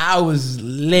 24 hours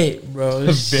lit,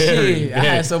 bro. Shit. I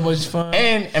had so much fun.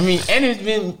 And I mean, and it's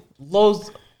been Lowe's.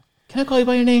 Can I call you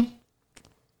by your name?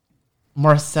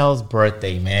 Marcel's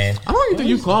birthday, man. I don't even think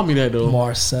you call me that though.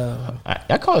 Marcel.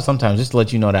 I call it sometimes just to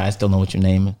let you know that I still know what your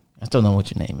name is. I still know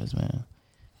what your name is, man.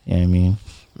 You know what I mean?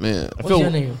 Man. What's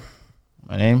your name?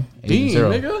 My name? Dean,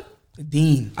 nigga.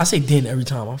 Dean. I say Dean every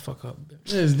time. I fuck up.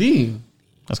 Yeah, it's Dean.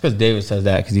 That's because Davis says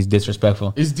that because he's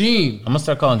disrespectful. It's Dean. I'm gonna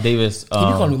start calling Davis. He be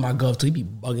calling me my gov too. He be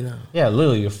bugging out. Yeah,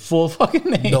 literally your full fucking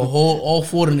name. All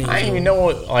four of the names. I didn't even know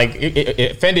what. Like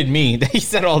it offended me that he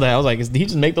said all that. I was like, did he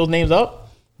just make those names up?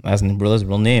 That's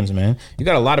real names, man. You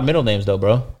got a lot of middle names though,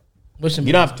 bro. You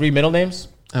don't have 3 middle names?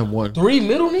 I have 1. 3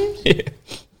 middle names? Yeah.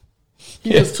 He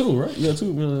has 2, right? You got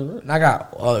 2 middle names, right? And I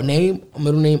got a name, a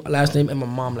middle name, a last name, and my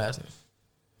mom's last name.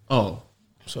 Oh.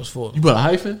 So it's 4. You got a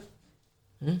hyphen?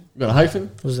 You got a hyphen?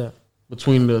 What's that?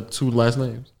 Between the 2 last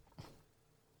names.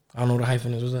 I don't know what a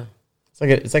hyphen is. What's that?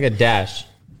 It's like a dash.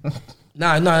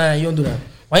 Nah, you don't do that.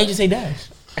 Why didn't you say dash?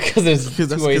 Because there's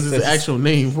it's the actual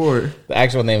name for it. The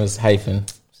actual name is hyphen.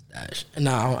 It's dash.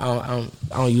 Nah,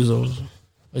 I don't use those.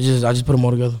 I just put them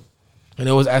all together. And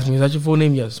they always ask me, is that your full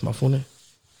name? Yes, it's my full name.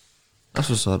 That's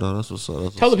what's up, though. That's what's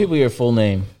up. Tell the people your full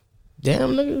name.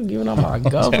 Damn, nigga, giving out my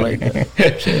gov like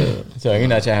that. Sorry, you're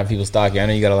not trying to have people stalk you. I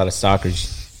know you got a lot of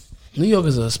stalkers. New York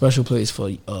is a special place for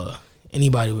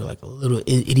anybody with like a little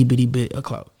itty bitty bit of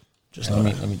clout. Just let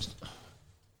me.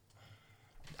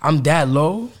 I'm that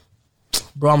low,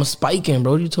 bro. I'm spiking,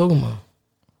 bro. What are you talking about?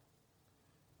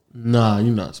 Nah,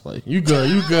 you not spiking. You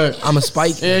good. I'm a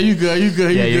spike. Yeah, you good. You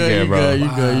good, bro. You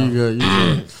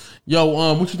good. Yo,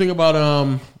 what you think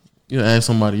about ask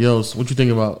somebody else. What you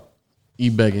think about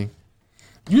e-begging?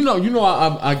 You know,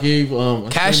 I gave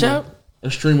Cash App a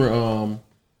streamer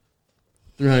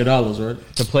 $300,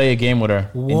 right? To play a game with her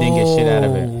and didn't get shit out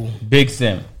of it. Big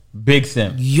sim.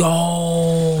 Yo,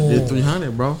 I did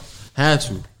 300, bro. Had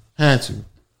to.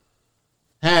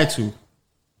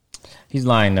 He's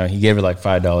lying though. He gave her like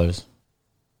 $5.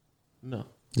 No,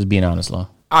 just being honest, Law.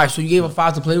 All right, so you gave her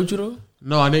 5 to play with you though?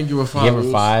 No, I didn't give her 5. Gave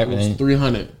her 5 it was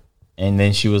 300. And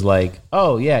then she was like,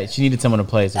 "Oh yeah, she needed someone to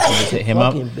play, so she just hit him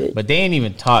up." Bitch. But they ain't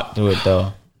even talk to it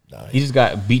though. He just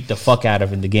got beat the fuck out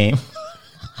of in the game.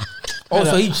 Oh,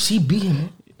 so she beat him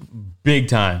big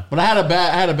time. But I had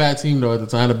a bad team though at the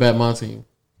time. I had a bad my team.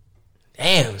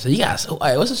 Damn. So you got all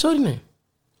right, what's the shorty name?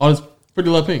 Oh, it's Pretty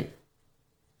Love Pink.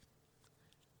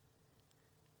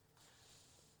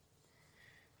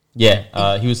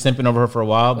 Yeah, he was simping over her for a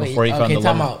while before he found the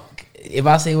time love. out. If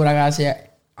I say what I gotta say,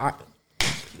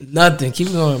 nothing.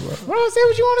 Keep going, bro. Bro, say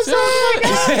what you want to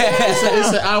say. It's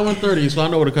an hour and 30, so I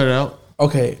know where to cut it out.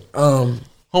 Okay. Hold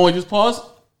on, just pause.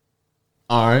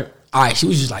 All right. She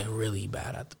was just like really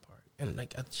bad at the part, and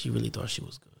like she really thought she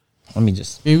was good. Let me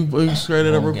just Can you straight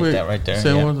it up real get quick? that right there.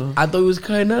 Say it Yeah. one time. I thought he was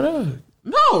cutting that up.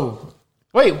 No.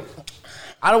 wait.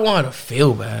 I don't want her to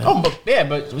feel bad. Oh,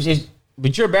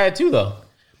 but you're bad too, though.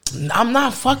 I'm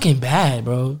not fucking bad,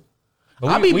 bro. But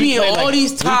I be beating played all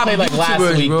these top we played like last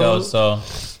YouTubers, week bro. though. So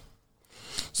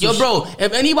Yo, bro,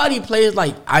 if anybody plays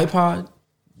like iPod,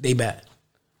 they bad.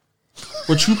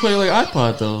 But you play like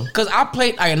iPod though. Cause I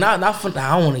played like not fun.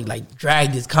 I don't want to like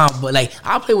drag this comp, but like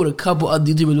I played with a couple other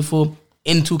YouTubers before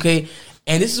in 2K,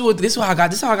 and this is how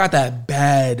I got that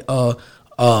bad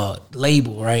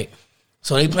label, right?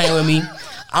 So they playing with me.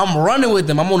 I'm running with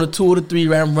them. I'm on a 2 or the 3,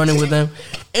 right? I'm running with them.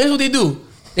 And here's what they do.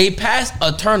 They pass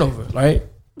a turnover, right?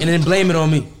 And then blame it on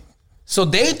me. So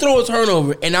they throw a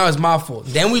turnover, and now it's my fault.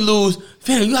 Then we lose.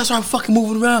 Fanum, you gotta start fucking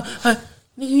moving around.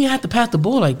 Nigga, you didn't have to pass the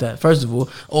ball like that, first of all.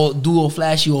 Or do a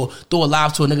flashy or throw a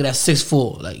lob to a nigga that's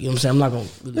 6'4". Like, you know what I'm saying? I'm not gonna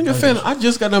really Nigga, Fanum, I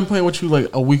just got done playing with you like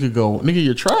a week ago. Nigga,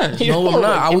 you're trash. No, I'm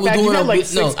not. In fact, you had like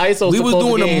 6 ISOs we to was close the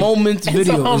doing a game. moments And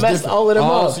video. somehow It's messed different. all of them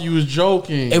Oh, up. so you was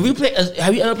joking. If we play,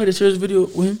 have you ever played a serious video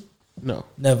with him? No.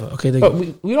 Never. Okay, thank But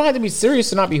you. we don't have to be serious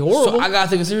to not be horrible. So I gotta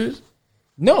take it serious.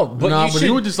 no, but Nah, you but should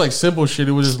it was just like simple shit.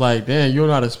 It was just like, damn, you don't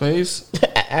know how to space.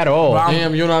 at all. Bro,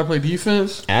 Damn, you don't know how to play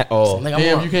defense. At all. Like,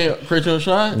 Damn, you can't create your own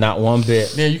shot. Not one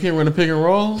bit. Damn, you can't run a pick and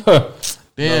roll.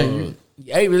 Damn, you,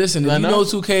 Hey, listen, if I you know. know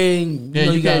 2K,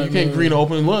 damn, you can't green an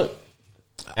open look.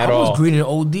 At I was all. greening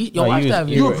OD. Yo, No, watch you that was-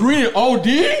 video. You were green an OD?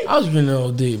 I was greening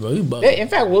OD, bro. You bugging. In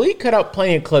fact, Willie cut out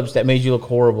plenty of clips that made you look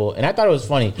horrible, and I thought it was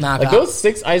funny. Nah, like God. those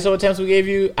 6 ISO attempts we gave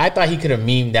you, I thought he could have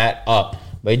memed that up,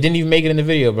 but he didn't even make it in the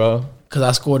video, bro. Because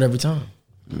I scored every time.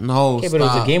 No, Okay, but it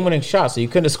was a game-winning shot, so you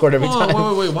couldn't have scored every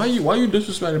time. Wait. Why you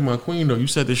disrespecting my queen though? You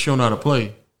said this show know how to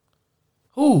play.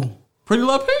 Who? Pretty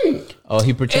Love Pink. Oh, he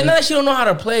And pretended. that she don't know how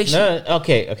to play. No,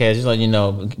 okay. Just letting you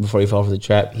know before you fall for the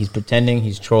trap. He's pretending.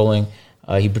 He's trolling.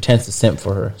 He pretends to simp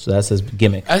for her, so that's his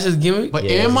gimmick. That's just gimmick. But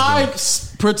Yeah, am I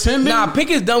pretending? Nah, Pink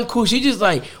is dumb cool. She just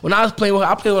like, when I was playing with her,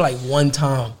 I played with her like one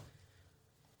time.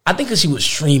 I think because she was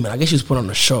streaming. I guess she was put on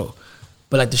the show.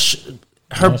 But like No,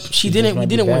 she we just might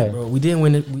be didn't win, bad. bro. We didn't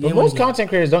win it. We But didn't most win it. content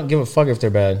creators don't give a fuck if they're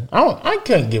bad. I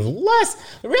couldn't give less.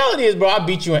 The reality is, bro, I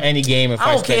beat you in any game. If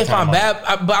I don't care if I'm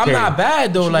bad, but I'm not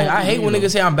bad though. Like I hate when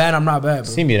niggas say I'm bad. I'm not bad,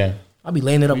 bro. See me then. I be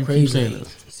laying it up You keep crazy. saying that.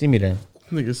 See me then.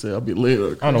 Nigga said I'll be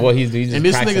later. I don't know what he's doing. He's just And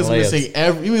this practicing nigga's layups.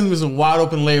 missing he was missing wide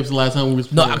open layups the last time we was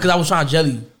No, playing. because I was trying to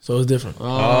jelly you, so it's different. Oh,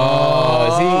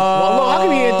 see? Well, look, how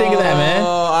come you didn't think of that, man?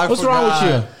 I What's wrong with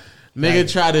forgot.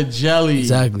 Nigga tried to jelly.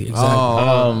 Exactly.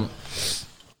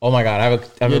 Oh my god, I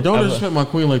have Yeah, a, don't I have a, disrespect my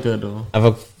queen like that though. I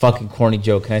have a fucking corny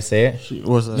joke. Can I say it?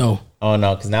 What's that? No. Oh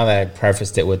no, because now that I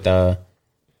prefaced it with nah,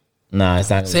 it's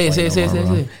not. Gonna Say be it, funny say no it,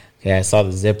 more, say it. bro. Yeah, I saw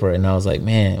the zipper and I was like,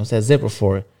 man, what's that zipper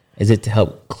for? Is it to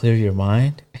help clear your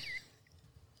mind?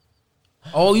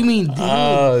 Oh, you mean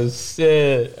Oh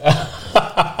shit.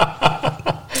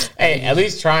 Hey, at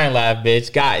least try and laugh,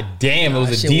 bitch. God damn, it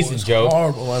was a decent joke.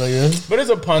 Horrible, my nigga. But it's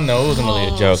a pun though. It wasn't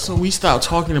really a joke. So we stopped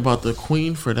talking about the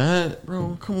queen for that,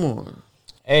 bro. Come on.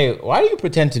 Hey, why do you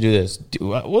pretend to do this?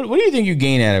 What do you think you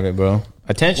gain out of it, bro?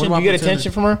 Attention? What am I You get pretending?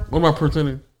 attention from her? What am I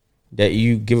pretending? That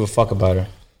you give a fuck about her.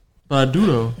 But I do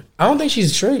though. I don't think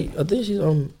she's straight. I think she's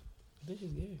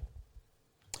gay.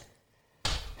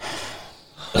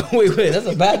 wait, that's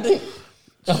a bad thing.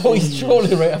 Oh, he's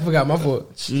trolling, right? I forgot my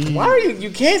fault. Why are you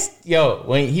can't,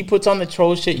 when he puts on the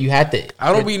troll shit, you have to.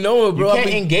 I don't be knowing, bro. You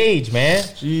can't engage, man.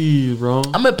 Jeez, bro.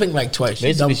 I'm at Pink like twice.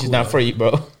 Basically, she's not for you,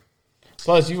 bro.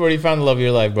 Plus, you've already found the love of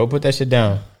your life, bro. Put that shit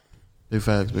down. Big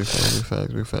facts, big facts, big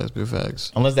facts, big facts, big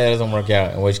facts. Unless that doesn't work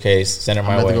out, in which case, send her I'm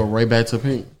my about way. to go right back to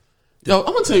Pink. Yo,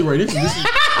 I'm gonna tell you right.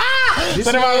 This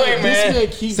Send her my way, man. This man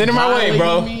keeps Send her my way,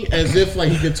 bro. violating me as if like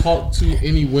he could talk to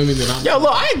any women that I'm. Yo,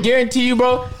 look, I guarantee you,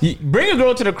 bro. Bring a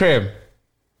girl to the crib.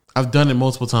 I've done it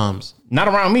multiple times. Not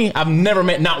around me. I've never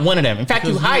met not one of them. In fact,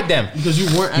 you hide them. Because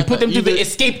you weren't. You put them through the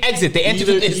escape exit. They enter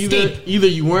through the escape. Either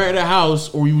you weren't at the house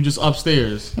or you were just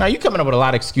upstairs. Now you coming up with a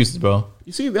lot of excuses, bro.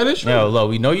 You see, that is true. Yo, look,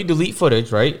 we know you delete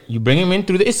footage, right? You bring him in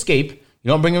through the escape. You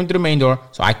don't bring him through the main door,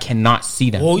 so I cannot see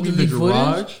them. Oh, you You delete the footage?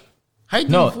 garage? How you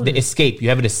No, delete footage? the escape. You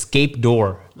have an escape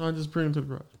door. No, I just bring him to the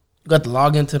garage. You got to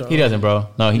log into the. He doesn't, bro.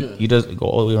 No, he doesn't go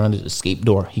all the way around the escape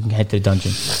door. He can head to the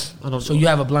dungeon. I don't. So you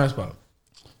have a blind spot.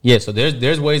 Yeah, so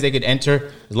there's ways they could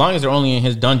enter. As long as they're only in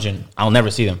his dungeon, I'll never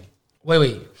see them.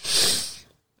 Wait.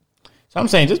 So I'm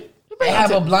saying, just They have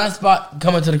a blind spot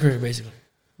coming to the crib, basically.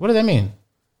 what does that mean?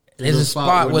 There's a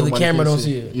spot where the camera don't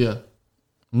see it. Yeah.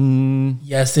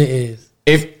 Yes, it is.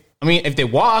 If they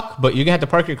walk, but you're gonna have to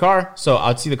park your car, so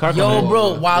I'd see the car. Yo,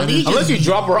 bro, Waleed unless you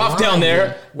drop her off down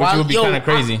there, which would be kind of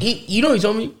crazy. You know what he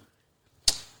told me?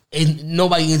 And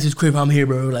nobody into his crib. I'm here,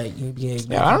 bro. Like, I don't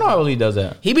know how Waleed does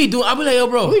that. He be doing. I be like, yo,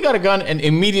 bro. He got a gun and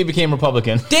immediately became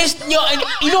Republican. And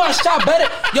you know I shot better.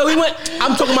 Yo,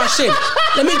 I'm talking my shit.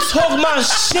 Let me talk my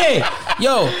shit.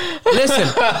 Yo, listen.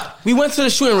 We went to the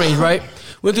shooting range, right?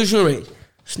 This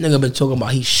nigga been talking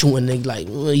about he's shooting niggas like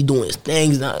he doing his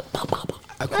things. That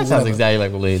sounds exactly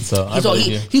like Waleed. So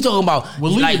he talking about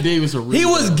Waleed Davis. He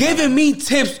was giving me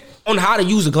tips on how to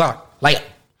use a Glock. Like.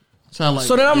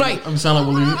 So then I'm like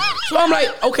Waleed. So I'm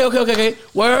like, okay.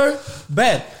 Word,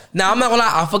 bet. Now I'm not gonna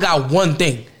lie, I forgot one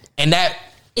thing, and that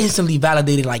instantly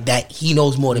validated like that he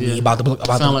knows more than me about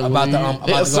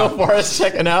the so far as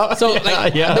checking out. So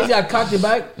like, basically I cocked it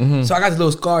back. Mm-hmm. So I got this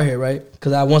little scar here, right?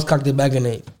 Because I once cocked it back in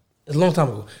it's a long time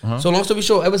ago. Uh-huh. So long story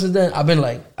short, ever since then I've been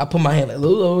like, I put my hand like,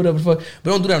 whatever the fuck. But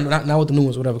don't do that not with the new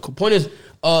ones, whatever. Point is,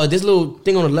 this little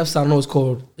thing on the left side, I know it's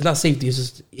called. It's not safety. It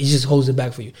just holds it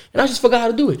back for you. And I just forgot how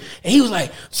to do it. And he was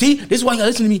like, "See, this is why you gotta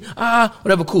listen to me."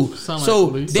 Whatever, cool.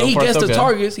 So then he gets the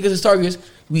targets. He gets his targets.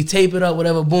 We tape it up,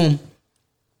 whatever. Boom.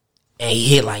 And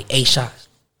he hit like 8 shots.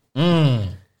 My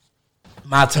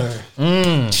turn.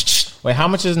 Wait, how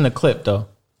much is in the clip though?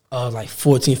 Like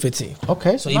 14, 15.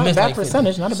 Okay, so he missed that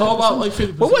percentage. Not a bad about like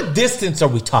 50%. But what distance are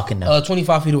we talking now?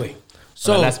 25 feet away.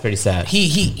 So that's pretty sad. He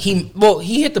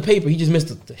hit the paper. He just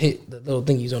missed the hit the little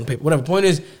thing he's on the paper. Whatever. Point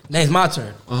is, now it's my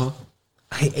turn.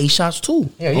 I hit 8 shots too.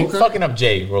 Yeah, you fucking up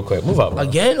Jay real quick. Move up. Bro.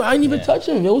 Again, I didn't even touch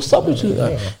him. Yo, what's up with you?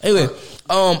 Anyway,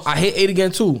 I hit 8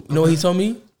 again too. You know what he told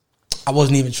me? I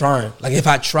wasn't even trying. Like if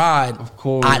I tried, of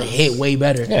course, I'd hit way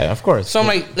better. Yeah, of course. So I'm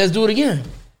like, let's do it again.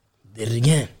 Did it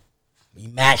again. We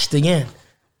matched again.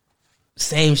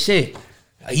 Same shit.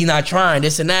 He not trying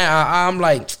this and that. I'm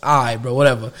like, all right, bro,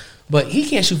 whatever. But he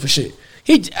can't shoot for shit.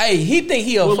 He think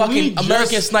he a fucking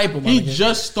American sniper. He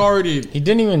just started. He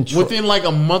didn't even within like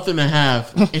a month and a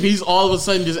half, and he's all of a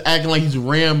sudden just acting like he's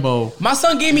Rambo. My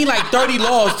son gave me like 30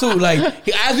 laws too. Like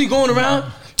as we going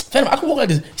around, Fanum, I can walk like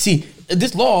this. See,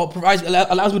 this law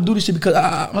allows me to do this shit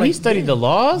because he studied the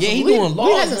laws. Yeah, he doing laws.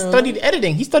 He hasn't studied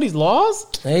editing. He studies laws.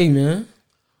 Hey man,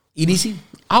 EDC.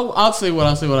 I'll say what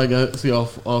I got to see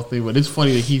off thing, but it's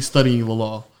funny that he's studying the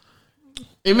law.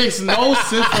 It makes no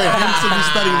sense for him to be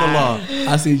studying the law.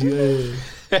 I see you.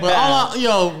 But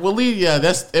Waleed, yeah,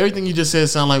 that's everything you just said.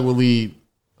 Sound like Waleed.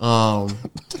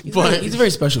 But he's a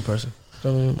very special person.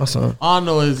 My son. All I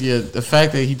know is the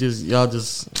fact that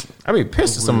I'd be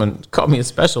pissed if someone called me a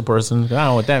special person. I don't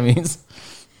know what that means.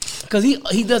 Because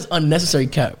he does unnecessary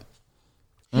cap.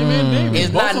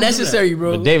 It's not necessary,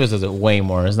 bro. But Davis does it way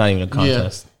more. It's not even a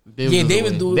contest.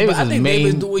 Davis do it. But I think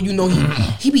Davis do it. You know,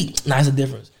 he be. It's a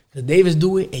difference. Because Davis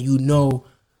do it, and you know,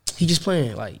 he just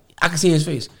playing. Like I can see his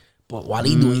face. But while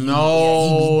he do it, he be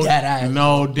dead ass.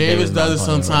 No, Davis does it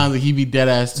sometimes, and he be dead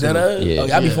ass too.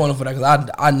 I be falling for that because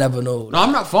I never know. No,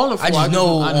 I'm not falling for it. I just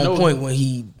know on point when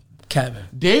he capping.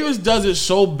 Davis does it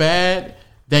so bad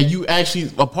that you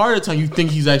actually, a part of the time, you think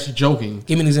he's actually joking.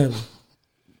 Give me an example.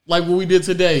 Like what we did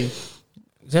today.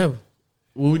 Example.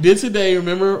 What we did today,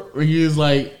 remember? Where he was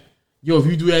like, yo, if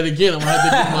you do that again, I'm going to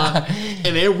have to get my...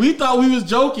 And then we thought we was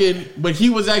joking, but he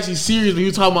was actually serious when he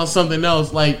was talking about something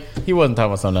else. Like he wasn't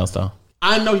talking about something else, though.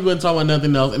 I know he wasn't talking about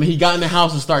nothing else. And then he got in the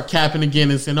house and started capping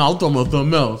again and said, no, I'm talking about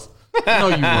something else. No,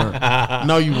 you weren't.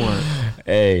 No, you weren't.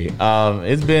 Hey,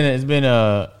 it's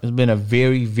been a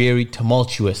very, very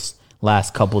tumultuous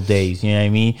last couple days, you know what I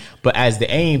mean? But as the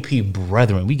A&P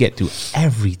brethren, we get through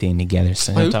everything together.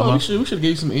 So we should give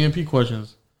you some A&P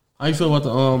questions. How you feel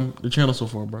about the channel so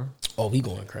far, bro? Oh, we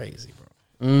going crazy, bro.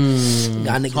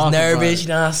 Got niggas nervous, you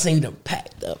know what I'm saying? Them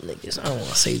packed up niggas. I don't want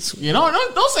to say too. Yeah,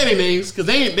 don't say their names because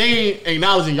they ain't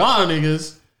acknowledging y'all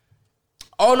niggas.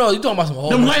 Oh no, you talking about some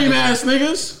old them lame ass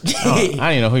niggas? I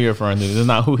don't even know who you're referring to. This is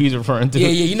not who he's referring to. Yeah,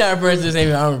 you're not referring to the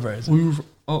same I'm referring to.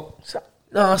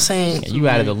 No, I'm saying you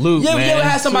out of the loop, man. You ever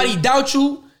had somebody doubt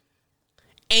you,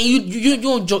 and you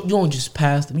don't just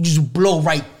pass them. You just blow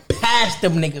right past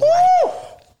them niggas.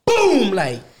 Like, boom,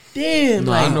 like. Damn,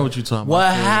 no, like, I know what you're talking about.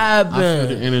 What happened? I feel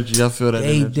the energy. I feel that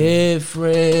energy. They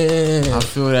different. I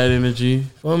feel that energy.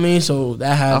 For me, so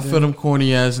that happened. I feel them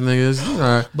corny ass niggas. All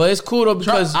right. But it's cool though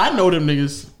because I know them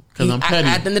niggas because I'm petty.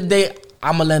 At the end of the day,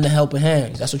 I'm gonna lend a helping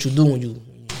hand. That's what you do when you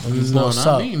no,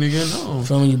 not me, nigga. No.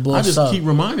 From when you I just keep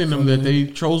reminding them that they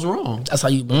chose wrong. That's how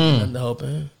you lend a helping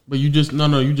hand. But you just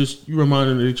you remind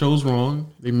them that they chose wrong.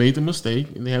 They made the mistake,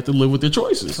 and they have to live with their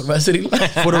choices For the rest of their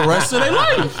life. for the rest of their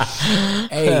life.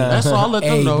 Hey, That's all I let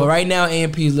them know. But right now,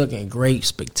 AMP is looking great,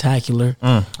 spectacular.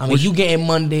 I mean, you getting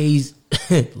Mondays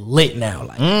lit now.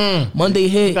 Like Monday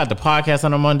hit. You got the podcast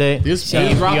on a Monday. This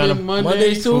AMP dropping on a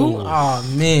Mondays too.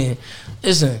 Oh man,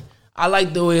 listen, I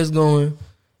like the way it's going.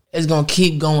 It's gonna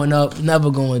keep going up,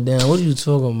 never going down. What are you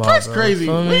talking about? That's bro? crazy.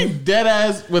 Feel We me? dead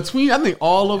ass between. I think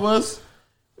all of us.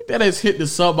 We dead ass hit the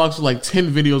sub box with like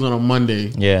 10 videos on a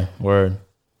Monday. Yeah, word.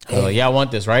 So, yeah, I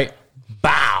want this, right?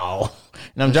 Bow.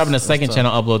 And I'm dropping a second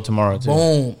channel upload tomorrow too.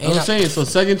 Boom. I'm saying so.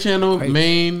 Second channel, Crazy.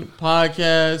 main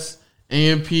podcast,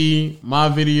 AMP, my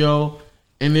video,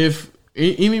 and if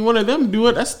any one of them do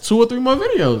it, that's 2 or 3 more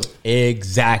videos.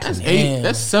 Exactly. That's 8.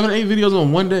 That's 7 or 8 videos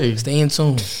on one day. Stay in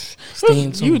tune. Stay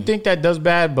in tune. You would think that does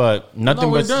bad, but nothing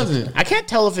No, but it doesn't. I can't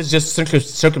tell if it's just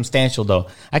circumstantial though.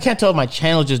 I can't tell if my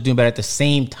channel just doing better at the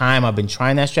same time I've been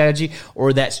trying that strategy,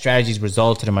 or that strategy's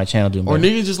resulted in my channel doing Or better.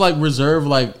 niggas just like reserve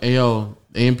like, hey yo,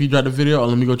 AMP dropped the video. Or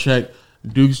let me go check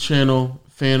Duke's channel,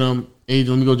 Fanum, Age.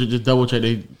 Let me go just double check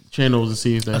their channels and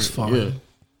see if That's fine. Yeah,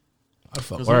 I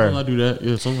fuck with sometimes I do that.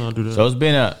 Yeah, sometimes I do that. So it's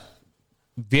been a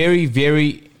very,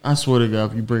 very I swear to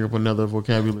God, if you bring up another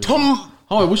vocabulary.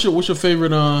 Oh, what's your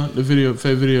favorite favorite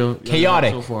video y'all got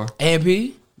Chaotic. so far? AMP.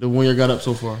 The one you got up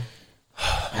so far.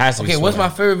 has to be Okay, what's swear.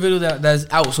 my favorite video that's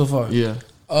out so far? Yeah.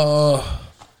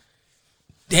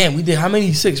 Damn, we did how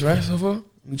many? 6, right? So far? Let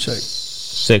me check.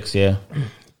 6, yeah.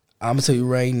 I'm gonna tell you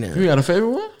right now. You got a favorite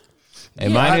one?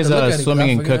 And Yeah, I mine had is to look at it 'cause swimming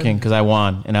I and forgot. cooking because I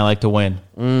won and I like to win.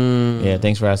 Yeah,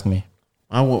 thanks for asking me.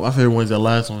 My favorite one's that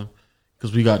last one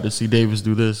because we got to see Davis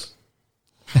do this.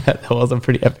 That was a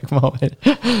pretty epic moment.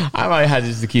 I might have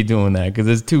just to keep doing that because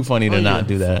it's too funny to yeah. not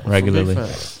do that regularly. Big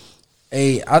facts.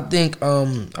 Hey, I think I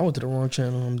went to the wrong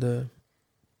channel. I'm dead.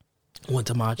 I went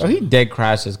to my Oh, channel. he dead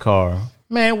crashed his car.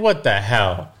 Man, what the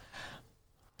hell?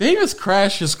 Davis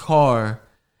crashed his car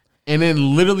and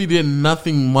then literally did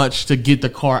nothing much to get the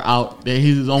car out. That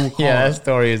his own car. Yeah, that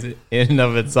story is in and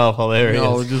of itself hilarious.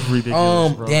 No, it's just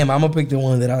ridiculous, bro. Damn, I'm gonna pick the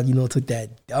one that I, took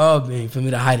that dub in for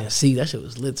me to hide and seek. That shit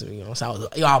was lit to me. So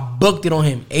I booked it on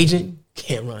him. Agent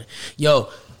can't run. Yo,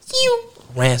 you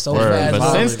ran so Word, fast. but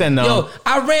bro. since then, though, Yo,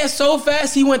 I ran so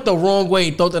fast. He went the wrong way.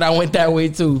 Thought that I went that way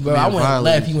too, bro. I went violent.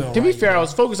 left. He went to be right. fair, I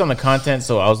was focused on the content,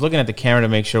 so I was looking at the camera to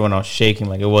make sure when I was shaking,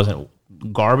 like it wasn't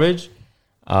garbage.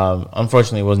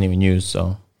 Unfortunately, it wasn't even used.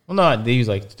 So, well, no, they used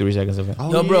like 3 seconds of it.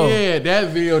 Oh, Yo, bro. yeah, that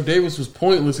video, Davis was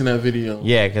pointless in that video.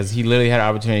 Yeah, because he literally had an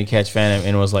opportunity to catch Fanum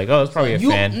and was like, "Oh, it's probably a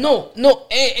fan." No,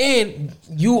 and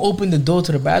you opened the door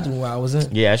to the bathroom where I was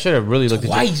in. Yeah, I should have really looked at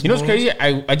you. Twice, You know what's bro. crazy?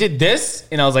 I did this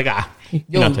and I was like, you're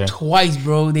Yo, not there. twice,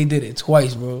 bro. They did it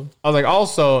twice, bro. I was like,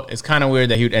 also, it's kind of weird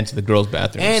that he would enter the girls'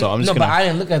 bathroom. And So I'm just no, gonna. but I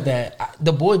didn't look at that.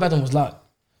 The boys' bathroom was locked.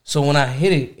 So when I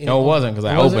hit it, No, it wasn't, 'cause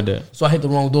I opened it. So I hit the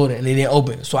wrong door and they didn't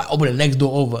open. So I opened the next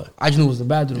door over. I just knew it was the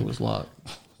bathroom. It was locked.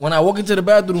 When I walk into the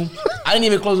bathroom, I didn't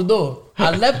even close the door.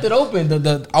 I left it open.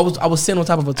 I was sitting on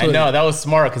top of a I toilet. know that was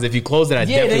smart because if you closed it, I Yeah,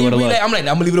 definitely then would you have be looked. like, I'm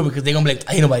gonna leave it open because they're gonna be like,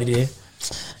 ain't nobody there.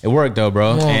 It worked though,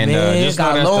 bro. Come on, And man. just know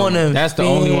Got low on them that's the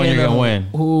only one you're gonna win.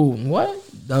 Who? What?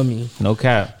 Dummy. No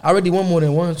cap. I already won more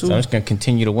than one, too. So I'm just gonna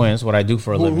continue to win. That's what I do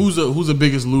for a living. Who's the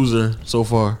biggest loser so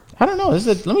far? I don't know.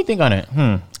 Let me think on it.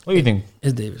 What do you think?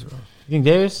 It's Davis, bro. You think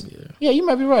Davis? Yeah, you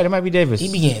might be right. It might be Davis.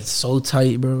 He be getting so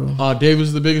tight, bro. Davis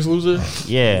is the biggest loser.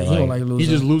 Yeah, He don't like, like losing. He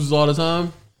just loses all the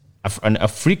time. a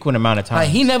frequent amount of time. Like,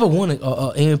 he never won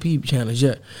a AMP challenge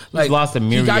yet. Like, lost a he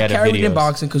myriad got of carried in videos.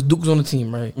 boxing because Duke was on the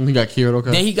team, right? He got killed.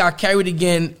 Okay. Then he got carried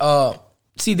again.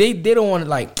 See, they don't want to,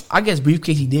 like, I guess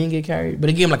briefcase he didn't get carried, but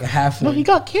they gave him like a half No, one. he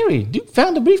got carried. Duke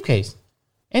found the briefcase,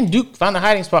 and Duke found the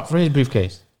hiding spot for his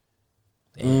briefcase.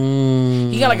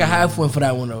 He got like a half one for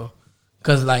that one though,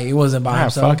 because like it wasn't by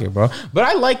himself. Fuck it, bro. But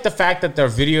I like the fact that their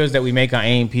videos that we make on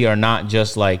AMP are not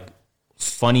just like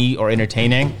funny or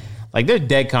entertaining. Like they're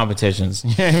dead competitions. You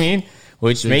know what I mean?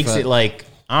 Which makes fact. it like,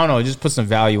 I don't know, it just put some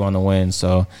value on the win.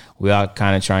 So we all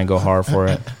kind of try and go hard for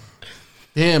it.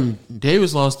 Damn,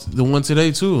 Davis lost the one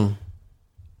today too.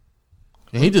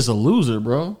 He just a loser,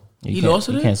 bro. You He can't- lost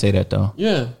You today? can't say that though.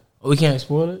 Yeah, Oh, we can't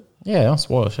spoil it. Yeah, don't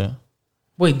spoil shit.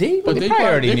 Wait, they? But they probably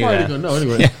already knew that. gonna know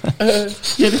anyway.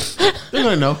 Yeah, they're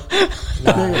gonna know.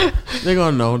 They're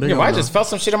gonna know. They're Yeah, gonna I know. just felt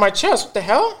some shit on my chest. What the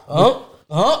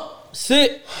hell?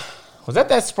 Sit. Was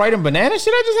that Sprite and banana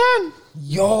shit I just had?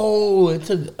 Yo, it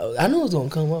took. I knew it was gonna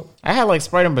come up. I had like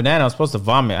Sprite and banana. I was supposed to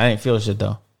vomit. I didn't feel shit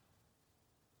though.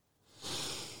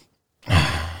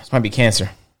 This might be cancer.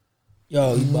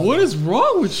 Yo, you What is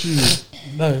wrong with you?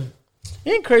 man.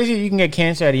 Ain't crazy you can get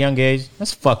cancer at a young age?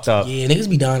 That's fucked up. Yeah, niggas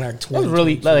be dying at 20. That's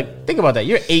really, like, think about that.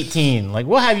 You're 18. Like,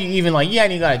 what have you even, like, you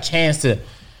hadn't even got a chance to.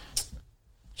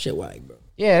 Shit whack, bro.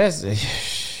 Yeah, that's.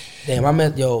 Damn, I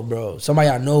met, bro, somebody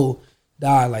I know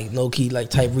died, like, low-key,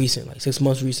 like, type recent, like, 6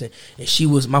 months recent. And she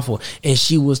was, my fault, and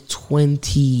she was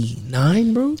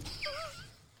 29, bro.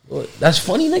 That's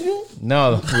funny, nigga?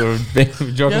 No, we're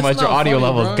joking about your audio funny,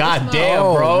 levels. Bro. God damn,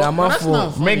 bro. Not my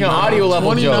fault. Making an audio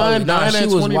level joke. Nah, she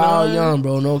was wild young,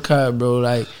 bro. No cut, bro.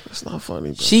 Like, That's not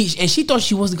funny, bro. she thought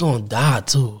she wasn't gonna die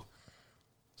too.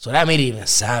 So that made it even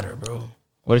sadder, bro.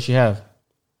 What did she have?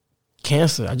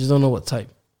 Cancer. I just don't know what type.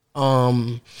 I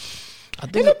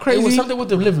think Isn't it crazy? it was something with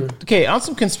the liver. Okay, on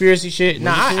some conspiracy shit.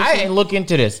 Now, I didn't look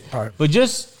into this. All right. But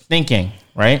just thinking,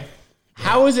 right?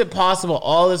 How is it possible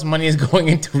all this money is going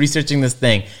into researching this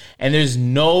thing and there's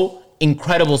no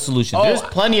incredible solution? Oh, There's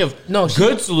plenty of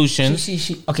good solutions.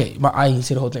 She okay, I didn't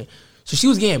say the whole thing. So she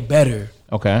was getting better.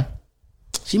 Okay.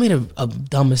 She made a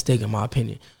dumb mistake in my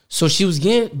opinion. So she was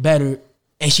getting better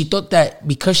and she thought that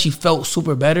because she felt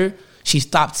super better, she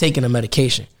stopped taking the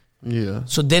medication. Yeah.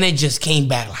 So then it just came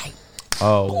back like,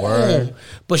 Oh, word. boom.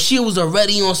 But she was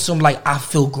already on some like, I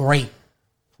feel great.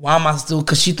 Why am I still?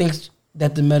 Because she thinks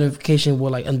that the medication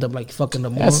will like end up like fucking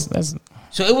them more. That's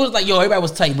So it was like, everybody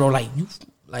was tight, bro. Like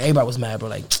everybody was mad, bro.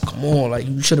 Like, come on, like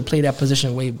you should have played that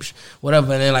position way,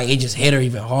 whatever. And then like it just hit her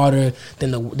even harder.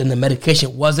 Then the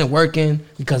medication wasn't working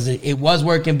because it was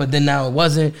working, but then now it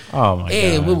wasn't. Oh my god,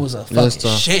 it was a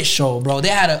fucking shit show, bro.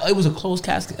 It was a closed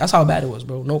casket. That's how bad it was,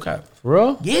 bro. No cap. for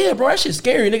real? Yeah, bro, that shit's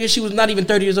scary, nigga. She was not even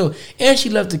 30 years old, and she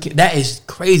left the kid. That is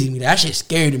crazy to me. That shit's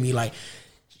scary to me. Like,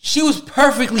 she was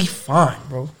perfectly fine,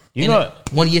 bro. You know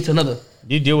what? One year to another.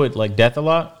 You deal with like death a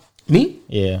lot? Me?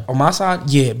 Yeah. On my side,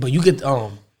 yeah, but you get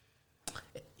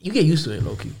used to it,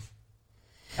 low key.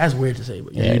 That's weird to say,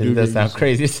 but Yeah, it does sound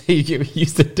crazy to say you get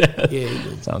used to death. Yeah, you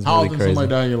do. Sounds How really often crazy. somebody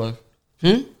die in your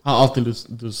life? How often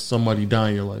does somebody die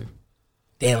in your life?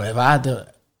 Damn, if I had to,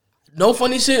 no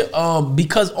funny shit.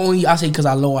 Because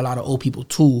I know a lot of old people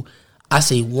too. I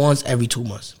say once every 2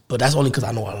 months, but that's only because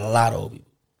I know a lot of old people.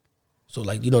 So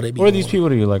like, you know, they be. What are these people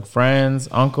to you? Like friends,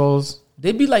 uncles?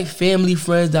 They be like family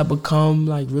friends that become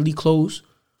like really close.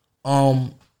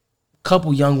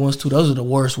 Couple young ones too. Those are the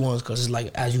worst ones because it's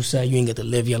like, as you said, you ain't get to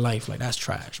live your life. Like, that's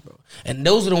trash, bro. And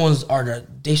those are the ones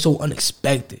they so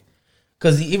unexpected.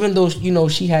 Because even though, you know,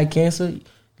 she had cancer,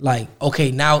 like, okay,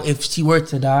 now if she were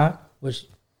to die, which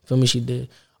for me she did,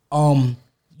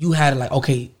 you had like,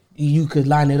 okay, you could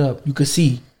line it up. You could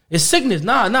see. It's sickness.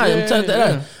 Nah. I'm telling you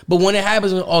that. But when it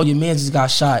happens, your man just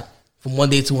got shot from one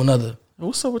day to another.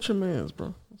 What's up with your mans,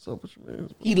 bro? What's up with your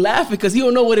mans, bro? He laughing because he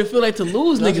don't know what it feel like to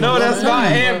lose niggas. No, that's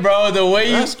not it, bro. The way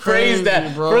you phrased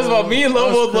that. bro. First of all, me and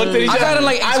Lobo looked at each other.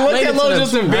 I looked at Lobo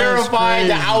just to verify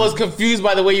that I was confused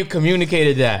by the way you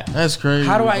communicated that. That's crazy.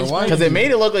 How do I explain? Because it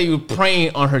made it look like you were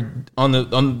praying on her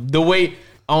on the way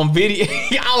on video.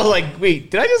 I was like,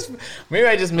 wait, maybe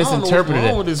I just misinterpreted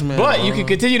wrong with this man, but bro. you can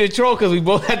continue to troll because we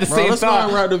both had the same let's not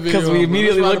thought. write the video, Because we bro.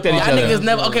 immediately Let's looked at write each the Y'all other. niggas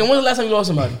never. Okay, when's the last time you lost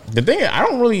somebody?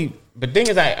 The thing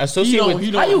is, I associate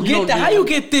with. How you get that? How you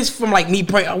get this from like me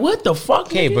praying? What the fuck?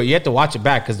 Okay, nigga? but you have to watch it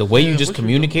back because the way you just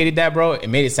communicated that, bro, it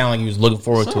made it sound like you was looking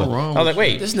forward to it. Something wrong I was like, with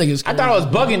wait, This nigga's I thought I was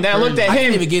bugging. Then I looked at I him,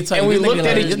 can't even get tight. and we This looked nigga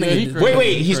at like- each. this nigga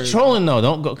Wait, he's trolling though.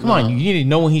 Don't go. Come on, you need to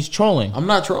know when he's trolling. I'm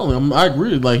not trolling. I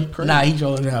agree. Like, he crazy. Nah, he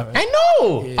trolling now. Man. I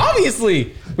know.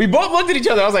 Obviously, we both looked at each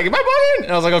other. I was like, "Am I bugging?"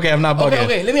 And I was like, "Okay, I'm not bugging."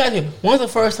 Okay. Let me ask you. When's the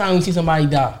first time you see somebody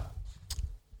die?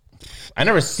 I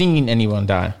never seen anyone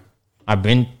die. I've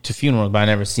been to funerals, but I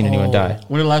never seen anyone die.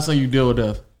 When the last time you deal with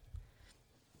death?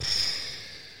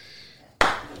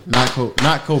 Not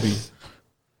Kobe.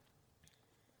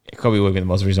 Kobe would be the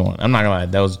most recent one. I'm not gonna lie,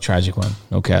 that was a tragic one.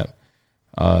 No cap.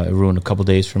 It ruined a couple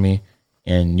days for me,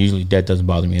 and usually death doesn't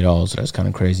bother me at all, so that's kind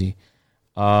of crazy.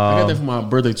 I got that for my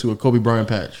birthday too, a Kobe Bryant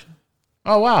patch.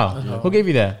 Oh wow, who gave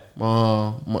you that?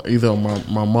 Either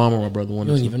my mom or my brother. One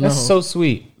You of don't the two. even know. That's so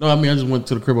sweet. No, I mean I just went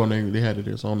to the crib on there. They had it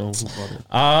there, so I don't know who bought it.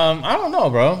 I don't know,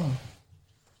 bro.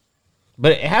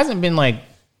 But it hasn't been like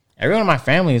everyone in my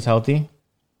family is healthy.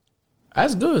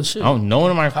 That's good. Shit. I don't know one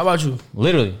of my. How about you?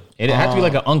 Literally, it had to be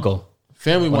like an uncle.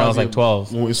 Family When I was like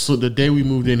 12. When so the day we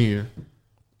moved in here.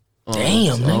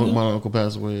 Damn, nigga. My uncle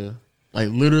passed away. Yeah. Like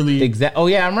literally. Exact. Oh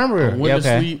yeah, I remember. Went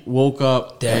to sleep, woke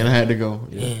up, and I had to go.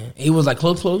 Yeah. He was like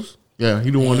close. Yeah,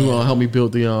 he the one who helped me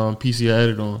build the PC I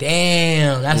edited on.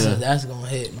 Damn, that's gonna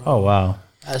hit, bro. Oh wow,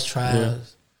 That's trash. Yeah.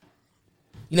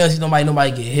 You never see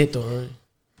nobody get hit though, right?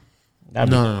 that'd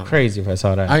be crazy if I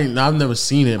saw that. I've never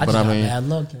seen it, but I mean, bad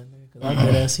luck then, because I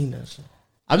never seen that shit.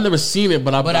 I've never seen it,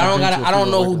 but I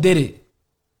don't know who did it.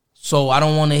 So I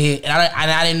don't want to hit. And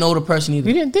I didn't know the person either.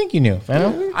 You didn't think you knew,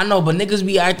 fam. I know, but niggas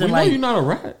be acting We like know you're not a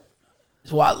rat.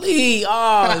 Wally. Oh,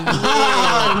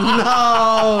 yeah.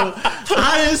 No,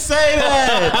 I didn't say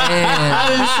that. I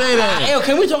didn't say that. Hey,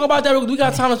 can we talk about that? We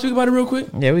got time to speak about it real quick.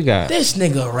 Yeah, we got. This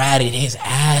nigga ratted his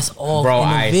ass off Bro, in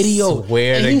the I video.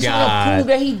 swear and to he's trying God. to prove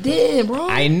that he did, bro.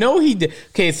 I know he did.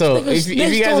 Okay, so This nigga if you guys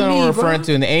snitched don't know on what me, I'm referring bro.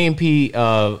 to, in the A&P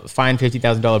fine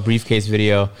 $50,000 briefcase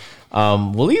video,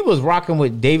 Waleed was rocking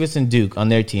with Davis and Duke on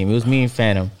their team. It was me and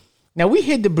Fanum. Now, we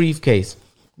hid the briefcase.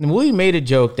 And Waleed made a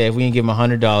joke that if we didn't give him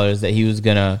 $100, that he was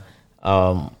going to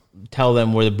tell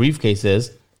them where the briefcase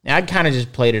is. And I kind of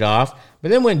just played it off. But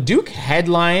then when Duke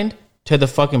headlined to the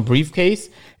fucking briefcase,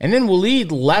 and then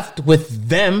Waleed left with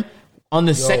them on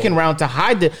the second round to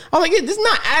hide the... I was like, yeah, this is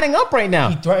not adding up right now.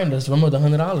 He threatened us. Remember the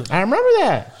 $100? I remember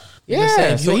that. Yeah,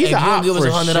 Said, so he's an op give us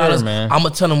for $100, sure, man. I'm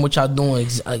gonna tell him what y'all doing.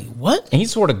 Like, what? And he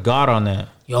swore to God on that.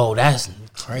 Yo, that's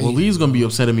crazy. Well, Lee's gonna be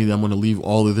upset at me that I'm gonna leave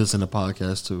all of this in the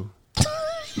podcast too.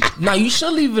 Nah, you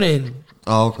should leave it in.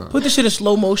 Oh, okay. Put this shit in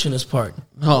slow motion. This part.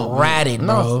 Oh, Ratted,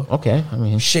 bro. Okay, I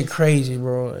mean... Shit crazy,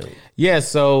 bro. Yeah,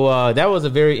 so that was a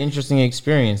very interesting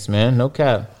experience, man. No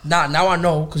cap. Now I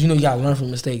know, because you gotta learn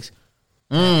from mistakes.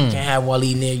 You can't have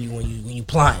Waleed near you when you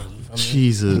plotting. You feel me?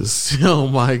 Jesus. Oh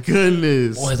my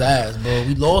goodness. On his ass, bro.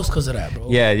 We lost because of that, bro.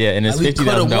 Yeah, and it's Like, we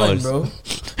coulda won, $50,000.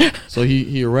 bro. So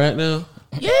he a rat now?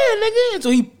 Yeah, nigga.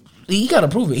 So he gotta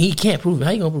prove it. He can't prove it.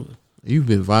 How you gonna prove it? You've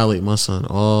been violating my son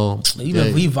all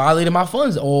day. He violated my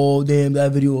funds. Oh damn,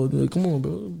 that video. Come on,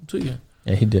 bro. To you.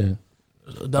 Yeah, he did.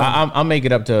 I'll make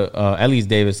it up to at least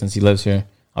Davis since he lives here.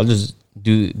 I'll just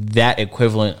do that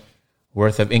equivalent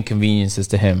worth of inconveniences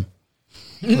to him.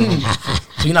 So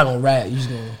you're not gonna rat. You just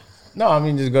gonna. No, I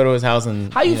mean just go to his house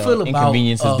and How you feel about,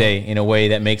 inconvenience his day in a way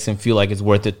that makes him feel like it's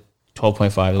worth it.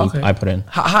 12.5 Okay. I put in.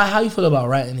 How you feel about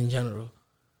ratting in general?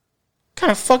 What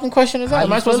kind of fucking question is that? How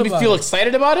Am I you supposed to feel about feel it?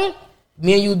 excited about it?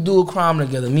 Me and you do a crime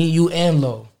together. Me, you, and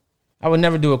Lo. I would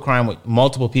never do a crime with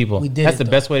multiple people. We did. That's it, the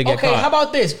though. best way to get okay, caught. how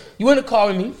about this? You in the car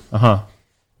with me,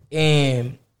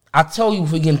 and I tell you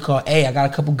if we get in the car, hey, I got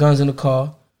a couple guns in the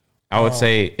car. I would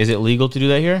say, is it legal to do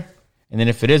that here? And then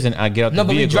if it isn't, I get out No, the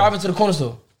but we vehicle. driving to the corner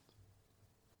store.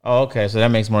 Oh, okay. So that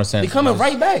makes more sense. We coming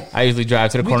right back. I usually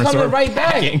drive to the We corner coming store. right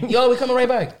back. packing. Yo, we coming right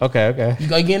back. Okay. You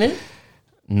got getting in?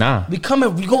 Nah. We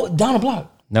go down the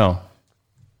block. No.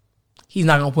 He's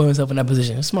not gonna put himself in that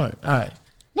position. It's smart. All right.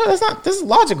 No, that's not. This is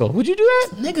logical. Would you do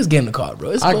that? Niggas get in the car, bro.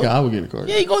 It's cool. I would get a car.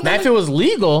 Yeah, you go Now, down. if it was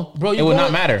legal, Bro, it would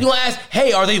not matter. You gonna ask,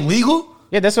 hey, are they legal?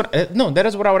 Yeah, that's what. No, that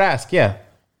is what I would ask. Yeah.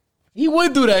 He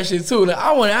would do that shit too. Like,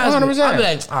 I want to ask. 100%. I'd be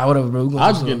like, whatever, bro. We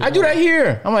I'll gonna just get- I do that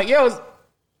here. I'm like, yo, you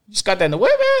just got that in the way,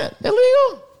 man. That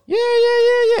legal?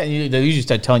 Yeah. They usually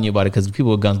start telling you about it because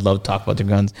people with guns love to talk about their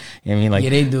guns. You know what I mean? Like, Yeah,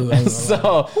 they do. I ain't gonna lie.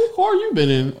 So What car you been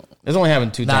in? it's only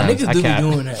happened 2 Nah, times. niggas I do be cap.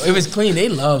 doing that. If it's clean, they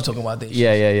love talking about this.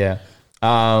 Yeah.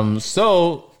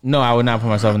 So no, I would not put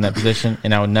myself in that position,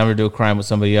 and I would never do a crime with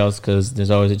somebody else because there's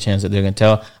always a chance that they're gonna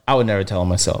tell. I would never tell them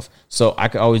myself, so I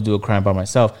could always do a crime by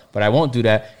myself, but I won't do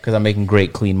that because I'm making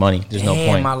great, clean money. There's no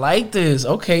point. I like this.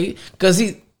 Okay, because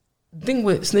the thing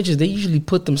with snitches, they usually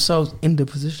put themselves in the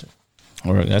position,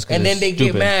 Or that's 'cause and they're then they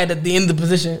stupid. get mad at the end of the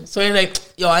position. So they're like,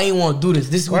 "Yo, I ain't want to do this.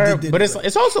 This is what they did." But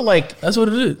it's also like That's what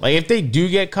it is. Like if they do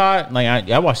get caught, like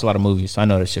I watched a lot of movies, so I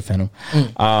know this shit, Fanum.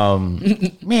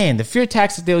 Man, the fear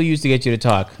tactics they'll use to get you to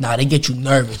talk. Nah, they get you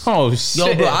nervous. Oh shit!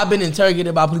 Yo, bro, I've been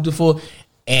interrogated by police before,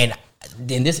 and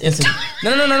then this incident.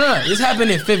 No. This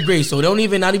happened in 5th grade, so not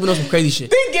even know some crazy shit.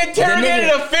 They get interrogated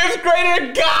a 5th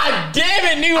grader. God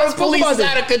damn it, New York police is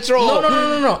out of control.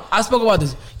 No. I spoke about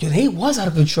this. Yo, they was out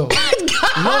of control. God,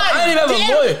 I didn't even have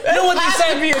a lawyer. You know what they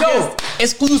said? Yo,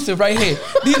 exclusive right here.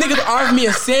 These niggas offered me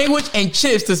a sandwich and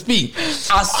chips to speak.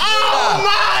 I swear. Oh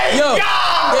my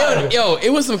God! Yo, it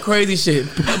was some crazy shit.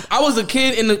 I was a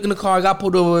kid in the car. I got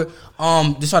pulled over.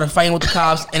 They started fighting with the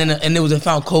cops, and they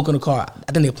found coke in the car.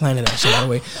 I think they planted that shit, by the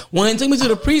way. When they took me to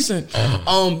the precinct,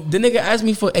 the nigga asked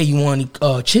me for, hey, you want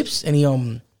any chips?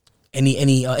 Anything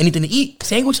to eat?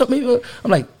 Sandwich something? Maybe?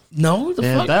 I'm like, no. What the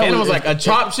fuck? And it was like a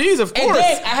chopped cheese, of And course.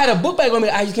 then I had a book bag on me.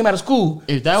 I just came out of school.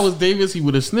 If that was Davis, he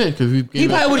would have snitched because He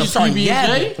probably would have just started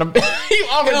yapping. He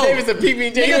offered Yo, Davis a PB&J.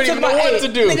 He Nigga don't took even know what to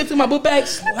do. Nigga took my book bag,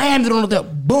 slammed it on the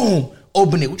boom,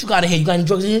 opened it. What you got in here? You got any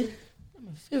drugs in here? I'm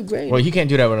in 5th grade. Well, you can't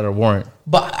do that without a warrant.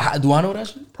 But do I know that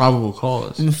shit? probable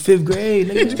cause. I'm in 5th grade.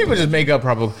 Nigga. People just make up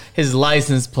probable. His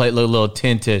license plate look a little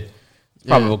tinted.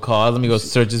 Probable cause. Let me go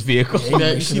search his vehicle.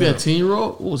 You see that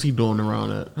 10-year-old? What was he doing around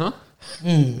that? Huh?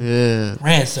 Yeah.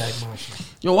 Ransack, my shit.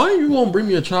 Yo, why you won't bring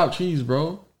me a chopped cheese,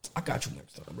 bro? I got you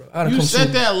next time, bro. You said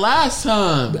that last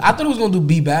time. I thought it was gonna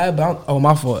be bad, but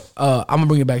my fault. I'm gonna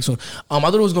bring it back soon. I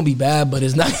thought it was gonna be bad, but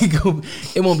it's not.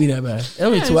 It won't be that bad. It's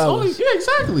only 2 hours.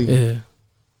 Exactly. Yeah.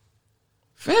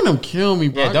 Fanum kill me,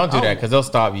 bro. Yeah, don't do that because they'll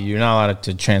stop you. You're not allowed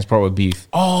to transport with beef.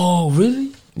 Oh,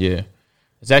 really? Yeah.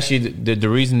 It's actually the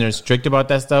reason they're strict about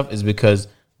that stuff is because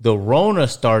the Rona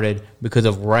started because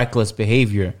of reckless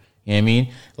behavior. You know what I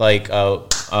mean? Like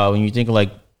when you think of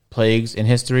like plagues in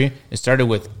history, it started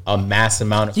with a mass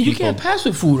amount of people. You can't pass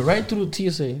with food right through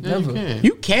the TSA. Yeah, Never.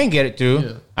 You can get it through.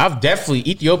 Yeah. I've definitely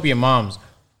Ethiopian moms.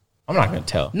 I'm not gonna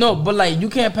tell. No, but like you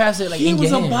can't pass it like He in was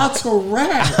your about hand. to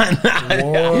rap.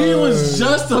 He was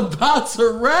just about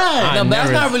to rap. No, but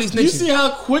that's not really snitching. You see how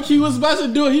quick he was about to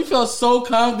do it? He felt so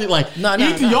confident. Like,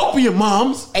 Ethiopian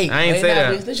moms. Hey, I ain't they say not that.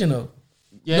 really snitching though.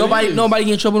 Yeah, nobody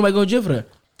get in trouble. Nobody go to jail for that.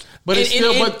 But it's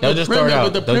still, but They'll the just throw it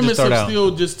out. premise, but the They'll just premise throw it of out.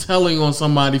 still just telling on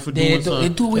somebody for doing They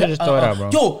something. do Yeah, just throw it out, bro.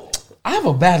 Yo, I have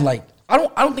a bad like. I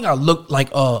don't think I look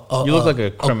like You look like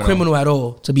a criminal. at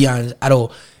all. To be honest, at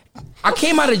all. I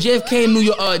came out of JFK in New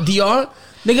York, DR.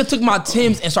 Nigga took my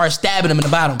Timbs and started stabbing him in the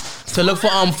bottom to look for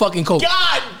fucking coke.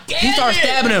 God damn He started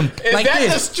stabbing him Is like that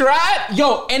this. the strat?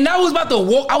 Yo, and I was about to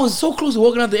walk. I was so close to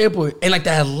walking out the airport, and like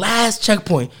that last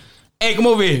checkpoint. Hey, come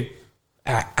over here.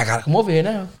 I gotta come over here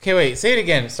now. Okay, wait. Say it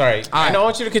again. Sorry. I right. don't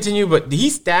want you to continue, but did he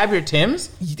stab your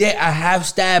Timbs? Yeah, I have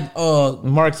stabbed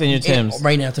Marks in your Timbs.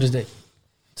 right now to this day.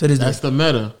 To this That's day. the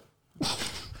meta.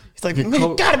 It's like, man,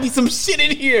 there gotta be some shit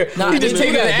in here. Nah, you just they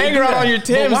taking do the that, they anger do out that. on your But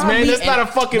Timbs, why man. me That's not a and-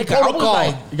 fucking nigga, I was protocol.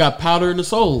 like- You got powder in the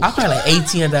soul. I was probably like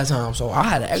 18 at that time, so I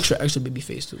had an extra baby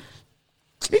face too.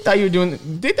 They thought you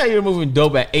were moving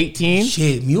dope at 18.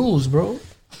 Shit, mules, bro.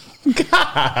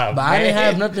 God, But I didn't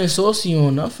have nothing saucy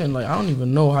or nothing. Like I don't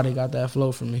even know how they got that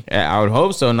flow from me. I would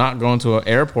hope so. Not going to an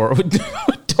airport with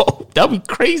dope. That'd be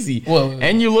crazy. Well,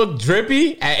 and you look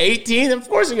drippy at 18. Of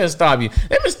course they're gonna stop you.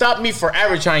 They've been stopping me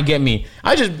forever trying to get me.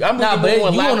 I'm Nah, but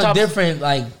moving you on a laptops different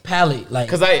like palette. Like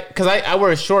because I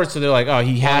wear shorts, so they're like, oh,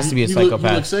 he has to be a You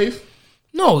psychopath. look safe?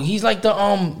 no, he's like the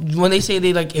when they say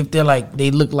they like if they're like they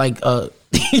look like you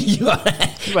You about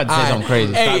to say something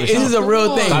crazy. Stop Hey, yourself. this is a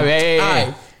real thing. Stop it. Hey.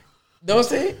 Alright. Don't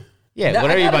say it. Yeah, Nah,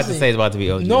 whatever I you're gotta about to say say is about to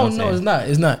be OG. No, Don't say no, it. it's not.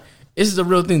 It's not. This is a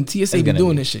real thing. TSA be gonna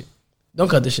doing be. this shit. Don't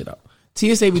cut this shit out.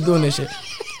 TSA be doing this shit.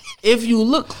 If you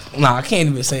look, nah, I can't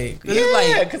even say it. 'Cause it's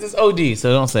Yeah, like because it's OD,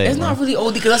 so don't say it. it's man. not really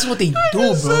OD because that's what they do,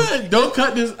 bro. Son, don't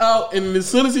cut this out. And as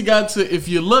soon as he got to, if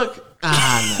you look, no.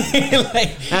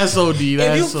 Like That's OD. if you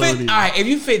That's fit, OD. all right, if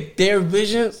you fit their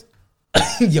visions,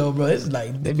 yo, bro, it's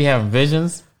like They be having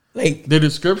visions. like The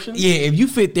description? yeah, if you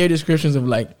fit their descriptions of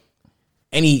like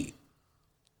any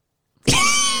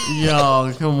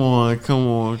Yo, come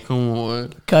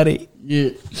on. cut it. Yeah.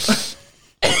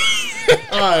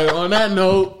 All right, on that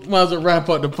note, might as well wrap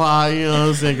up the pod, you know what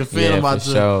I'm saying? Because Yeah, about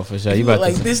for sure. You You about look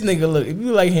like to this nigga look. If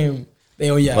you like him, they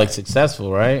on yeah. like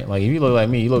successful, right? Like if you look like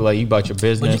me, you look like you about your But you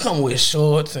business. come with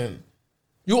shorts and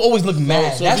you always look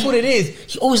mad. so That's he- what it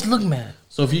is. You always look mad.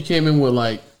 So if you came in with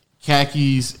like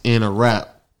khakis and a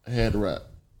head wrap.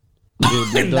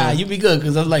 Nah, you be good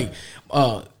because I was like,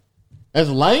 That's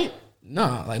light?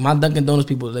 nah, like my Dunkin' Donuts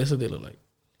people, that's what they look like.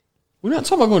 We're not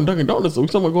talking about going to Dunkin' Donuts, we're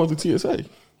talking about going to TSA.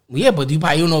 Yeah, but you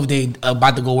probably don't know if they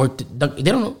about to go work. They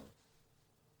don't know.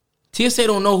 TSA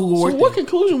don't know who So work. what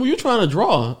conclusion were you trying to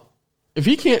draw? If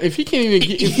he can't even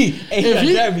get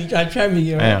Hey, try to trap me.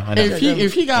 You know? Yeah, I know.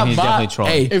 if he got He's by, definitely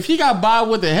trolling. Hey. if he got by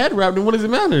with the head wrap, then what does it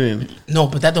matter then? No,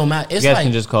 but that don't matter. It's You guys like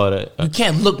can just call it you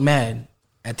can't look mad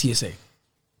at TSA.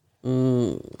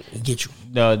 Get you.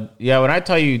 No, yeah. When I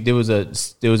tell you there was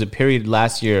a period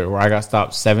last year where I got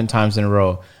stopped 7 times in a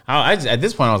row. At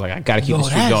this point, I was like, I gotta keep the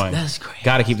streak going. That's crazy.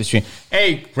 Gotta keep the streak.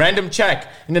 Hey, random check.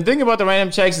 And the thing about the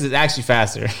random checks is it's actually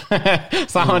faster,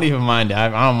 so I don't even mind it. I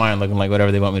don't mind looking like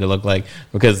whatever they want me to look like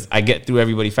because I get through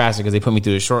everybody faster because they put me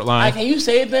through the short line. Can you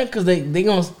say it then? Because they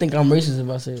gonna think I'm racist if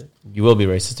I say it. You will be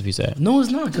racist if you say it. No, it's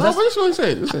not. No, Cause what you going to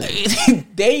say? Just say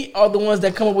it. they are the ones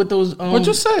that come up with those. But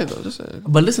just say it though. Just say it.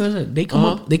 But listen, they come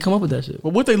up. They come up with that shit.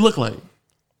 But what they look like?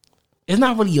 It's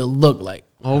not really a look like.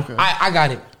 Okay. I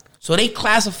got it. So they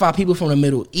classify people from the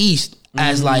Middle East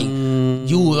as like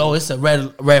you. Oh, it's a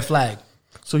red flag.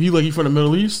 So he from the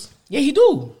Middle East? Yeah, you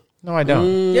do. No, I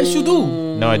don't. Yes, you do,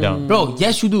 No, I don't. bro.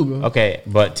 Yes, you do, bro. Okay,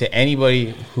 but to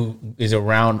anybody who is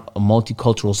around a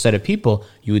multicultural set of people,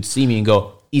 you would see me and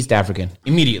go, East African,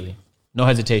 immediately. No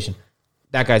hesitation.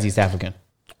 That guy's East African.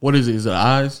 What is it? Is it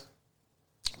eyes?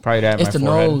 Probably that. It's my the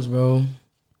forehead. nose, bro.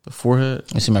 The forehead?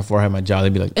 You see my forehead, my jaw,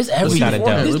 they'd be like, It's "What's everything. got it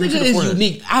done?" This Let me see nigga the is forehead.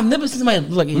 unique. I've never seen somebody look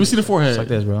like. Let me see the forehead. It's like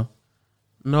this, bro.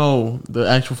 No, the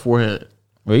actual forehead.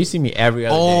 Well, you see me every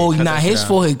other day. Oh, Cut nah, that shit his out.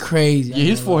 forehead crazy. Yeah,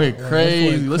 his forehead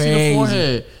crazy. Let's see the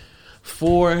forehead.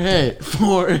 Forehead.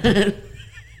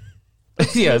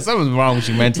 Yeah, something's wrong with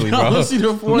you mentally, bro. Let's see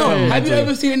the forehead. No, have you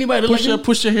ever seen anybody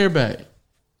Push your hair back.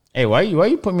 Hey, why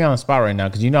you putting me on the spot right now?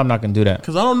 Because you know I'm not gonna do that.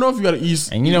 Because I don't know if you got an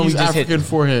East African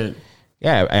forehead.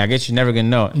 Yeah, I guess you're never gonna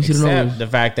know. You Except the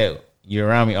fact that you're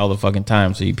around me all the fucking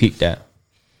time, so you peeped that.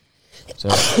 So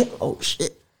Oh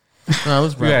shit. Nah,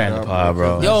 let's we gotta end the pod,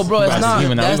 bro. Yo, bro, it's not.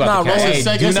 That's not wrong. Hey,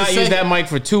 That's do the not use second- that mic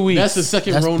for 2 weeks. That's the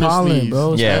second That's Rona pollen, sneeze.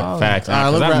 bro. It's yeah, pollen. facts. All right,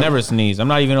 Because let's I've wrap- never sneezed. I'm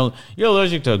not even. You're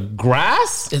allergic to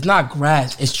grass, It's not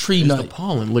grass. It's tree It's nut. the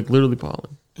pollen. Like literally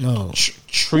pollen. No, Taking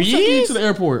you trees. to the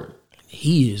airport.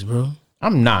 he is, bro.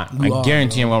 I'm not. You I are,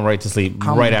 guarantee I'm going right to sleep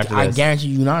right after I this. guarantee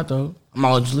you not though. I'm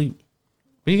all asleep.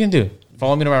 What are you gonna do?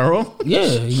 Follow me to my room? Yeah,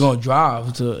 you gonna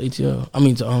drive to ATL? I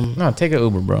mean to No, take an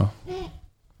Uber, bro.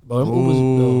 Bro, them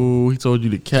Ubers, Oh, he told you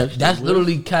to catch. that's the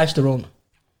literally catch the Rona.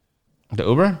 The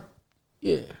Uber?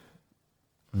 Yeah.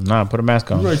 Nah, put a mask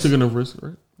You on. already took enough risk,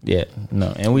 right? Yeah,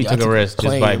 no, and we Yeah, I took a took a risk just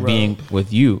plane, by bro. being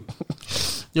with you.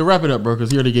 Yeah, wrap it up, bro.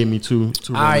 Because he already gave me two.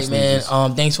 All right, man.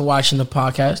 Thanks for watching the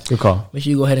podcast. Good call. Make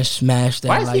sure you go ahead and smash that.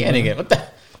 Why is he ending button. it? What the?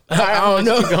 I don't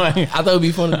know. Keep going. I thought it'd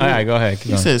be fun. To do. All right, go ahead. Keep He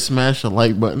going. said smash the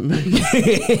like button.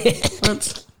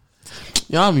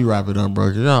 Y'all let me wrap it up, bro.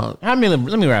 Y'all. Let me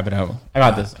wrap it up. I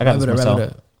got this. I got Wrap this it up, wrap it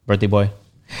myself. up. Birthday boy.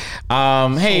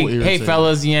 Hey irritating.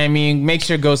 fellas, you know what I mean? Make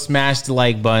sure to go smash the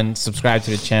like button, subscribe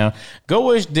to the channel. Go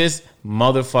wish this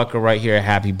motherfucker right here a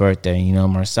happy birthday. You know,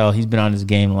 Marcel, he's been on his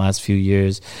game the last few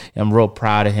years. I'm real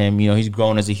proud of him. You know, he's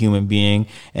grown as a human being.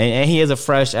 And he has a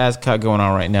fresh ass cut going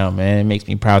on right now, man. It makes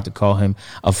me proud to call him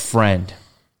a friend,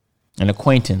 an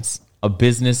acquaintance, a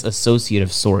business associate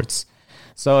of sorts.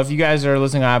 So if you guys are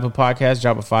listening on Apple Podcasts,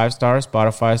 drop a 5-star.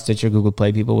 Spotify, Stitcher, Google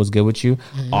Play people, what's good with you?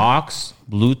 Aux,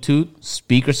 Bluetooth,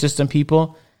 speaker system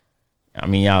people. I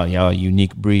mean, y'all a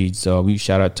unique breed. So we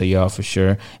shout out to y'all for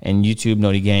sure. And YouTube,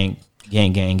 Naughty Gang.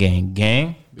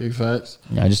 Big facts.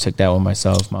 Yeah, I just took that one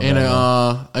myself. My And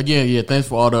bad. again, yeah, thanks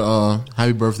for all the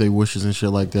happy birthday wishes and shit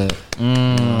like that.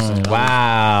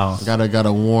 Wow. Got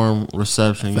a warm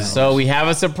reception. You know? So we have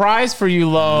a surprise for you,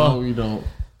 Lo. No, we don't.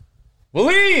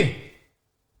 Waleed!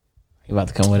 He about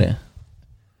to come with it.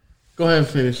 Go ahead and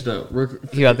finish it up.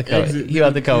 He about to come with it. He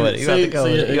about to come with it. He about to come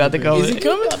with it. He about to come with it. Is he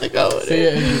coming? He about to come with Say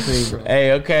it. your exit thing, bro.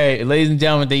 Hey, okay. Ladies and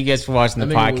gentlemen, thank you guys for watching the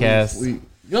That nigga podcast. was-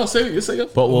 Yo, say your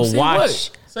But we'll Say watch.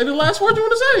 what? say the last word you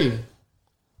want to say.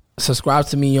 Subscribe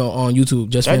to me on YouTube.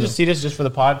 Just Did I Fanum. just see this just for the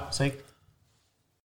pod sake?